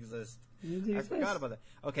already exist. I forgot about that.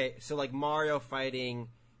 Okay, so like Mario fighting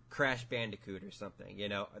Crash Bandicoot or something,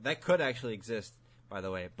 that could actually exist, by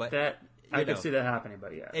the way. But I could see that happening,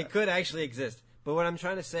 but yeah. It could actually exist. But what I'm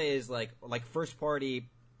trying to say is like first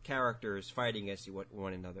party characters fighting against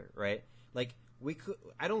one another, right? Like we could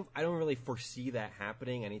I don't really foresee that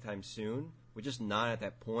happening anytime soon. We're just not at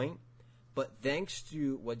that point. But thanks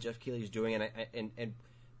to what Jeff Keighley is doing, and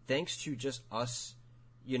thanks to just us,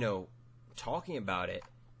 talking about it,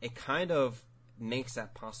 it kind of makes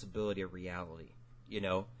that possibility a reality,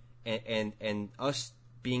 and us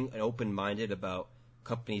being open-minded about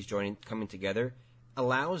companies coming together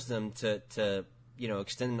allows them to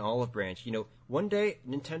extend an olive branch. One day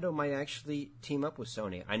Nintendo might actually team up with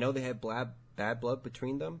Sony. I know they have bad blood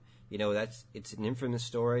between them. It's an infamous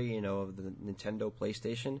story, of the Nintendo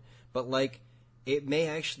PlayStation. But like, they may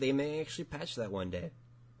actually patch that one day.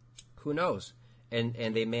 Who knows? And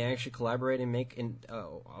they may actually collaborate and make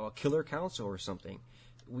a killer console or something.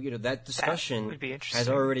 That discussion has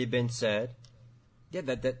already been said. Yeah,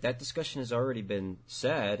 that discussion has already been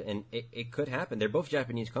said, and it could happen. They're both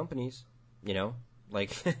Japanese companies,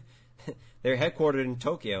 like they're headquartered in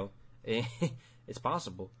Tokyo. It's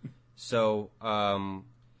possible. So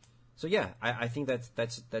yeah, I think that's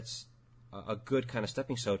a good kind of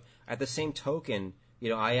stepping stone. At the same token,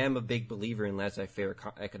 I am a big believer in laissez-faire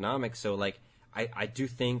economics. So like, I do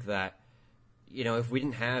think that, if we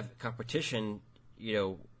didn't have competition,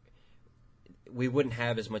 we wouldn't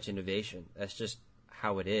have as much innovation. That's just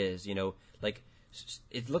how it is. Like,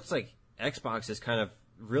 it looks like Xbox is kind of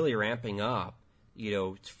really ramping up,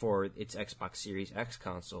 for its Xbox Series X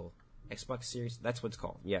console. Xbox Series, that's what it's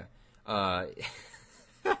called. Yeah.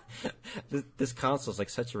 This console is like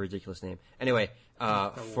such a ridiculous name. Anyway,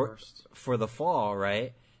 for the fall,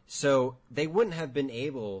 right? So they wouldn't have been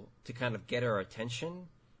able to kind of get our attention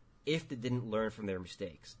if they didn't learn from their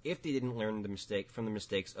mistakes. If they didn't learn from the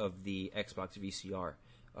mistakes of the Xbox VCR,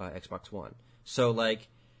 Xbox One. So like,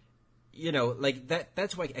 like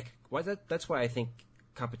that's why I think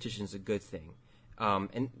competition is a good thing.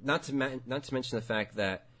 And not to mention the fact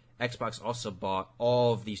that Xbox also bought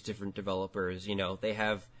all of these different developers. They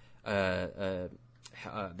have the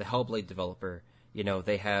Hellblade developer.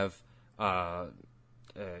 They have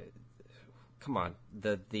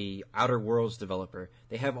the Outer Worlds developer.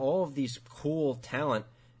 They have all of these cool talent,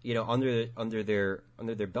 under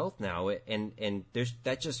their belt now, and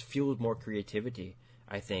that just fueled more creativity,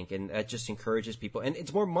 I think, and that just encourages people, and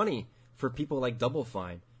it's more money for people like Double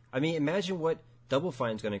Fine. I mean, imagine what Double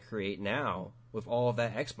Fine's going to create now with all of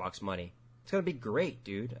that Xbox money. It's going to be great,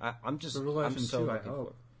 dude. I'm so I looking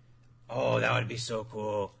hope. Oh, that would be so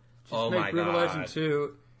cool. Just make Brutal Legend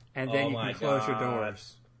 2, and then you can close your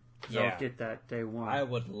doors. Don't get that day one. I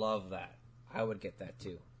would love that. I would get that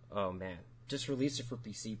too. Oh man, just release it for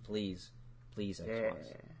PC, please, Xbox,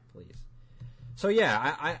 please. So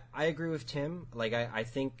yeah, I agree with Tim. Like I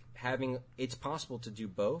think it's possible to do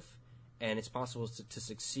both, and it's possible to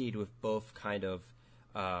succeed with both kind of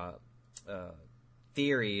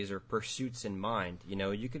theories or pursuits in mind. You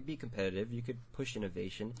know, you could be competitive, you could push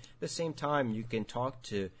innovation. At the same time, you can talk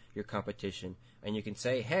to your competition, and you can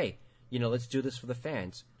say, hey, you know, let's do this for the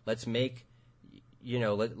fans. Let's make, you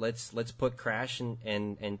know, let's put Crash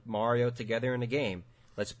and Mario together in a game.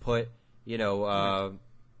 Let's put, you know,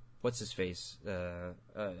 what's his face,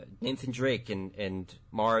 Nathan Drake and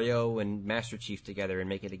Mario and Master Chief together and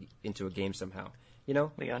make it into a game somehow. You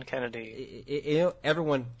know, Leon Kennedy. You know,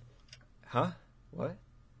 everyone, huh? What?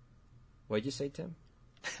 What'd you say, Tim?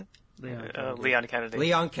 Leon Kennedy.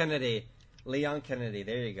 Leon Kennedy.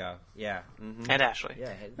 There you go. Yeah. Mm-hmm. And Ashley.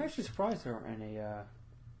 Yeah. I'm actually surprised there aren't any. Are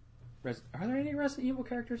there any Resident Evil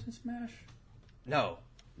characters in Smash? No.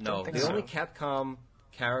 The only Capcom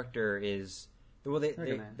character is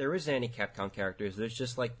there isn't any Capcom characters. There's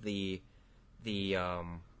just like a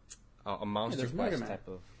Monster Quest type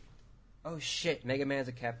of. Oh shit! Mega Man's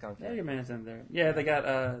a Capcom character. Mega Man's in there. Yeah, they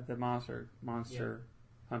got the Monster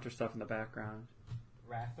Hunter stuff in the background.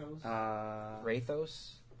 Rathos?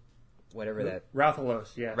 Whatever that.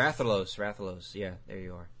 Rathalos, yeah. Rathalos, yeah, there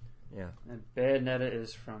you are. Yeah. And Bayonetta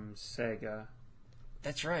is from Sega.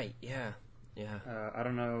 That's right, yeah. I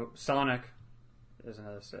don't know. Sonic is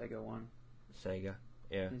another Sega one. Sega,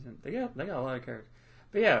 yeah. They got a lot of characters.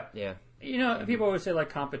 But yeah. You know, people always say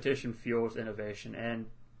like competition fuels innovation, and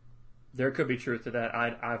there could be truth to that.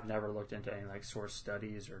 I've never looked into any like source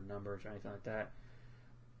studies or numbers or anything like that.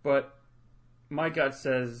 But my gut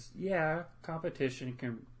says, yeah, competition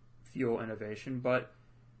can fuel innovation, but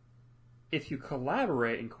if you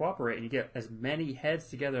collaborate and cooperate and you get as many heads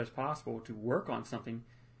together as possible to work on something,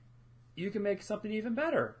 you can make something even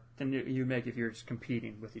better than you make if you're just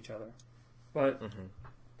competing with each other. But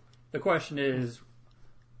the question is,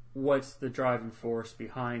 what's the driving force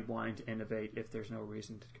behind wanting to innovate if there's no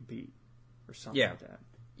reason to compete or something like that?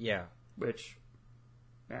 Yeah. Which,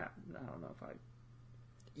 I don't know if I...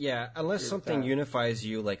 Yeah, unless something unifies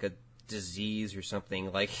you like a disease or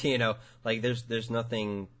something, like, you know, like there's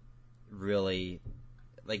nothing really,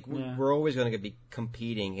 like, we're always going to be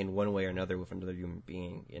competing in one way or another with another human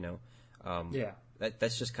being, you know?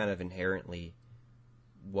 That's just kind of inherently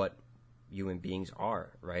what human beings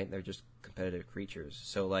are, right? They're just competitive creatures.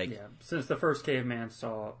 So, like... Yeah, since the first caveman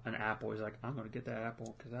saw an apple, he's like, I'm going to get that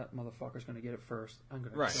apple because that motherfucker's going to get it first. I'm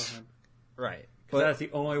going to kill him. Right. Because that's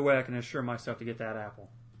the only way I can assure myself to get that apple.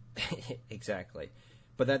 Exactly.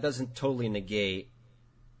 But that doesn't totally negate,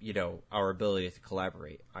 you know, our ability to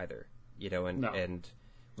collaborate either. You know, and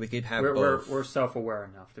we could have both. We're self-aware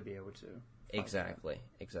enough to be able to. Exactly.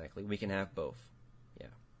 We can have both.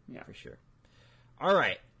 Yeah, for sure. All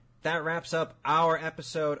right. That wraps up our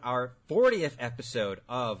episode, our 40th episode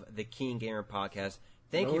of the KeenGamer podcast.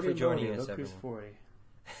 Thank you for joining us, everyone. Look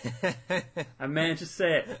who's 40. I managed to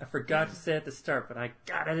say it. I forgot to say it at the start, but I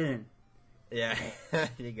got it in. Yeah,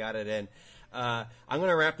 you got it in. I'm going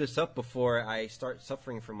to wrap this up before I start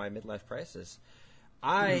suffering from my midlife crisis.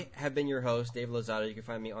 I have been your host, Dave Lozada. You can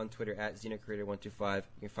find me on Twitter at XenoCreator125. You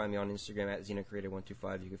can find me on Instagram at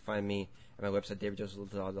XenoCreator125. You can find me at my website,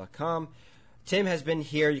 davidjosephLozada.com. Tim has been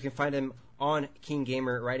here. You can find him on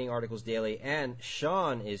KeenGamer, writing articles daily. And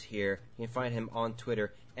Sean is here. You can find him on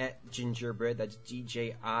Twitter at Gingerbread. That's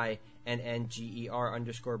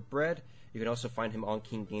GJINNGER_bread. You can also find him on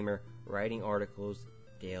KeenGamer, writing articles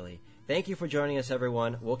daily. Thank you for joining us,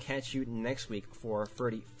 everyone. We'll catch you next week for our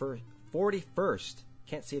 41st,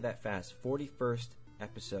 can't say that fast, 41st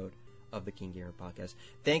episode of the KeenGamer podcast.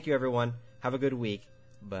 Thank you, everyone. Have a good week.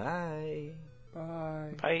 Bye.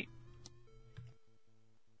 Bye. Bye.